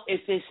out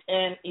if it's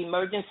an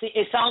emergency.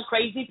 It sounds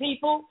crazy,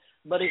 people,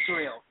 but it's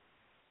real.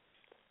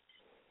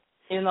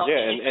 And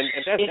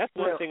that's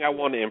one thing I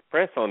want to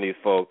impress on these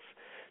folks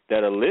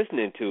that are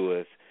listening to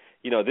us.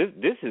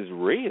 This is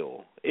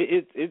real.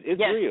 It's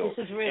real.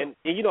 This is real.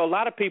 And a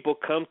lot of people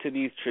come to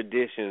these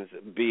traditions,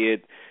 be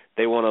it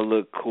they want to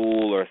look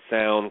cool or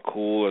sound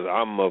cool, or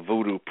I'm a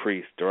voodoo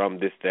priest, or I'm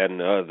this, that, and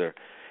the other.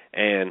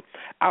 And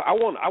I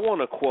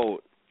want to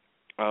quote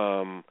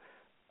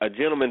a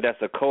gentleman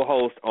that's a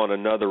co-host on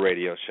another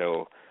radio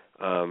show.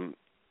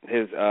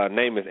 His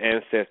name is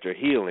Ancestor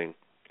Healing,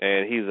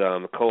 and he's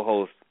a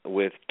co-host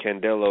with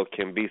Candelo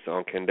Kimbisa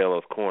on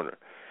Candelo's Corner.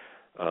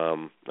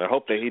 I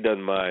hope that he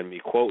doesn't mind me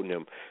quoting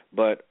him.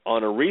 But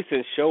on a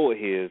recent show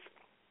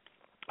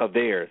of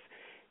theirs,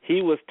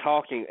 he was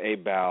talking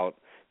about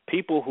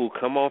people who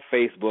come on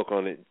Facebook,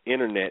 on the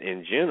Internet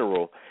in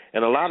general,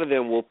 and a lot of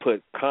them will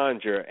put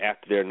conjure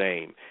after their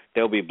name.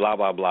 They'll be blah,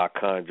 blah, blah,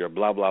 conjure,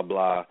 blah, blah,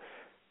 blah,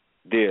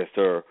 this,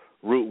 or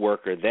root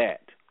worker,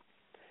 that.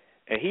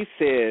 And he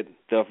said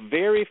the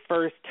very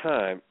first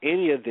time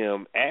any of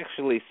them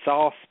actually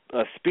saw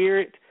a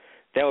spirit,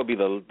 that would be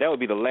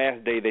the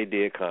last day they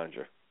did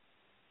conjure.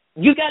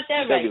 You got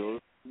that right.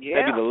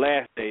 That'd be the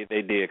last day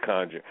they did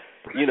conjure.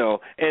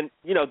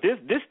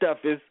 This stuff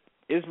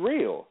is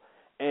real.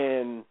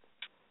 And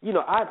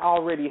I'd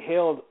already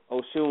held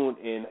Oshun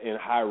in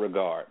high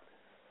regard.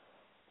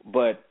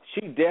 But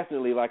she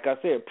definitely, like I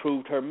said,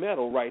 proved her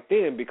mettle right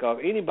then, because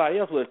anybody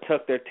else would have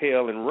tucked their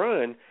tail and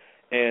run.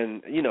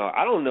 And,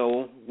 I don't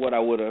know what I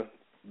would have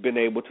been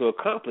able to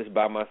accomplish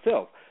by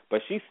myself.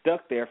 But she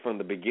stuck there from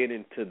the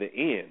beginning to the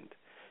end.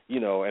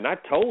 And I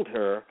told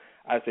her,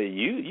 I said,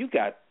 you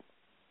got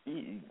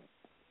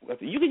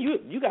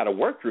a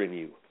worker in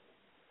you.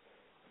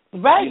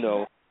 Right.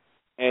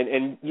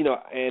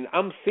 And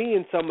I'm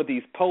seeing some of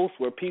these posts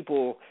where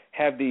people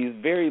have these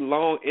very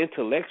long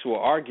intellectual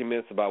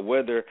arguments about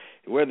whether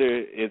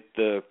it's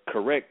the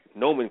correct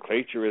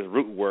nomenclature is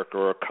root work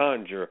or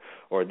conjure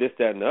or this,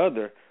 that, and the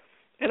other.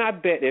 And I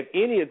bet if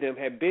any of them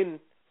had been,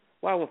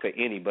 well, I won't say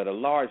any, but a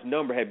large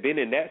number had been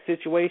in that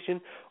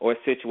situation, or a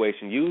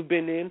situation you've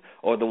been in,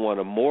 or the one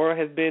Amora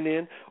has been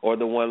in, or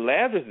the one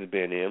Lazarus has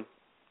been in,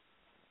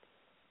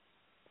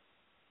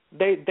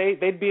 they'd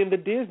be in the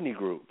Disney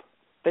group.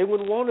 They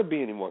wouldn't want to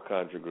be any more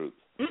conjure groups.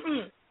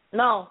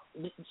 No,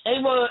 they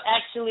will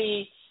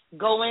actually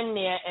go in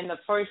there, and the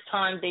first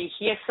time they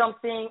hear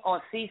something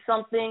or see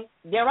something,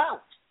 they're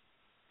out.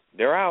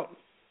 They're out.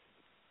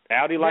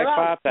 Audi like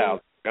 5,000,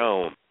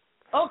 gone.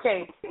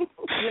 Okay,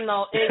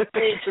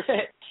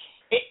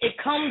 it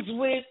comes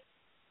with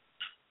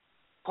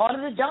part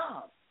of the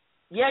job.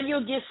 Yeah,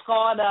 you'll get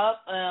scarred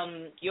up.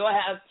 You'll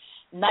have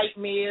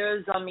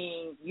nightmares. I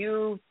mean,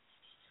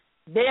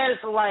 there's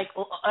like,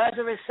 as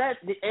I said,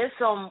 there's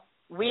some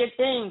weird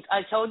things.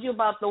 I told you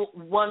about the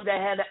one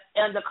that had an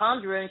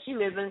anaconda, and she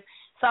lives in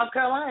South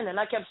Carolina, and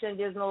I kept saying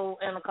there's no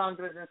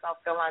anacondas in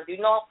South Carolina. Do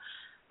you know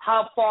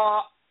how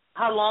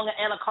long an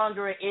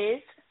anaconda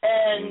is?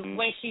 And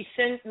when she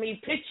sent me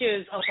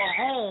pictures of her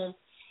home,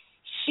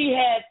 she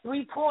had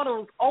 3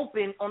 portals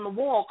open on the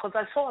wall because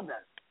I saw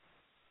them.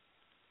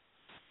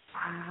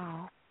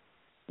 Wow.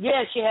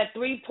 Yeah, she had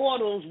 3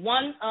 portals.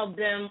 One of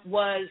them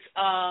was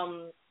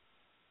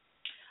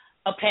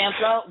a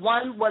panther.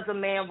 One was a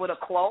man with a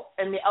cloak,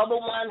 and the other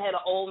one had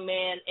an old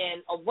man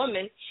and a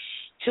woman,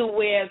 to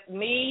where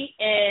me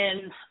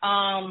and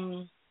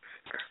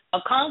a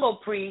Congo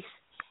priest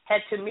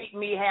had to meet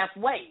me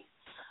halfway.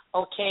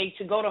 Okay,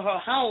 to go to her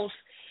house,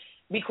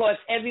 because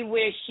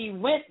everywhere she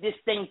went, this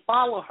thing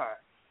followed her.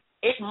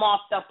 It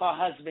marked up her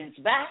husband's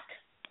back.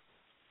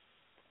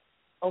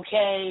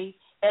 Okay,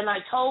 and I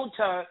told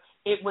her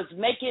it was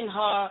making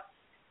her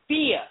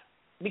fear,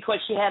 because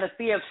she had a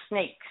fear of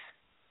snakes.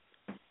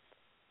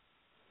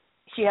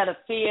 She had a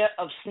fear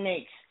of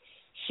snakes.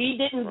 She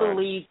didn't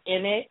believe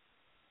in it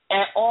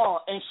at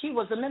all, and she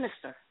was a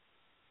minister.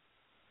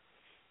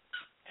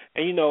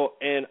 And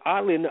and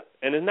oddly,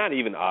 and it's not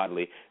even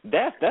oddly,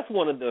 that's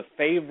one of the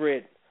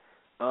favorite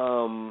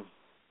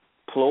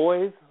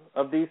ploys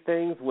of these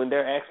things, when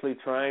they're actually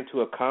trying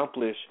to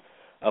accomplish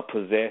a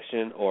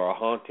possession or a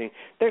haunting.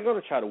 They're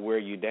going to try to wear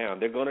you down.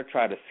 They're going to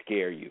try to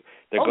scare you.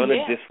 They're going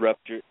to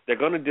disrupt your. They're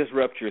going to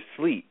disrupt your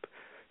sleep.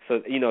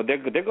 So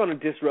they're going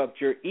to disrupt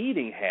your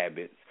eating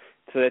habits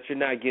so that you're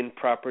not getting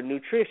proper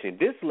nutrition.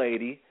 This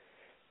lady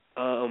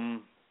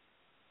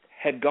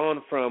had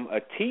gone from a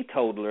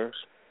teetotaler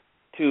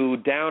to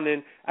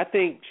downing. I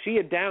think she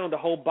had downed a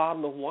whole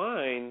bottle of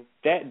wine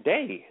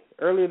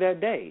earlier that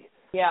day.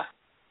 Yeah.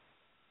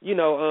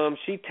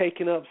 She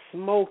taking up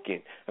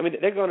smoking. I mean,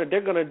 they're gonna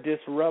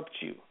disrupt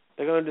you.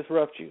 They're gonna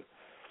disrupt you.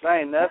 There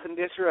ain't nothing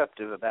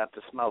disruptive about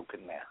the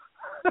smoking now.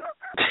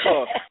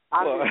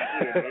 I'm just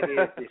kidding.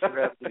 It is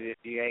disruptive if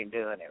you ain't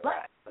doing it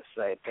right. Let's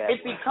say it that way.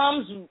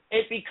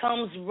 It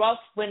becomes rough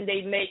when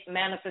they make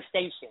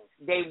manifestations.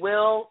 They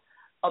will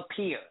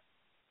appear.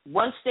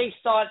 Once they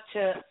start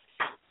to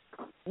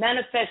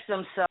manifest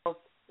themselves,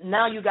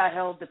 now you got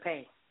hell to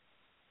pay.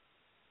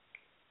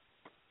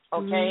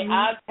 Okay? Mm-hmm.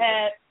 I've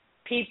had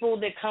people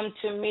that come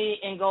to me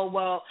and go,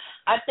 well,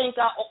 I think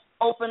I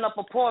open up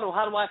a portal.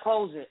 How do I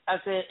close it? I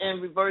said,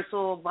 in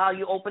reversal of how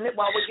you open it,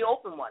 why would you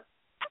open one?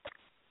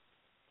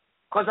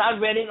 Because I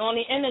read it on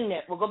the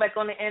internet. We'll go back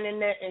on the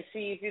internet and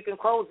see if you can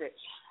close it.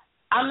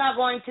 I'm not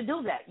going to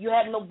do that. You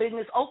have no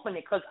business opening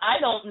it because I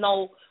don't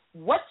know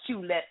what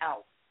you let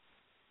out.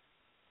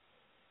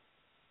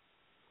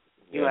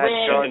 You have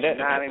to charge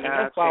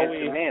 99 cents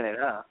a minute,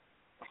 huh?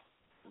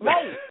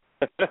 Right.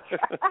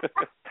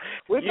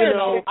 We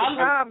better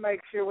time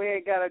make sure we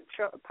ain't got to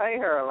pay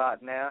her a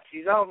lot now.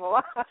 She's on the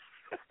line.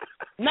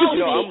 No,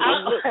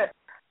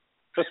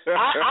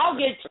 I'll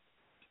get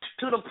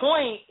to the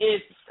point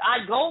if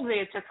I go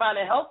there to try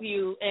to help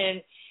you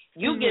and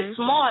you get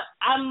smart,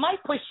 I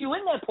might push you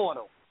in that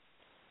portal.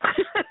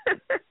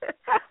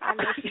 I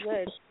know she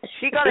would.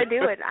 She gonna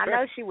do it. I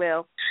know she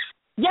will.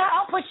 Yeah,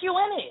 I'll push you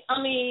in it.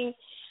 I mean,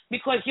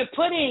 because you're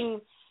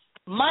putting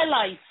my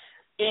life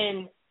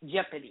in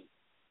jeopardy.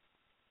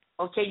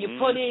 Okay, you're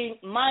putting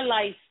my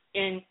life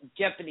in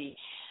jeopardy.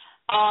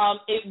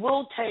 It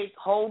will take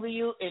hold of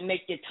you and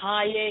make you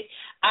tired.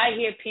 I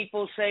hear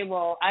people say,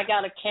 well, I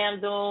got a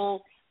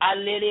candle, I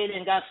lit it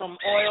and got some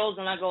oils,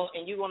 and I go,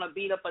 and you're going to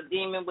beat up a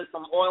demon with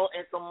some oil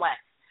and some wax.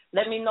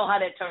 Let me know how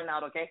that turned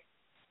out, okay?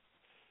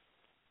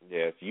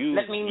 Yes,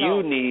 Let me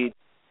know.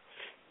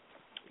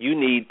 You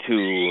need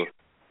to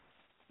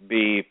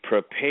be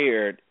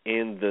prepared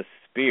in the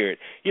spirit.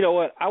 You know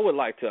what? I would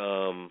like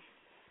to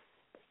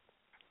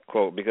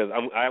quote, because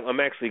I'm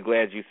actually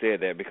glad you said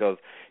that, because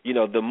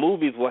the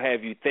movies will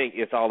have you think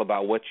it's all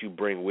about what you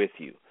bring with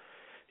you.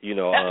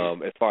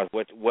 As far as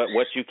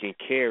what you can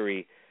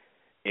carry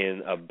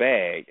in a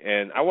bag.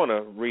 And I want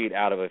to read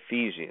out of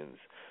Ephesians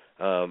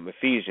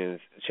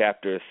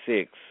chapter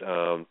 6,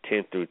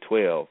 10 through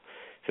 12.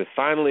 It says,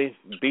 finally,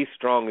 be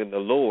strong in the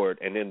Lord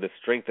and in the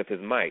strength of his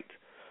might.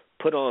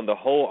 Put on the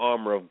whole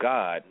armor of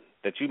God,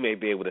 that you may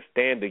be able to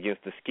stand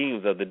against the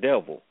schemes of the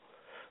devil.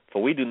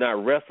 For we do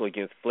not wrestle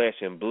against flesh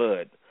and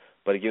blood,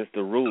 but against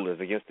the rulers,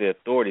 against the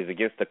authorities,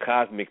 against the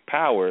cosmic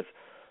powers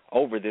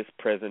over this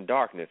present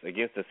darkness,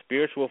 against the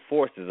spiritual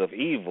forces of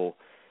evil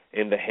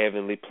in the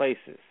heavenly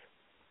places.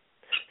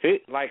 See,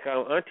 like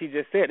Auntie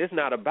just said, it's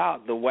not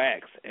about the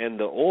wax and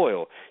the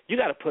oil. You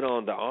got to put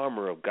on the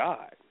armor of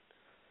God.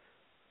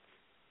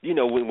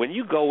 When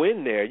you go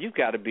in there, you've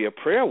got to be a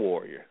prayer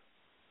warrior.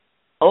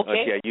 Okay.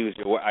 Auntie,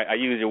 I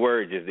used your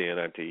word just then,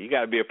 Auntie. You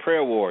got to be a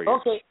prayer warrior.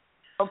 Okay.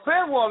 A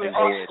prayer warrior,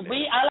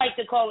 I like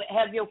to call it,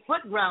 have your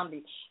foot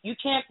grounded. You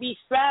can't be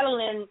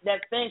straddling that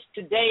fence.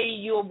 Today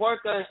you're a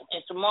worker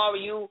and tomorrow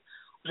you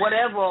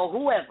whatever or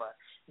whoever.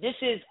 This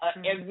is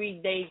an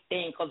everyday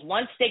thing, because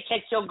once they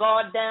catch your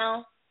guard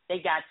down, they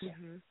got you.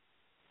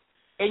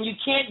 And you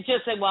can't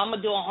just say, well, I'm going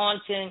to do a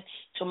haunting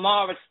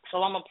tomorrow, so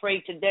I'm going to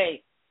pray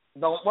today.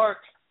 Don't work.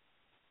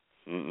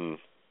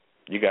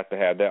 You got to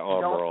have that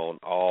armor on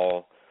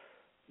all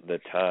the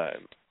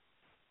time.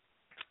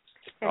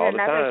 And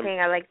another thing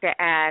I like to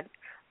add,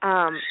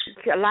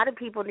 a lot of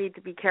people need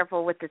to be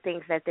careful with the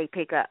things that they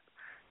pick up,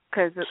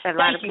 because a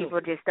lot of people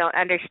just don't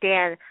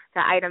understand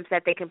the items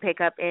that they can pick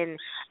up in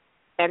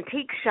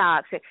antique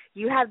shops.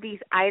 You have these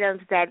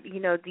items that,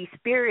 these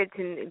spirits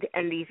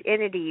and these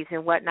entities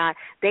and whatnot,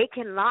 they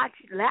can latch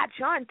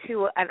on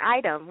to an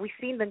item. We've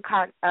seen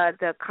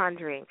the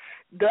Conjuring.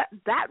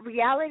 That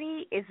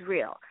reality is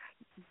real.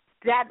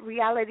 That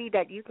reality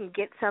that you can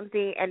get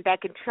something and that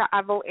can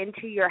travel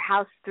into your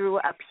house through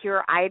a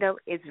pure item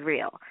is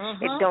real.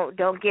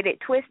 Don't get it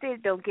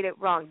twisted. Don't get it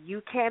wrong.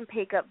 You can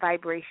pick up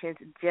vibrations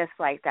just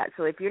like that.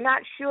 So if you're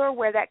not sure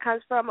where that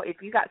comes from, or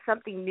if you got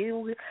something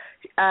new,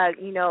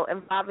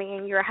 involving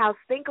in your house,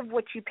 think of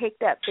what you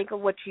picked up. Think of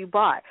what you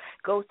bought.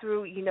 Go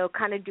through,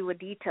 kind of do a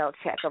detailed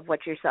check of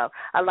what yourself.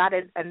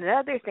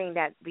 Another thing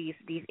that these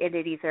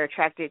entities are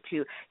attracted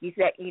to is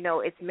that,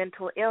 it's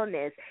mental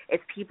illness.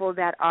 It's people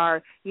that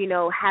are,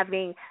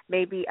 having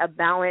maybe a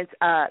balance,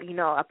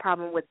 a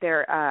problem with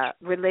their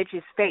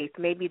religious faith.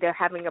 Maybe they're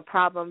having a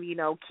problem,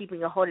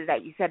 keeping a hold of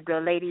that. You said the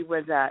lady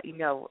was,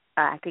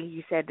 I think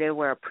you said they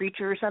were a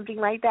preacher or something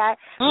like that.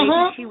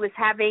 Maybe she was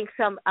having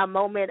a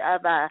moment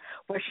of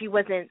where she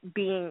wasn't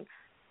being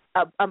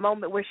a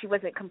moment where she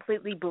wasn't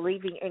completely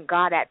believing in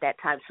God at that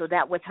time. So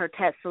that was her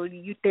test. So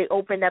they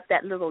opened up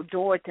that little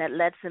door that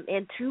lets them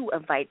in to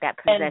invite that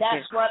possession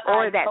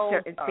or that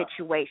certain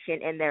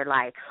situation in their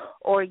life.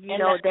 Or,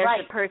 there's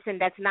a person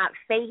that's not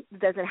faith,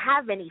 doesn't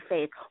have any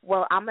faith.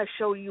 Well, I'm going to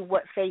show you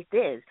what faith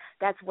is.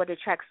 That's what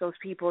attracts those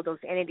people, those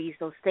entities,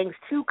 those things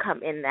to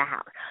come in the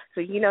house.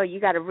 So, you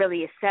got to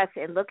really assess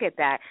and look at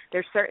that.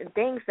 There's certain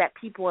things that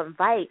people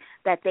invite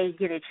that they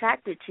get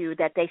attracted to,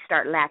 that they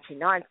start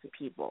latching on to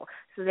people.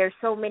 So there's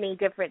so many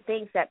different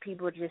things that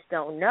people just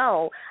don't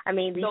know. I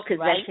mean, these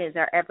possessions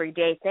are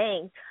everyday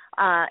things.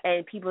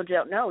 and people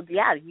don't know.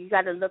 Yeah, you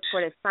got to look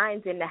for the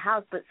signs in the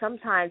house, but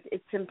sometimes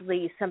it's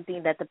simply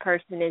something that the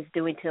person is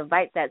doing to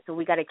invite that. So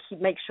we got to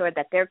make sure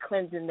that they're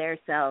cleansing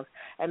themselves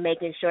and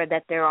making sure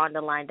that they're on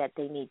the line that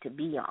they need to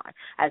be on,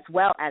 as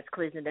well as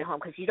cleansing their home,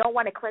 because you don't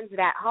want to cleanse it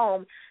at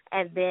home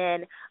and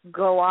then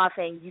go off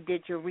and you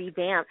did your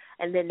revamp,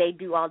 and then they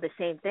do all the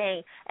same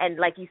thing. And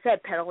like you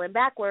said, pedaling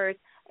backwards,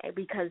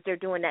 because they're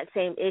doing that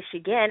same ish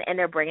again, and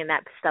they're bringing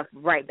that stuff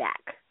right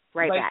back.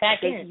 Right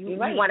back in. You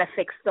want to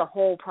fix the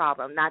whole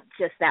problem, not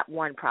just that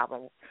one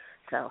problem.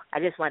 So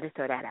I just wanted to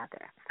throw that out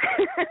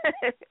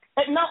there.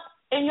 No,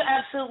 and you're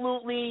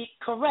absolutely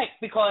correct,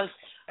 because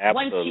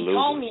when she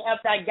told me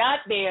after I got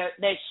there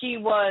that she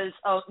was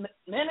a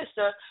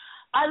minister,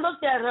 I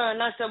looked at her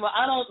and I said, well,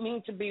 I don't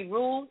mean to be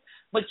rude,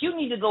 but you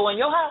need to go in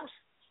your house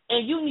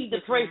and you need to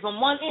pray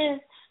from one end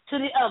to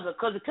the other,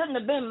 because it couldn't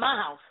have been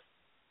my house.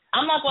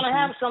 I'm not going to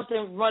have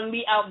something run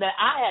me out that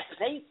I had to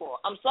pay for.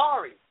 I'm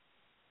sorry.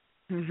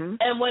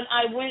 And when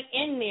I went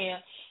in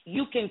there,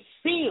 you can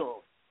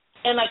feel,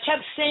 and I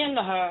kept saying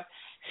to her,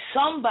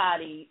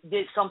 somebody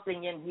did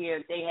something in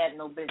here they had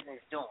no business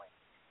doing.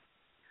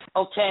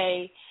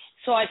 Okay?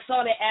 So I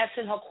started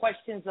asking her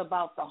questions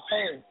about the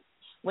home.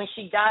 When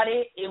she got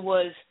it, it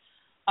was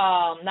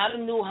not a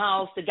new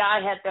house. The guy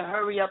had to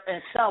hurry up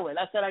and sell it.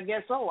 I said, I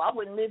guess so. I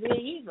wouldn't live here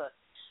either.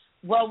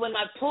 Well, when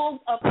I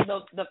pulled up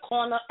the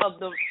corner of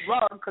the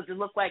rug, because it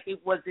looked like it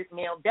wasn't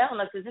nailed down,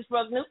 I said, is this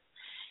rug new?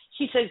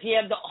 She says,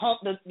 yeah,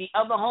 the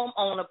other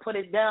homeowner put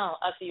it down.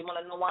 I said, you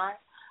want to know why?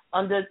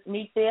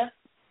 Underneath there,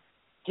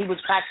 he was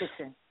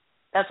practicing.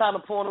 That's how the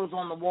portal's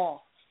on the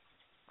wall.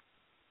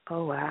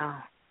 Oh,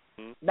 wow.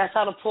 That's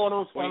how the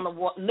portal's on the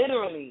wall.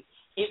 Literally,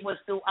 it was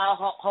throughout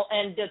her,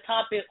 and to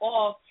top it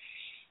off,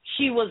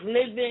 she was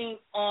living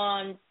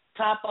on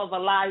top of a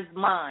live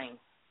mine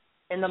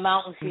in the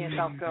mountains here in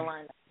South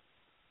Carolina.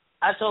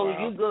 I told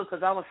her, you good,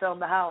 because I would sell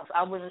the house.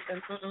 I wouldn't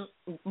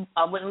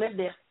live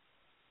there.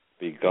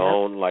 Be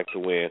gone like the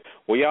wind.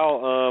 Well,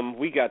 y'all,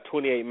 we got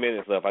 28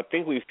 minutes left. I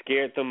think we've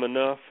scared them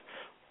enough.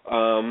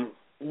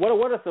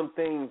 What are some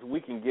things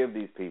we can give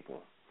these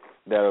people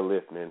that are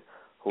listening,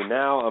 who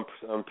now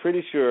I'm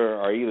pretty sure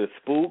are either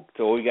spooked,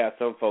 or we got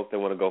some folks that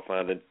want to go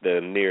find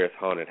the nearest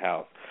haunted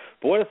house.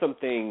 But what are some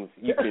things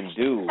you can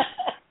do?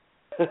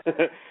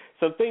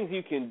 Some things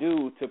you can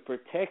do to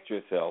protect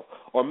yourself,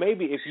 or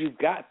maybe if you've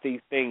got these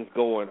things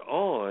going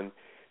on,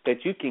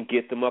 that you can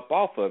get them up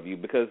off of you.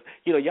 Because,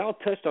 y'all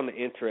touched on an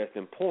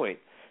interesting point,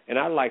 and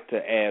I'd like to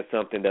add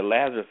something that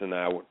Lazarus and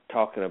I were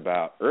talking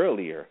about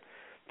earlier,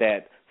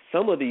 that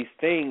some of these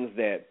things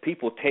that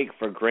people take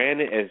for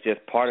granted as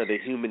just part of the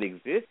human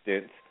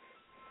existence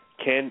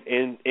can,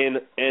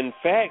 in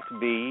fact,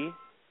 be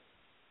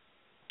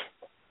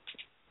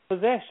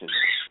possession.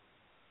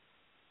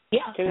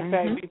 Yeah. Can, in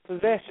fact, be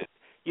possession.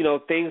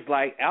 Things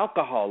like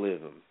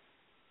alcoholism.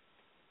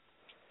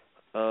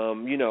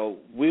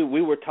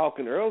 We were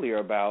talking earlier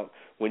about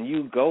when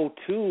you go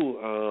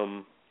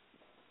to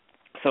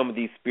some of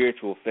these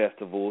spiritual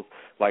festivals,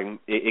 like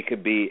it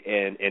could be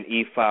an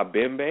Ifa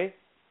Bembe,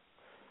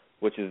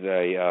 which is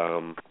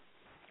kind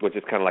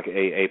of like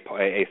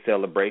a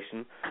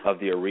celebration of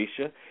the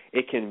Orisha.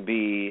 It can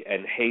be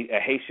a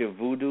Haitian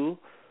voodoo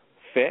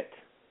fete,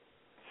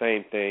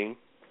 same thing.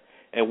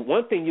 And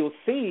one thing you'll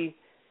see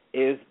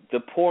is the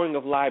pouring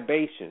of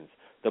libations,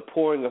 the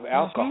pouring of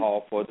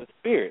alcohol for the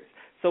spirits.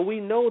 So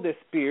we know that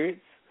spirits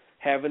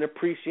have an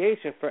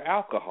appreciation for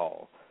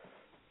alcohol.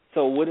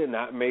 So would it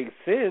not make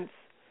sense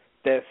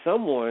that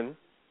someone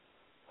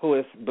who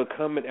has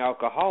become an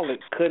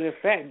alcoholic could in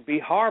fact be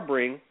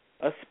harboring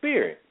a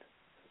spirit?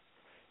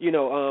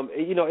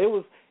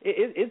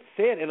 It's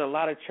said in a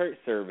lot of church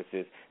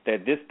services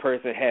that this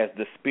person has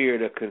the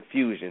spirit of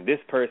confusion. This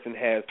person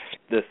has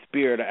the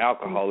spirit of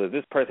alcoholism.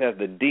 This person has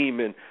the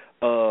demon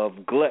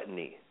of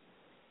gluttony.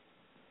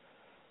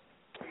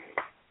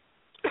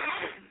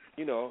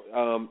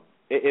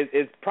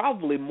 It's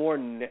probably more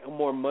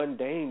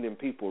mundane than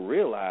people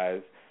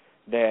realize,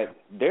 that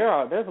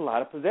there's a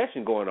lot of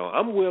possession going on.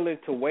 I'm willing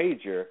to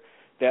wager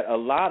that a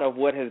lot of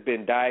what has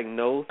been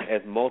diagnosed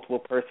as multiple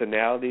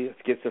personality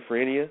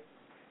schizophrenia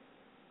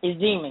is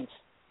demons.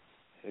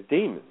 It's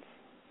demons.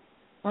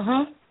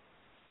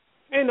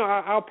 And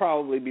I'll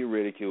probably be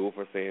ridiculed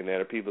for saying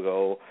that, or people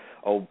go,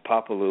 "Oh,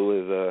 Papa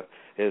Lou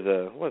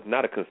is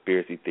not a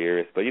conspiracy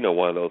theorist, but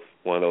one of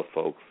those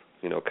folks."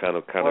 Kind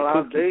of. Well,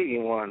 I'll do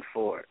you one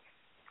for it.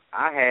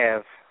 I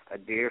have a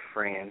dear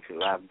friend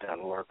who I've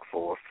done work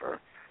for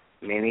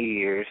many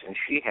years, and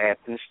she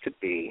happens to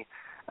be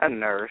a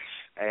nurse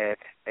at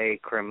a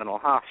criminal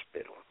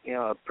hospital,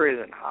 a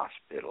prison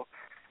hospital.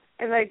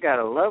 And they got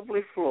a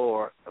lovely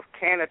floor of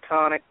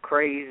catatonic,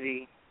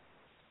 crazy,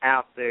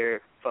 out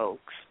there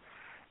folks.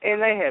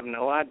 And they have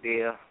no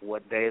idea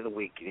what day of the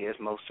week it is.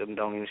 Most of them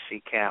don't even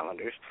see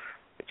calendars.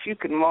 But you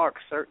can mark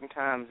certain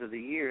times of the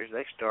years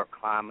they start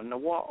climbing the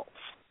walls.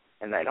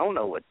 And they don't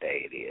know what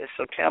day it is.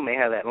 So tell me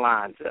how that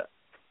lines up.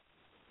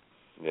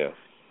 Yeah.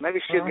 Maybe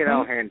she'll get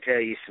on here and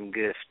tell you some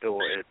good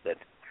stories. But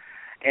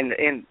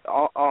and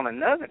on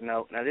another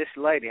note, now this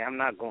lady, I'm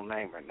not going to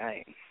name her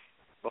name,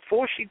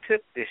 before she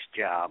took this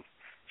job,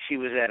 she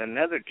was at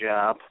another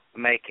job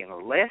making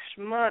less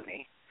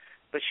money,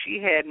 but she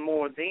had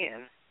more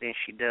then than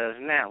she does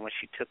now. When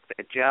she took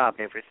that job,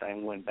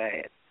 everything went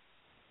bad.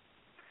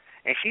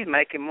 And she's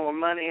making more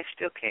money and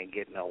still can't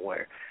get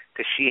nowhere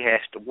because she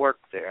has to work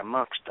there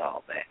amongst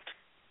all that.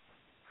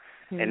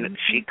 Mm-hmm. And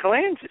she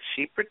cleanses,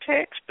 she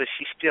protects, but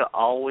she's still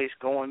always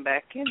going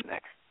back in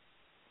there.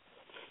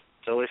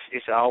 So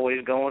it's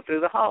always going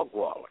through the hog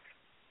waller.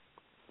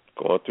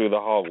 Going through the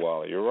hog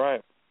waller, you're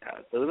right.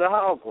 Through the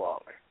hog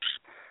waller.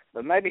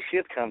 But maybe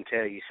she'll come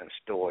tell you some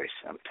stories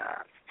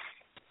sometime.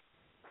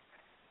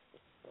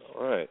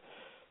 All right.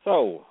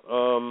 So,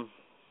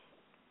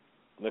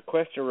 the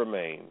question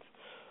remains,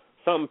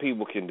 something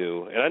people can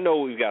do, and I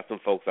know we've got some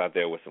folks out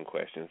there with some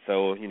questions,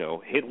 so,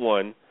 hit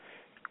one,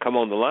 come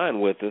on the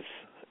line with us,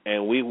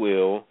 and we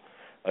will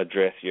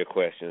address your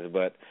questions.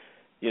 But,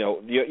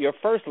 your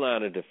first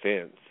line of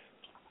defense,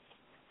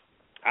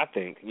 I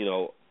think,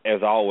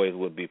 as always,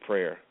 would be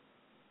prayer.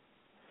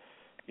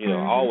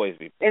 Always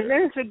be prayer. And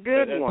there's a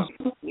good one,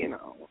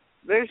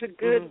 There's a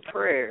good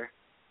prayer.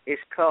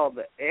 It's called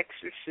the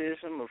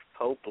Exorcism of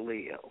Pope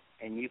Leo,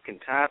 and you can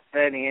type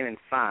that in and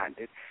find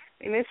it.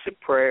 And it's a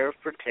prayer of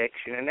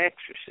protection and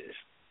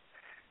exorcism.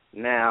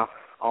 Now,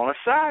 on a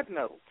side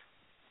note,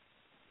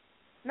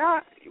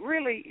 not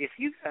really, if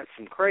you got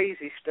some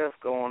crazy stuff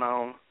going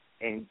on,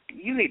 and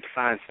you need to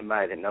find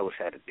somebody that knows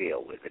how to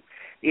deal with it.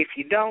 If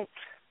you don't,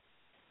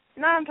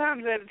 9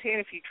 times out of 10,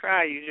 if you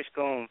try, you're just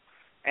going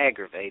to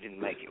aggravate and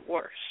make it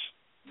worse.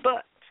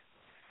 But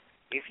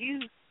if you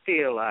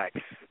feel like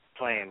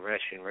playing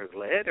Russian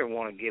roulette or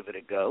want to give it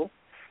a go,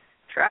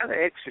 try the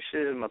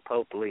Exorcism of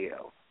Pope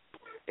Leo.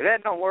 If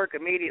that don't work,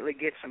 immediately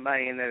get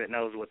somebody in there that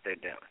knows what they're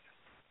doing.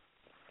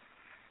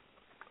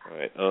 All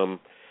right.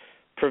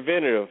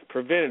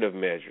 Preventative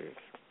measures.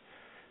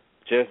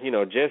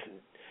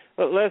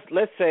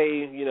 Let's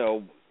say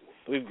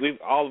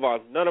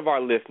none of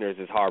our listeners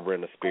is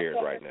harboring a spirit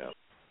right now.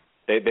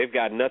 They've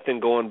got nothing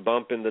going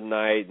bump in the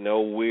night,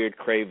 no weird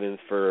cravings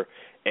for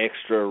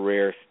extra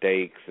rare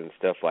steaks and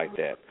stuff like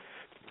that.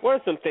 What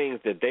are some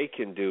things that they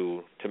can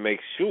do to make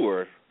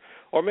sure,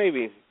 or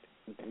maybe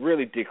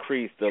really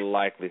decrease the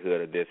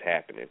likelihood of this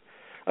happening,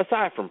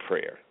 aside from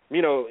prayer?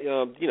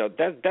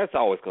 That's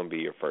always going to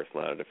be your first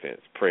line of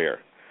defense, prayer.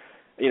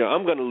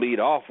 I'm going to lead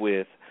off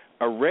with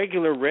a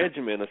regular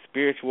regimen of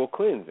spiritual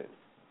cleansing.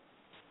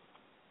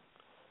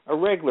 A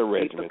regular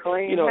regimen. Keep a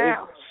clean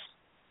house.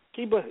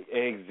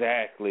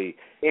 Exactly.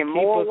 In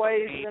more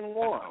ways than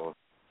one.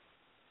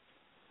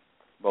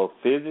 Both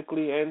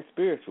physically and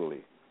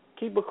spiritually.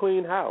 Keep a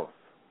clean house.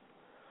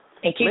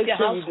 And keep your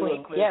house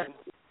clean. Yes.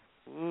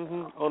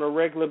 On a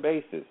regular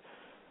basis.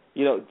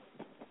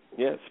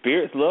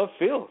 Spirits love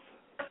filth.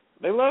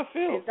 They love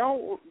filth.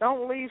 And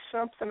don't leave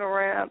something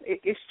around.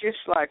 It's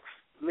just like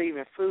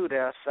leaving food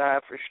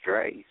outside for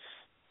strays.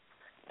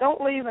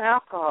 Don't leave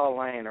alcohol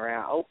laying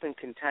around, open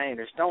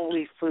containers. Don't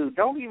leave food.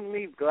 Don't even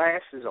leave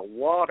glasses of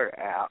water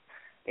out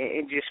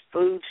and just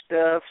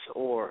foodstuffs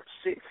or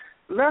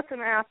nothing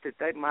out that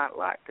they might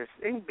like, because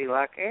they can be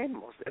like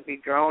animals. They'll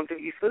be drawn to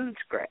your food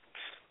scraps.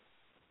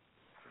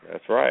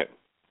 That's right.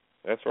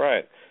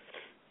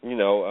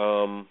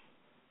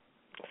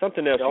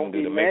 Something else you can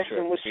do to make sure.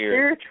 Don't be messing with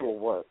spiritual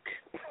work.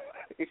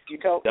 If you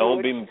don't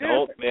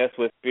mess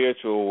with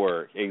spiritual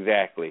work.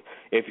 Exactly.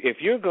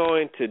 If you're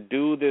going to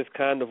do this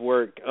kind of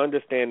work,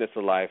 understand it's a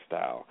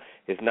lifestyle.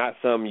 It's not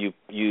something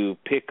you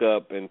pick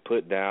up and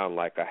put down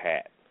like a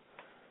hat.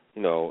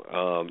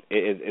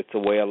 It's a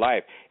way of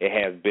life. It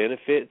has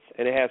benefits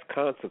and it has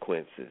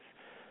consequences.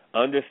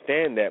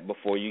 Understand that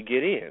before you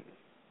get in.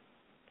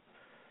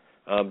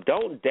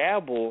 Don't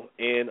dabble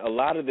in a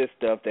lot of this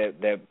stuff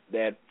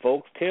that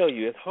folks tell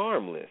you is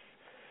harmless.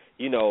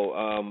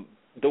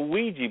 The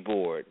Ouija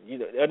board.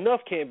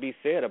 Enough can't be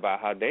said about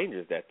how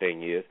dangerous that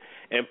thing is.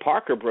 And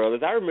Parker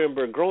Brothers, I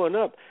remember growing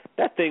up,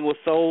 that thing was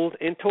sold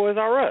in Toys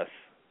R Us.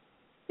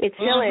 It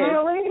still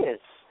is.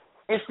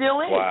 It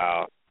still is.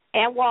 Wow.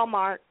 And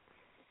Walmart.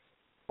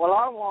 Well,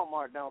 our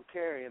Walmart don't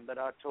carry it, but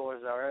our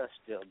Toys R Us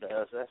still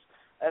does.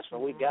 That's where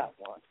we got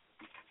one.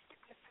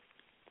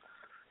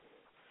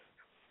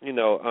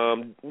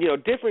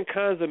 Different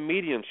kinds of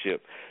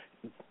mediumship.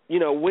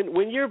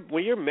 When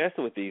you're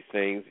messing with these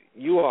things,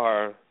 you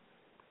are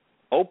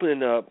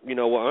opening up,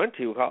 what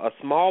Auntie would call a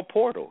small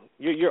portal.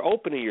 You're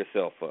opening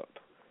yourself up.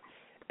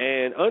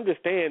 And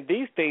understand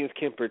these things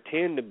can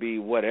pretend to be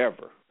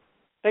whatever.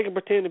 They can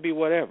pretend to be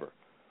whatever.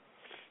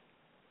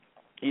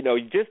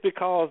 Just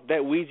because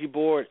that Ouija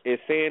board is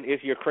saying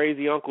it's your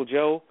crazy Uncle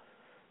Joe,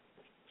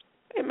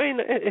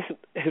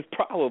 it's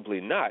probably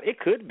not. It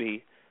could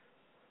be,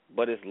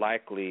 but it's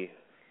likely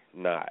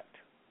not.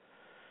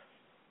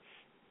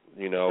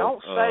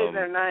 Don't say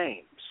their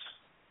names.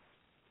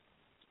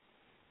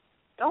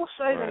 Don't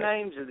say the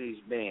names of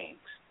these beings.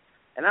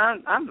 And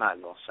I'm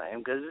not going to say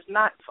them because it's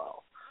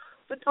nightfall.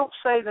 But don't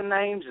say the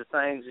names of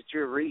things that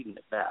you're reading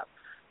about.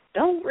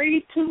 Don't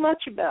read too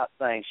much about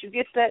things. You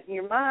get that in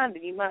your mind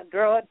and you might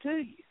draw it to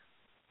you.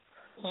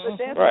 But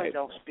definitely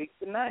don't speak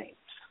the names.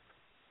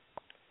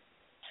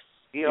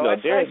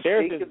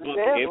 there's this book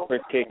in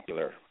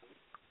particular.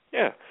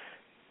 Yeah.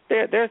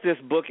 There's this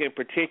book in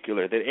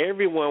particular that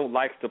everyone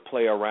likes to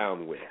play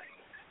around with.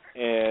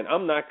 And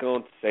I'm not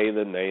going to say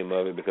the name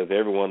of it because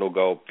everyone will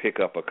go pick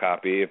up a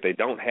copy if they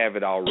don't have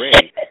it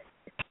already.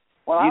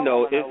 Well, I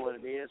want to know what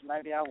it is.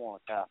 Maybe I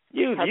want a copy.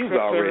 You've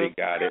already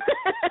got it.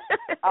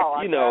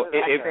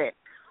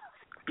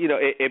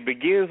 It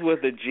begins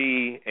with a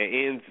G and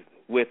ends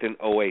with an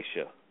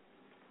Oasia.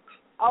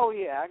 Oh,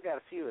 yeah, I got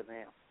a few of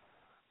them.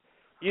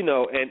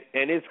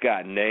 And it's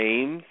got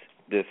names,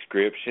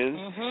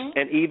 descriptions,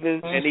 and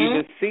even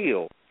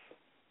seals.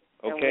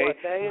 Okay,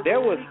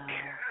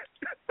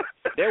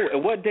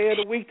 what day of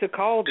the week to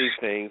call these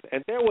things?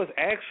 And there was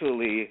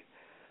actually,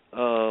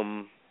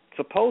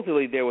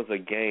 supposedly there was a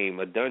game,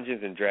 a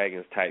Dungeons and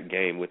Dragons type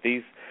game with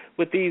these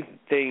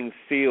things,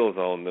 seals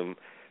on them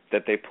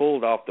that they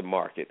pulled off the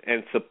market.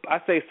 And I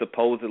say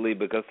supposedly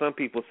because some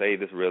people say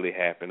this really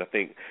happened. I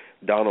think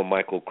Donald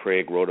Michael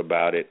Craig wrote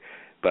about it.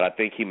 But I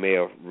think he may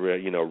have,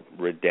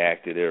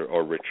 redacted it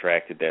or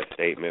retracted that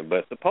statement.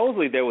 But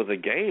supposedly there was a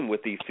game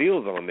with these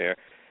seals on there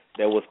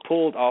that was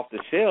pulled off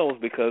the shelves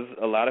because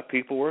a lot of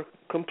people were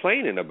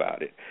complaining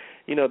about it.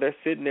 They're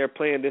sitting there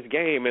playing this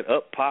game, and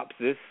up pops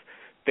this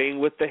thing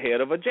with the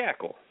head of a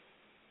jackal.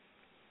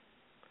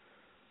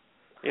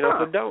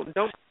 So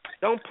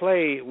don't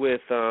play with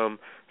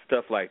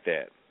stuff like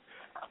that.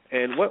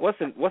 And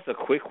what's a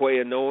quick way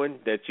of knowing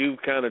that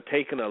you've kind of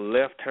taken a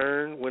left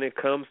turn when it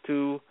comes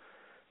to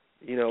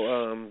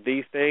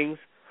these things?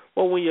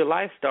 Well, when your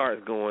life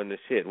starts going to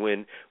shit,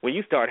 when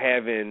you start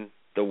having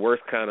the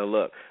worst kind of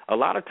luck. A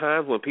lot of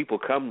times when people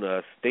come to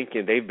us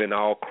thinking they've been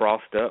all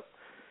crossed up,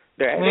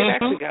 they've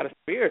actually got a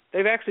spirit.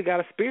 They've actually got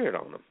a spirit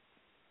on them.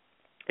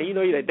 And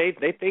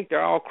they think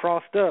they're all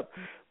crossed up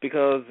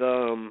because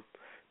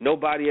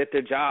nobody at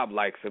their job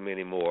likes them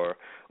anymore,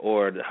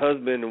 or the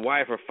husband and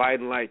wife are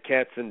fighting like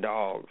cats and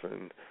dogs,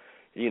 and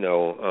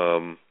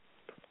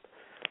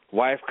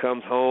wife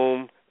comes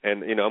home.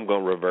 And, I'm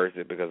going to reverse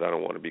it because I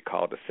don't want to be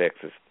called a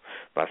sexist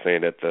by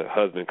saying that the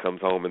husband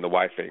comes home and the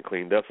wife ain't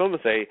cleaned up. So I'm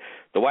going to say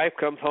the wife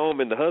comes home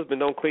and the husband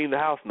don't clean the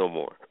house no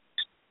more.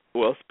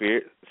 Well,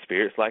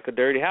 spirit's like a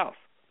dirty house.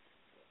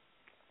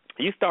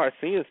 You start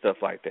seeing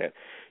stuff like that,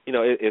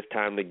 it's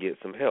time to get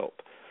some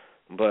help.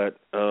 But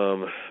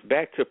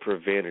back to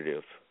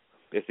preventative.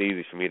 It's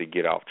easy for me to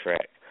get off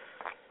track.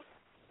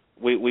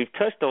 We've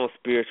touched on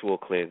spiritual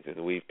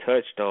cleansing. We've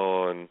touched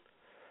on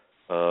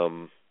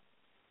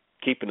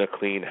keeping a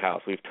clean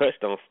house. We've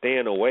touched on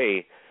staying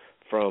away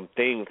from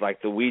things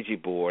like the Ouija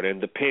board and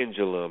the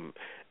pendulum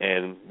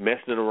and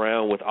messing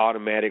around with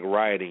automatic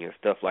writing and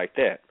stuff like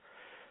that.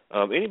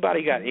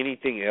 Anybody got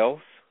anything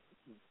else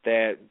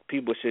that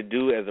people should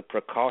do as a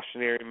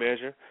precautionary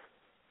measure?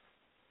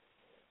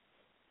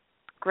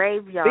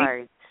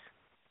 Graveyards.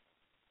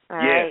 All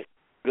yes. right.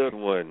 Good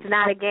one. It's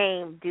not a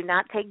game. Do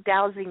not take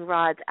dowsing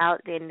rods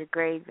out in the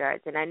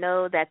graveyards. And I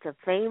know that's a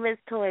famous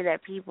toy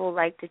that people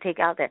like to take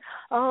out there.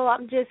 Oh,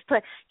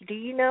 do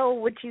you know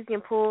what you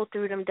can pull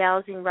through them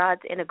dowsing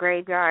rods in a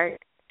graveyard?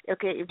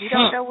 Okay, if you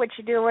don't know what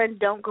you're doing,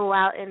 don't go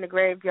out in the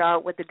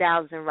graveyard with the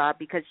dowsing rod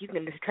because you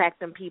can attract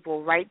them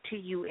people right to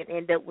you and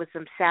end up with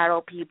some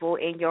saddle people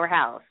in your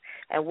house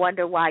and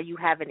wonder why you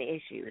having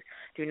issues.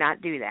 Do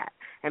not do that.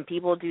 And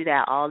people do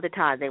that all the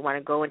time. They want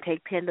to go and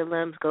take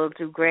pendulums, go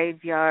through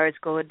graveyards,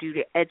 go and do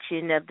the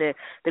etching of the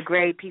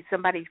grave piece,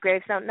 somebody's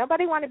gravestone.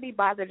 Nobody want to be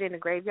bothered in the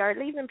graveyard.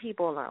 Leave them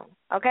people alone,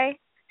 okay?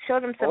 Show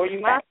them some respect. Or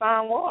you might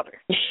find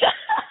water.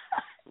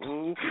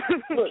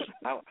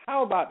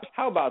 How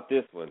about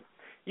this one?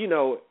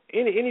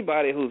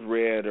 Anybody who's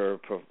read or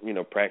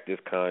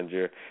practiced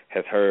conjure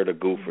has heard of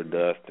goofer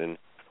dust, and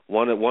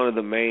one of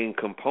the main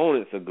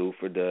components of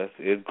goofer dust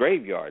is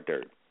graveyard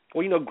dirt.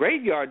 Well,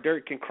 graveyard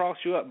dirt can cross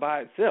you up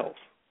by itself,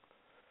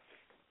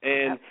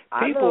 and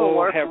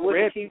people have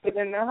read. Keep it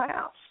in their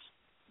house.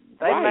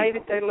 They made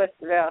it. They left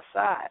it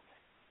outside.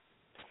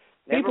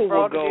 People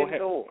will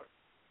go.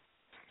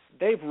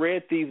 They've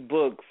read these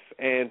books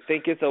and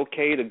think it's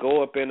okay to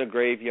go up in a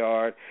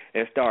graveyard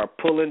and start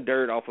pulling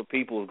dirt off of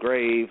people's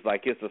graves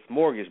like it's a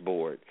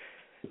smorgasbord.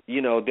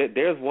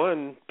 There's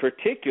one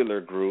particular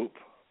group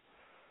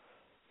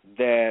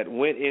that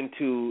went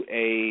into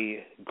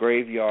a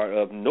graveyard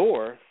up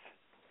north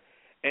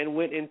and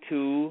went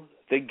into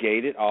the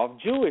gated-off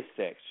Jewish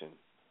section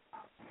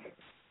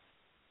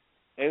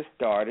and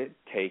started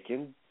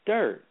taking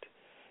dirt.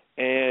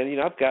 And,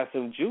 I've got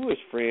some Jewish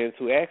friends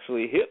who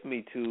actually hit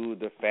me to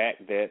the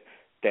fact that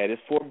is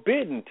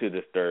forbidden to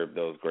disturb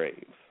those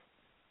graves.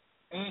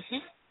 Mm-hmm.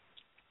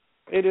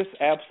 It is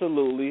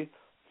absolutely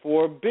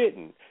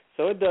forbidden.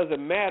 So it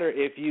doesn't matter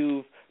if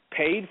you've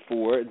paid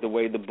for it the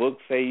way the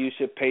books say you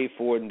should pay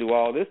for it and do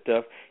all this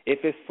stuff. If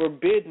it's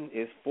forbidden,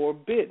 it's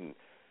forbidden.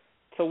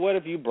 So what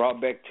have you brought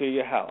back to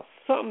your house?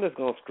 Something that's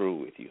going to screw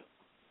with you.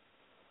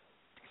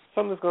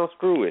 Something that's going to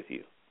screw with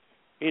you.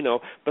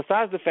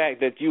 Besides the fact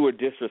that you were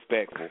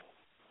disrespectful,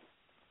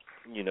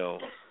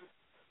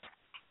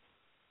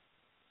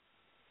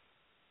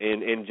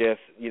 and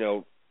just,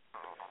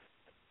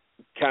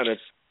 kind of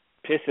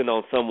pissing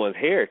on someone's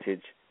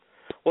heritage,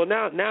 well,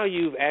 now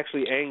you've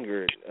actually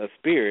angered a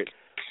spirit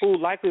who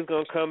likely is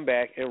going to come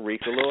back and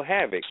wreak a little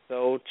havoc.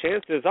 So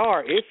chances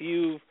are, if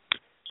you've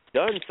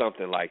done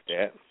something like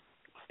that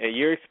and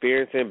you're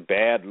experiencing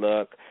bad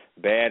luck,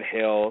 bad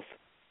health,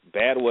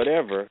 bad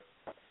whatever,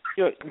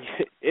 you know,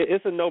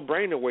 it's a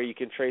no-brainer where you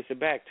can trace it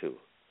back to.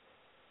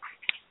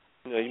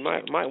 You know, you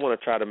might want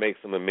to try to make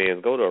some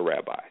amends. Go to a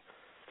rabbi.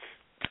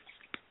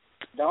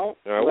 Don't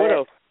let what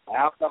else?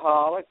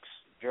 Alcoholics,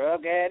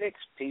 drug addicts,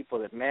 people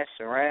that mess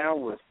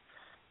around with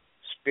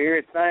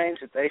spirit things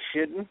that they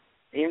shouldn't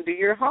into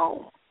your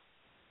home.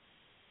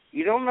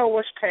 You don't know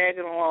what's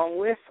tagging along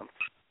with them.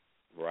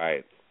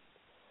 Right.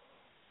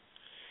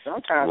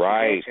 Sometimes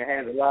it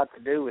has a lot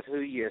to do with who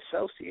you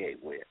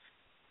associate with.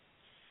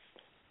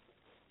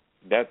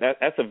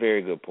 That's a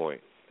very good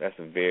point. That's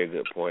a very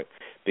good point,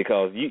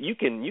 because you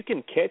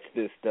can catch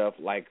this stuff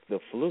like the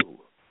flu.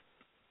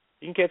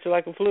 You can catch it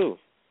like the flu.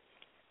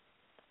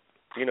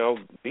 You know,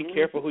 be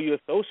careful who you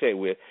associate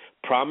with.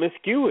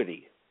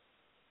 Promiscuity.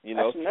 You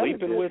know,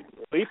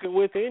 sleeping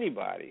with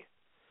anybody.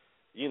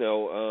 You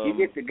know, you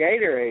get the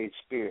Gatorade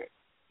spirit.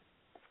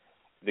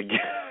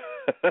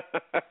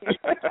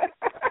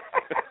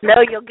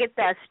 No, you'll get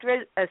that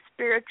a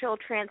spiritual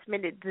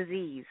transmitted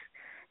disease.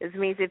 This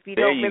means if you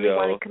don't really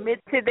want to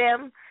commit to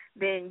them,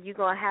 then you're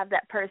going to have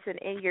that person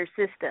in your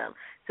system.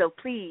 So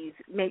please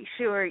make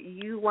sure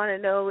you want to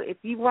know, if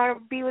you want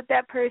to be with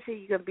that person,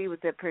 you're going to be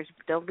with that person.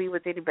 But don't be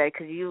with anybody,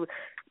 because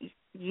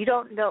you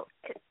don't know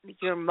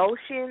your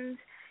emotions.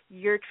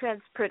 You're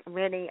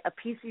transmitting a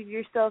piece of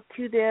yourself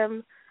to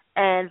them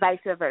and vice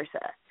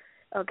versa.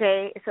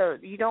 Okay? So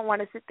you don't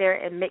want to sit there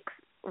and mix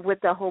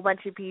with a whole bunch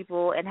of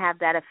people and have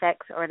that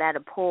effect or that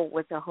pull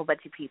with a whole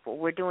bunch of people.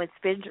 We're doing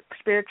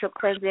spiritual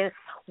cleansing.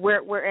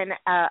 We're in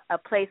a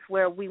place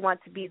where we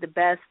want to be the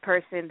best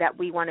person that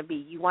we want to be.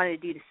 You want to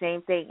do the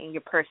same thing in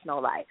your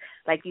personal life.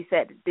 Like you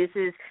said, this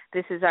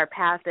is our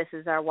path, this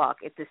is our walk.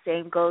 If the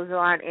same goes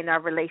on in our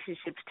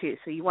relationships too.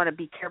 So you want to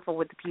be careful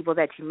with the people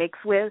that you mix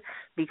with,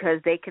 because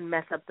they can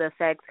mess up the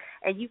effects.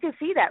 And you can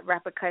see that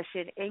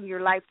repercussion in your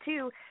life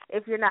too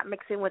if you're not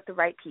mixing with the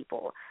right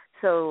people.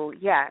 So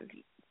yeah,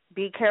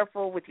 be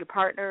careful with your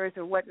partners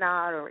or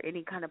whatnot, or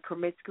any kind of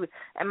promiscuity.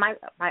 And my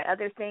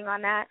other thing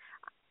on that,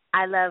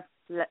 I love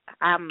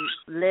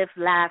live,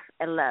 laugh,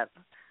 and love.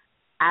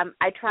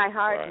 I try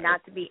hard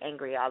not to be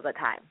angry all the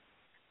time,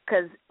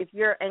 because if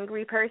you're an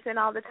angry person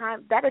all the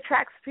time, that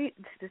attracts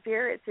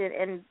spirits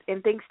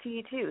and things to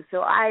you too.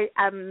 So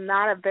I'm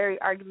not a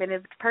very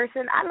argumentative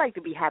person. I like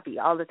to be happy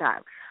all the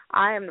time.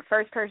 I am the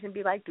first person to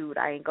be like, dude,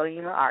 I ain't going to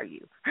even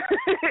argue,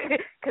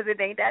 because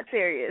it ain't that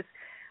serious.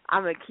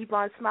 I'm going to keep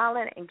on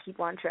smiling and keep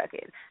on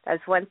trucking.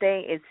 That's one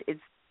thing. It's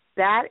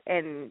that,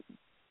 and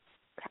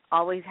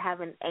always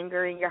having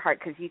anger in your heart,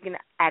 because you can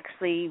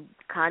actually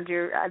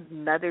conjure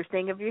another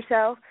thing of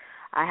yourself.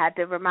 I had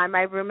to remind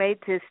my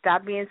roommate to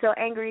stop being so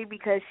angry,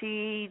 because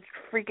she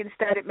freaking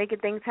started making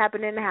things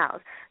happen in the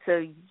house.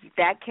 So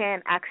that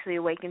can actually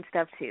awaken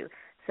stuff too.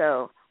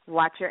 So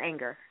watch your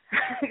anger.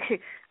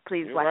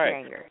 Please watch your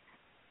anger.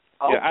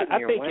 Yeah, I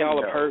think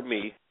y'all have heard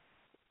me.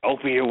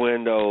 Open your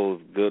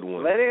windows. Good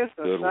one. Let in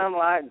some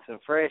sunlight and some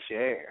fresh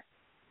air.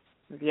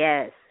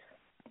 Yes.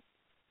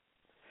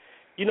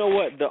 You know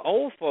what? The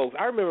old folks,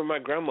 I remember my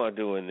grandma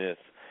doing this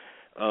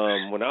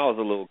when I was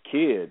a little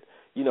kid.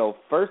 You know,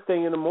 first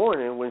thing in the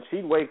morning when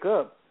she'd wake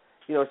up,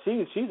 you know,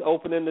 she's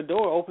opening the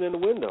door, opening the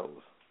windows.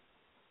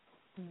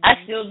 I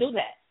still do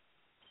that.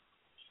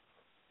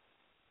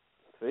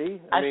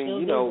 See? I mean,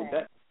 you know,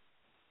 that.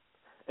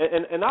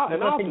 And I'll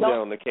do that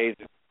on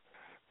occasion.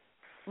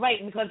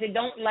 Right, because they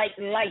don't like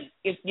light.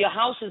 If your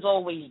house is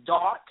always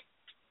dark,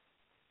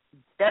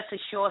 that's a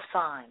sure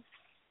sign.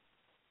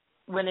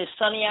 When it's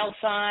sunny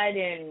outside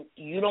and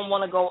you don't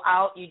want to go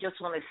out, you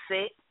just want to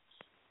sit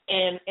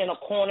in a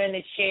corner in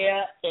a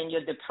chair and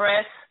you're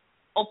depressed,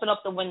 open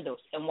up the windows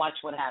and watch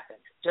what happens.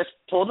 Just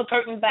pull the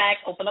curtain back,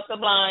 open up the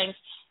blinds,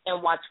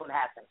 and watch what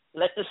happens.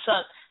 Let the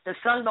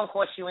sun don't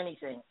cost you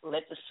anything.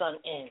 Let the sun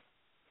in.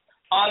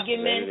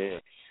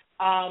 Arguments,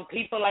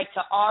 people like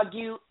to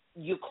argue.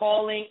 You're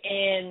calling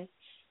in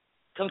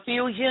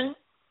confusion,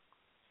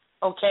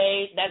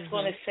 okay? That's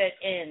going to set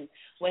in.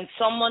 When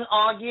someone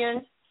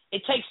arguing,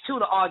 it takes two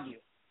to argue.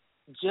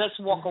 Just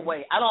walk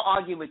away. I don't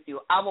argue with you.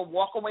 I will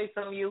walk away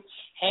from you,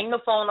 hang the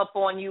phone up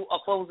on you, or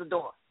close the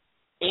door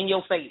in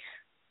your face,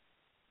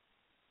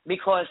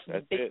 because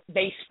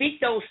they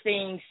speak those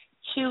things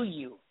to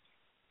you.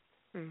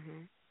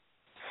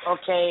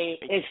 Okay?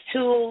 It's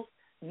two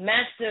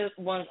master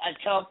ones. I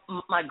tell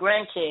my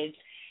grandkids,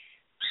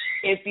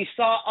 if you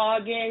start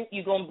arguing,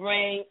 you're going to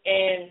bring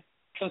in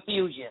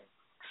confusion.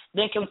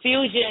 Then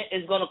confusion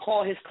is going to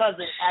call his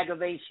cousin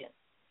aggravation.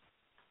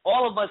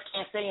 All of us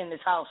can't stay in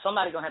this house.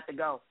 Somebody's going to have to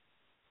go.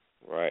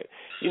 Right.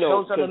 You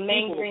know, those are the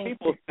main things.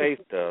 People say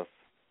stuff.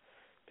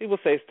 People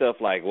say stuff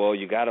like, well,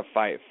 you got to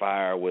fight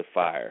fire with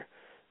fire.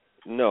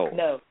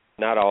 No.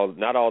 Not all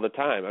the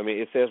time. I mean,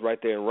 it says right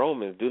there in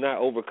Romans, do not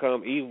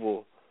overcome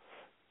evil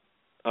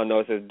Oh no,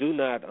 it says, "Do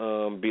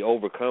not be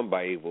overcome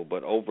by evil,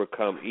 but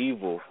overcome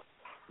evil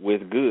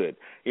with good."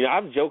 You know,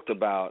 I've joked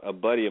about a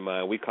buddy of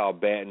mine we call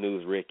Bad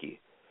News Ricky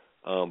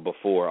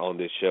before on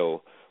this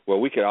show, where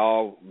we could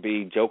all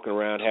be joking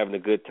around having a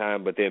good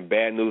time, but then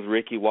Bad News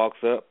Ricky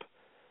walks up,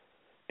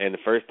 and the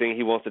first thing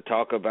he wants to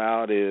talk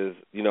about is,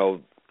 you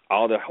know,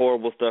 all the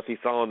horrible stuff he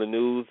saw on the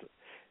news,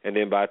 and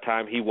then by the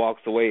time he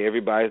walks away,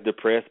 everybody's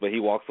depressed, but he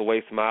walks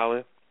away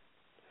smiling.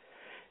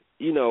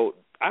 You know,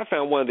 I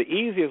found one of the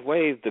easiest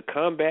ways to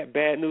combat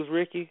Bad News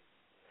Ricky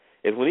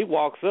is when he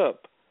walks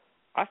up,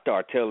 I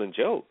start telling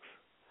jokes.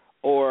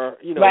 Or,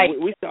 you know, right.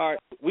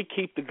 we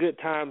keep the good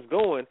times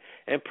going,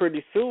 and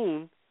pretty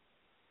soon,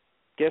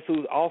 guess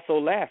who's also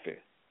laughing?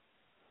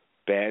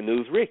 Bad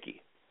News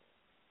Ricky.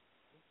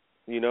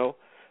 You know,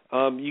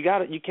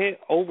 you can't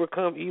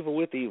overcome evil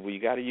with evil. You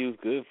got to use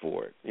good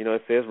for it. You know,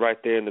 it says right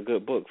there in the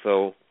good book.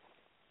 So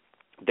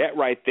that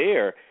right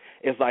there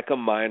is like a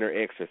minor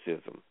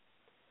exorcism.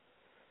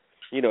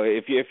 You know,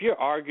 if you're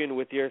arguing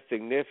with your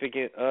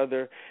significant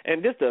other,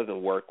 and this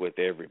doesn't work with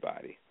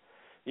everybody,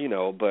 you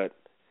know, but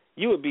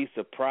you would be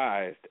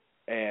surprised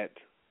at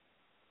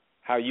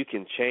how you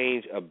can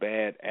change a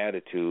bad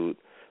attitude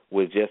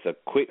with just a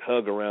quick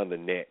hug around the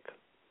neck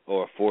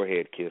or a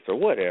forehead kiss or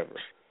whatever.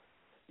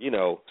 You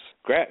know,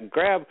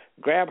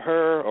 grab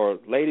her, or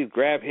ladies,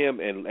 grab him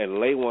and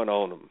lay one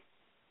on him.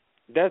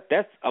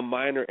 That's a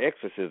minor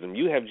exorcism.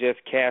 You have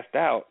just cast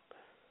out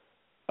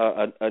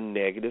a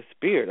negative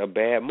spirit, a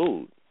bad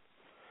mood.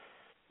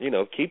 You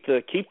know, keep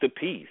the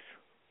peace.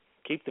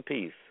 Keep the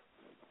peace.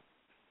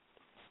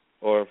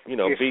 Or, you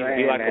know, be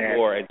like a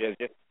Moor and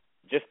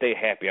just stay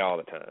happy all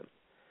the time.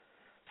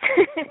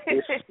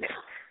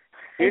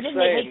 You're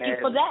saying hate you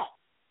for that.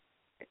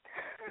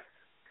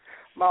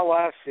 My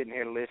wife's sitting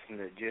here listening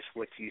to just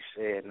what you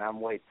said, and I'm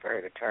waiting for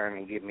her to turn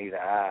and give me the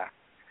eye.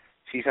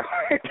 She's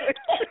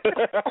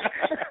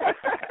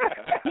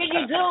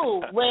You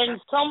do. When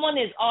someone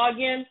is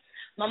arguing,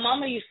 my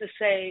mama used to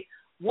say,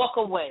 walk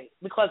away,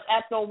 because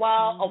after a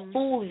while, a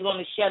fool is going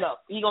to shut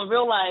up. He's going to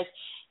realize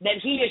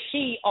that he or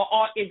she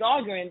is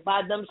arguing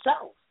by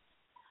themselves.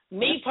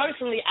 Me,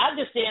 personally, I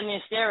just stand there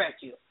and stare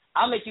at you.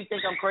 I'll make you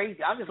think I'm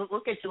crazy. I'll just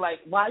look at you like,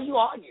 why are you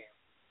arguing?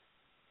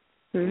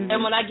 Mm-hmm.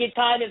 And when I get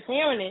tired of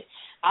hearing it,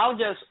 I'll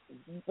just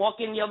walk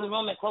in the other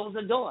room and close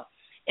the door.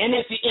 And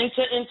if you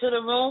enter into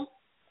the room,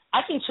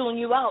 I can tune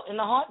you out in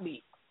a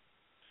heartbeat.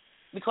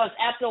 Because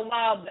after a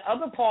while, the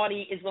other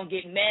party is going to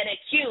get mad at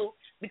you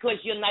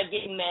because you're not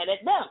getting mad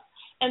at them.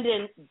 And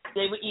then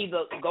they will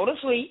either go to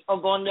sleep or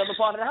go in the other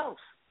part of the house.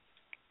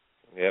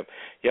 Yep.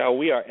 Yeah,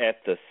 we are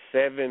at the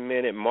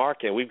 7-minute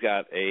mark, and we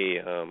got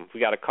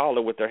a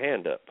caller with their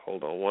hand up.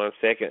 Hold on one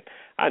second.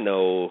 I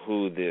know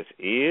who this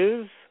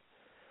is.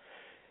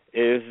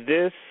 Is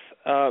this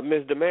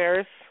Ms.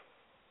 Damaris?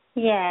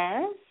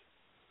 Yes.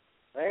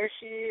 There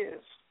she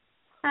is.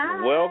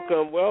 Hi.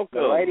 Welcome.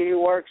 The lady who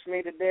works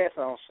me to death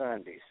on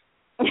Sundays.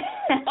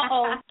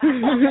 Oh.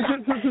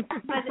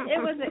 But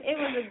it was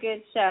a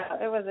good show.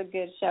 It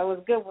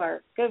was good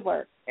work. Good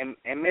work. And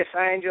Miss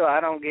Angel, I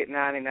don't get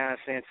 99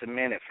 cents a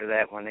minute for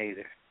that one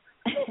either.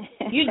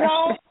 You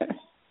don't?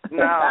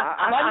 No,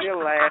 I'm still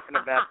laughing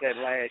about that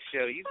last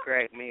show. You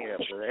cracked me up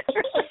with that.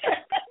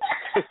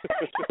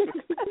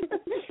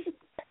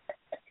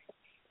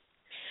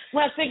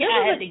 Well, I figured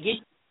I had to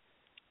get.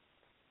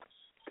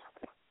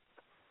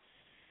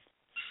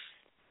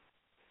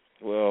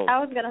 Well, I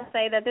was gonna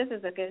say that this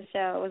is a good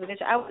show. It was a good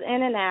show. I was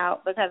in and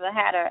out because I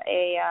had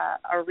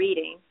a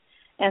reading,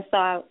 and so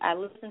I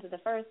listened to the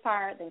first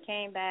part, then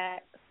came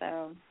back.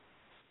 So,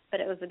 but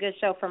it was a good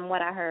show from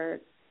what I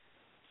heard.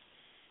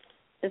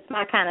 It's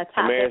my kind of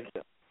topic.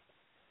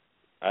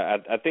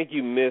 I think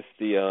you missed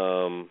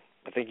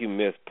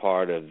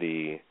part of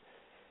the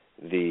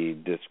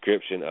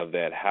description of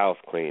that house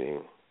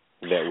cleaning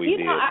that we did.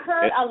 You know, I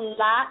heard a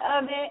lot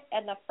of it,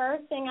 and the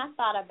first thing I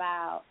thought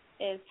about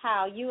is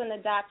how you and the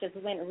doctors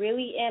went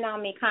really in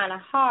on me kind of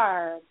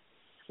hard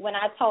when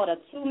I told a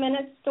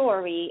 2-minute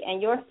story,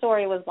 and your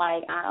story was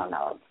like, I don't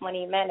know,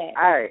 20 minutes.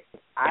 I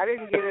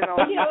didn't get it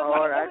on you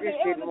hard. I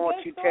just didn't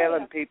want you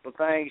telling people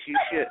things you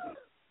shouldn't.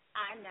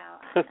 I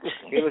know.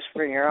 It was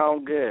for your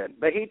own good.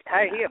 But he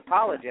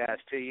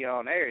apologized to you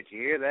on air. Did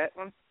you hear that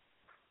one?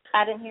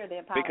 I didn't hear the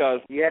apology. Because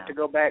you have to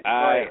go back to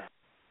play it.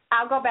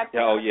 I'll go back to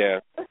Oh, yeah.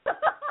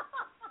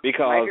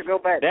 Because go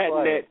back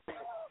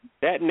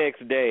that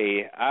next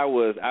day, I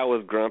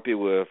was grumpy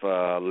with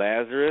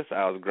Lazarus.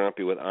 I was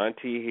grumpy with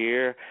Auntie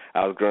here.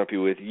 I was grumpy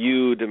with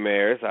you,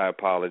 Damaris. I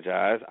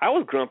apologize. I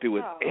was grumpy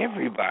with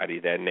everybody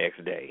that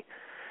next day.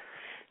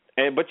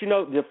 But you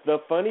know, the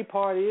funny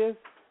part is,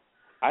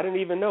 I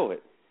didn't even know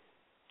it.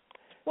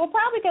 Well,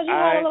 probably because you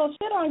had a little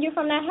shit on you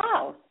from that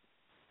house.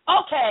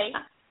 Okay.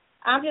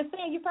 I'm just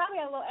saying, you probably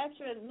had a little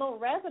extra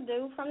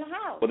residue from the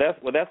house. Well, that's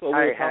what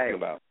we were talking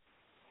about.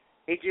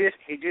 He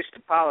just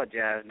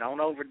apologized. Don't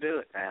overdo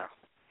it now.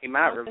 He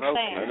might revoke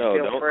you. I know.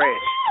 Still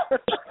fresh.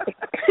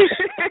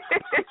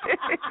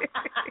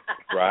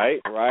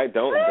 Right.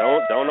 Don't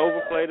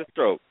overplay the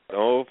stroke. Don't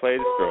overplay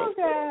the stroke.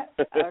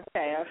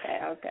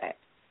 Okay.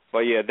 But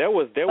But yeah, there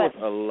was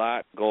a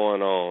lot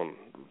going on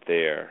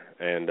there,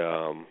 and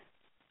there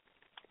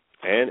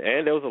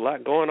was a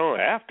lot going on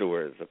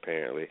afterwards,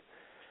 apparently.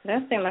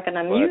 That seemed like an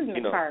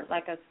amusement park,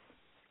 like a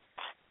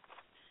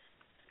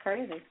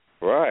crazy.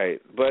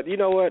 Right, but you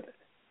know what?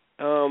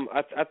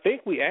 I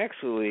think we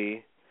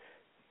actually,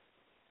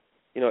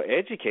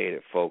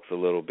 educated folks a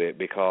little bit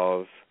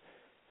because,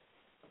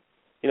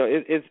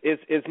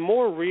 it's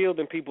more real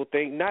than people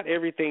think. Not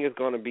everything is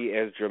going to be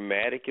as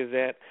dramatic as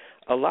that.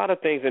 A lot of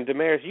things, and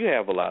Damaris, you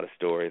have a lot of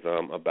stories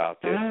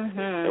about this,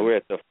 and we're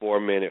at the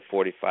 4-minute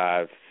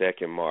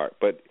 45-second mark.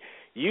 But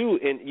you,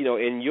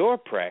 in your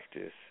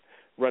practice,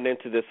 run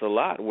into this a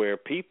lot where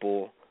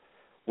people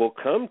will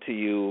come to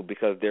you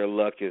because their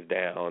luck is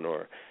down,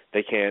 or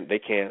they can't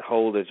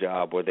hold a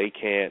job, or they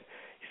can't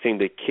seem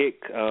to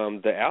kick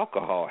the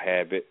alcohol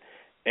habit.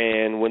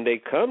 And when they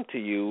come to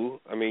you,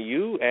 I mean,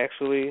 you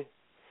actually,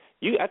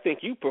 I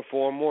think you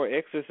perform more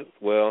exorcisms.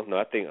 Well, no,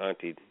 I think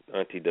Auntie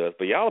does,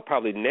 but y'all are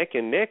probably neck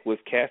and neck with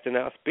casting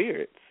out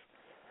spirits.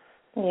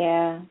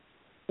 Yeah.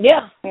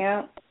 Yeah.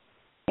 Yeah.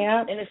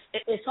 Yeah. And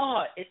it's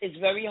hard. It's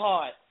very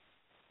hard.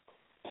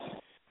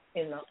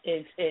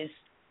 It's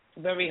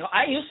very hard.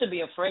 I used to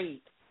be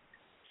afraid,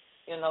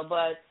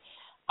 but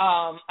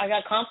I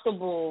got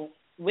comfortable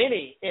with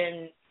it.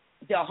 And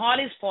the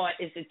hardest part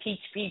is to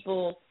teach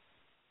people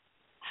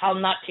how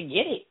not to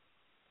get it.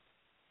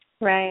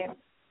 Right.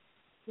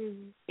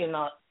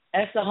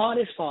 That's the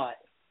hardest part.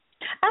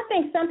 I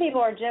think some people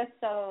are just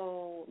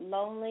so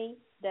lonely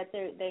that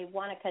they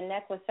want to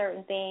connect with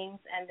certain things,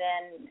 and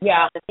then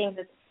the things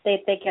that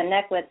they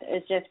connect with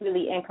is just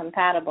really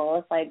incompatible.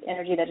 It's like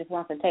energy that just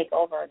wants to take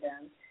over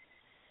them.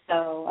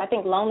 So I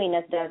think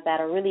loneliness does that,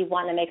 or really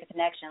wanting to make a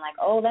connection, like,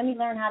 oh, let me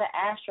learn how to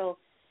astral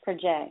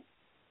project.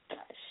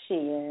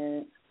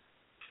 Shit.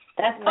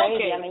 That's crazy.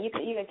 Okay. I mean, you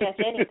can catch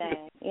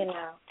anything,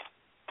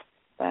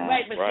 But,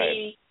 right, but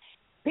see,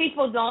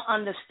 people don't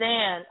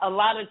understand. A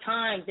lot of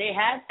times they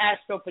have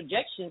astral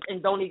projections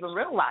and don't even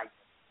realize it.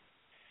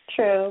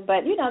 True,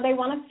 but, they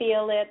want to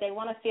feel it. They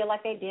want to feel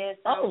like they did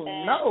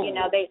something. Oh,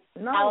 no. They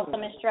follow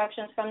some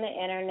instructions from the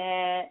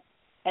Internet,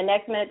 and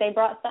next minute they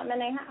brought something in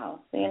their house,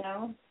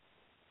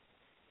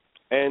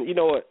 And you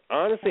know what?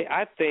 Honestly,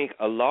 I think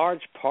a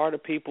large part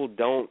of people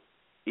don't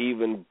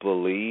even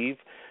believe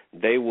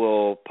they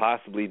will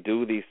possibly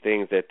do these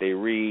things that they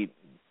read,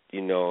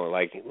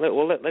 like,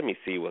 let me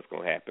see what's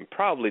going to happen.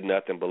 Probably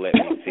nothing, but let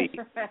me see.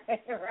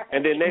 Right.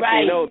 And then next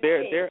thing you know,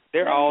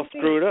 they're all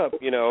screwed up,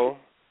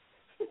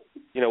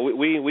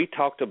 we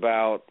talked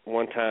about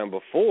one time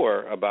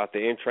before about the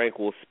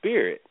intranquil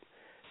spirit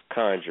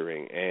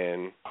conjuring,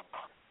 and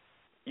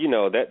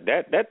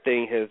that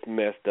thing has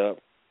messed up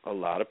a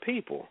lot of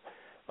people.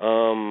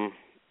 I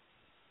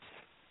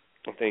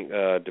think,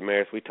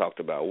 Damaris, we talked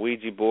about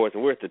Ouija boards,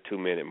 and we're at the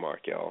 2-minute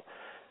mark, y'all.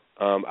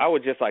 I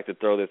would just like to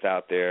throw this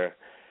out there.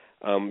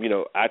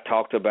 I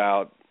talked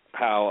about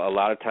how a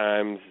lot of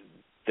times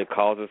the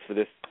causes for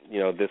this,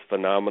 this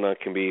phenomenon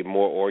can be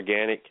more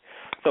organic.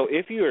 So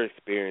if you're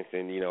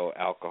experiencing,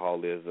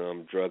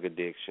 alcoholism, drug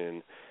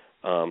addiction,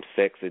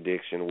 sex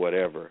addiction,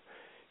 whatever,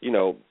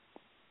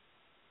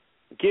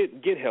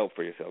 get help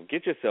for yourself.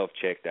 Get yourself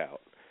checked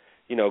out.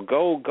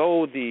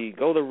 Go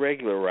the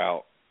regular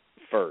route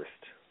first.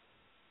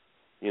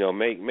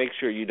 Make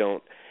sure you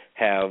don't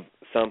have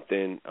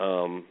something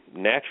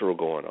natural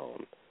going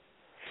on.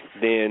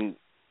 Then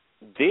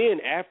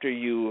after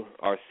you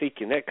are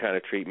seeking that kind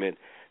of treatment,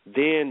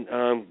 then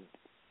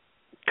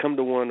come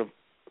to one of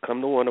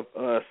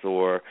us,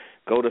 or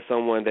go to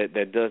someone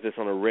that does this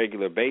on a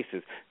regular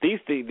basis.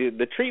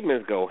 The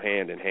treatments go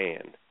hand in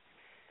hand.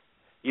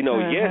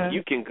 Yes,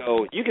 you can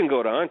go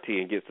to Auntie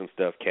and get some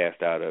stuff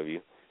cast out of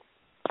you.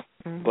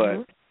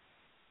 But,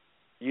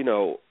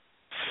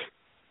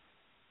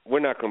 we're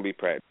not going to be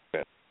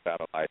practicing out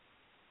of life.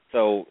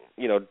 So,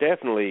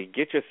 definitely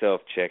get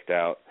yourself checked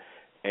out.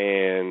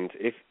 And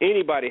if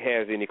anybody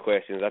has any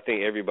questions, I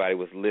think everybody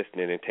was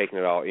listening and taking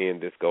it all in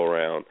this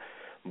go-around.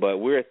 But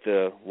we're at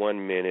the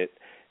 1 minute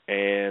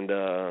and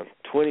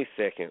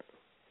 20-second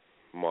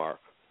mark.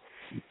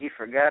 You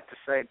forgot to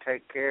say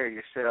take care of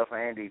yourself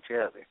and each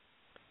other.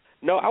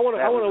 No, I want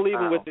to leave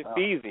it with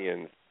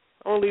Ephesians.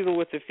 I want to leave it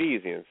with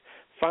Ephesians.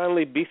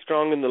 Finally, be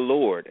strong in the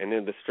Lord and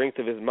in the strength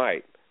of his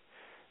might.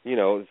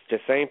 It's the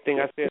same thing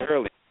I said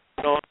earlier.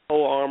 Put on the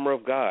whole armor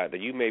of God, that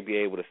you may be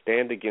able to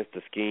stand against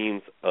the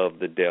schemes of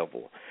the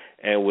devil.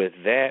 And with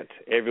that,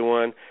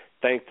 everyone,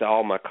 thanks to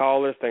all my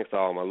callers, thanks to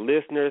all my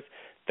listeners,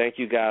 thank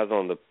you guys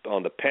on the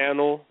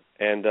panel.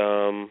 And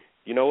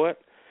you know what?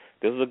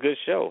 This was a good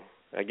show.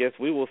 I guess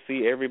we will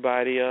see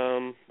everybody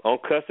on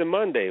Cussing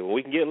Monday when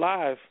we can get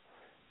live.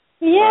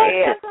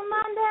 Yeah, Cussing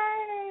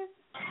Monday.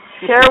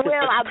 Sure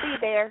will. I'll be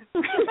there.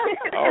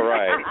 All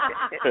right.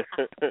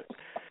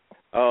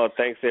 Oh,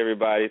 thanks,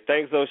 everybody.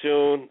 Thanks,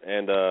 Oshun,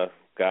 and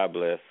God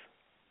bless.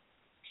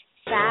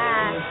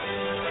 Bye.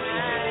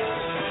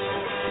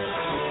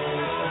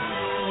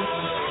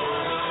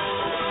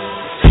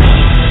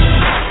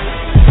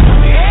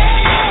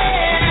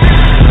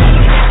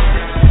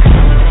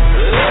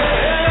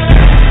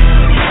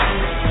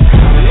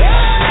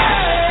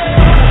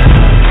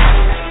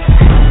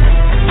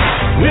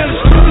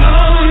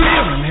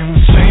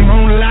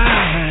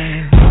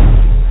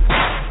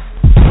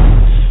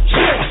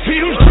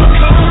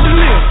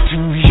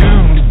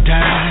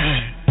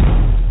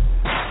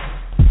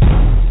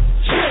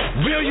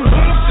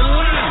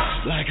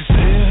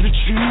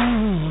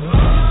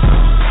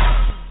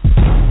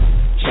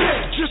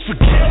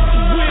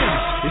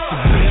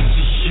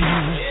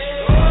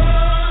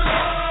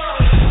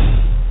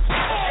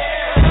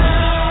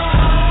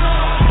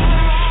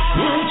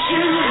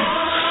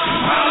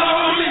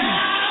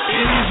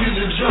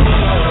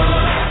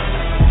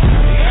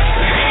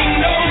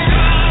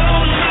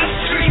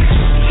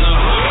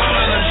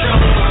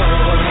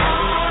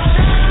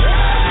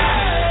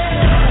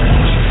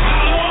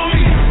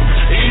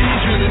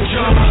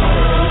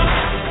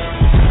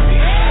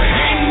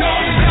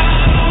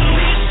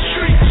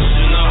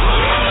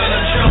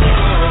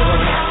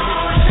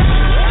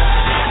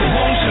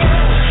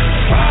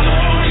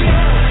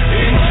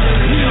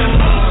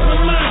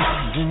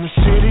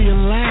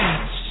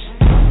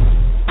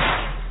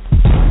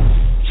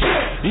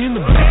 In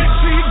the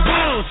backstreet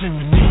balls and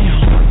the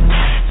neon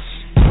lights.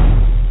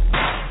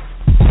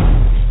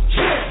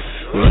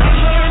 Well, I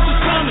heard the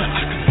thunder,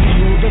 I could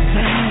feel the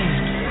pain.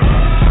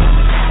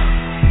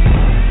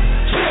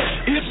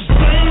 It's a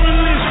plain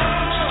religion.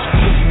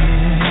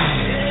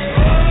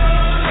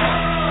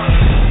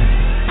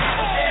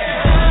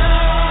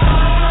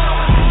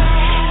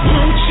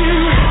 Won't you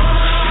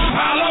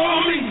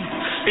follow me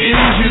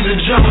into the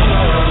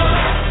jungle?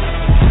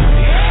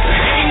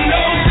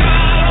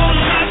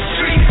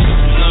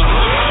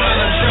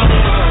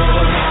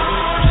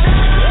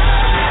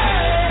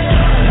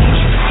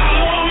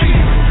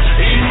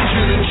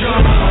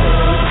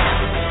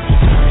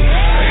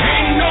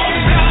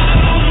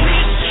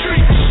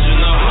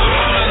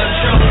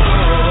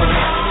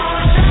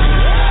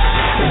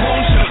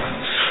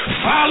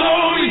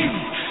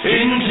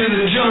 Into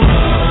the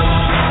jungle.